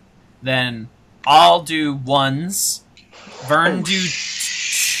 Sick. Then I'll do ones. Vern do...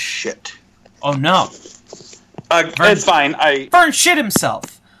 Shit. Oh, no. It's fine. Vern shit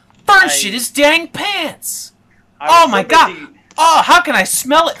himself. Vern shit his dang pants. Oh, my God. Oh, how can I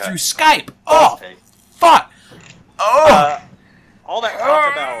smell it through Skype? Oh, fuck. Oh. All that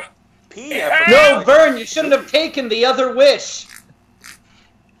talk about pee. No, Vern, you shouldn't have taken the other wish.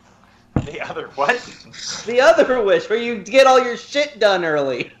 The other what? The other wish, where you get all your shit done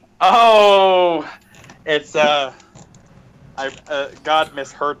early. Oh, it's God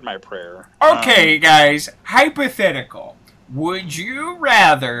misheard my prayer. Okay, guys, hypothetical. Would you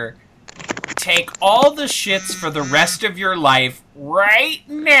rather take all the shits for the rest of your life right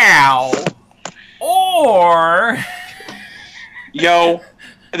now, or... Yo,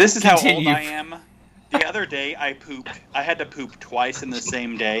 this is Continue. how old I am. The other day, I had to poop twice in the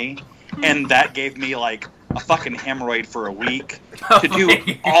same day, and that gave me like a fucking hemorrhoid for a week. To do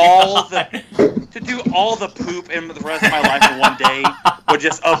all the poop in the rest of my life in one day would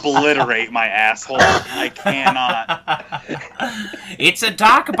just obliterate my asshole. I cannot. It's a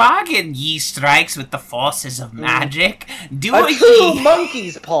dark bargain, ye strikes with the forces of magic. Do a ye? true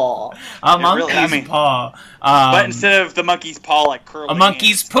monkey's paw. A monkey's paw. But instead of the monkey's paw, like curling, a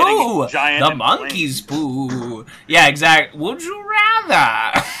monkey's poo. Giant The monkey's poo. Yeah, exactly. Would you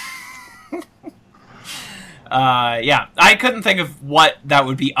rather? Yeah, I couldn't think of what that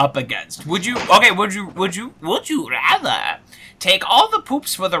would be up against. Would you rather take all the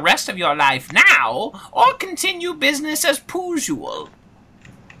poops for the rest of your life now, or continue business as usual?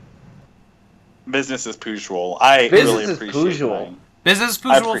 Business as usual. I really appreciate usual. Business as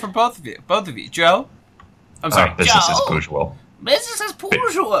usual for both of you. Both of you. Joe? I'm sorry, business Joe? as usual. Business as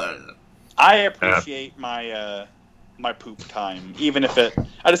usual. I appreciate my my poop time, even if I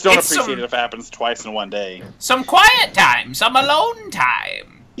just don't appreciate it if it happens twice in one day. Some quiet time, some alone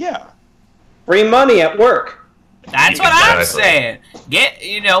time. Yeah. Free money at work. That's what I'm saying.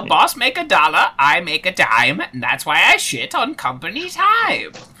 Boss make $1, I make a dime, and that's why I shit on company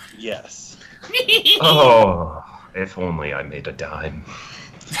time. Yes. Oh, if only I made a dime.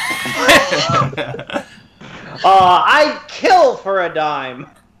 I'd kill for a dime.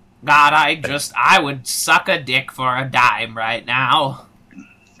 God, I would suck a dick for a dime right now.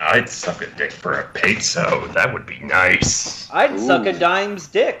 I'd suck a dick for a peso. That would be nice. I'd suck a dime's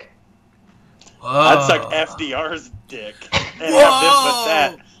dick. I'd suck FDR's dick and have this with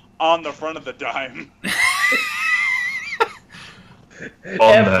that on the front of the dime.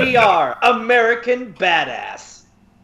 FDR, American badass.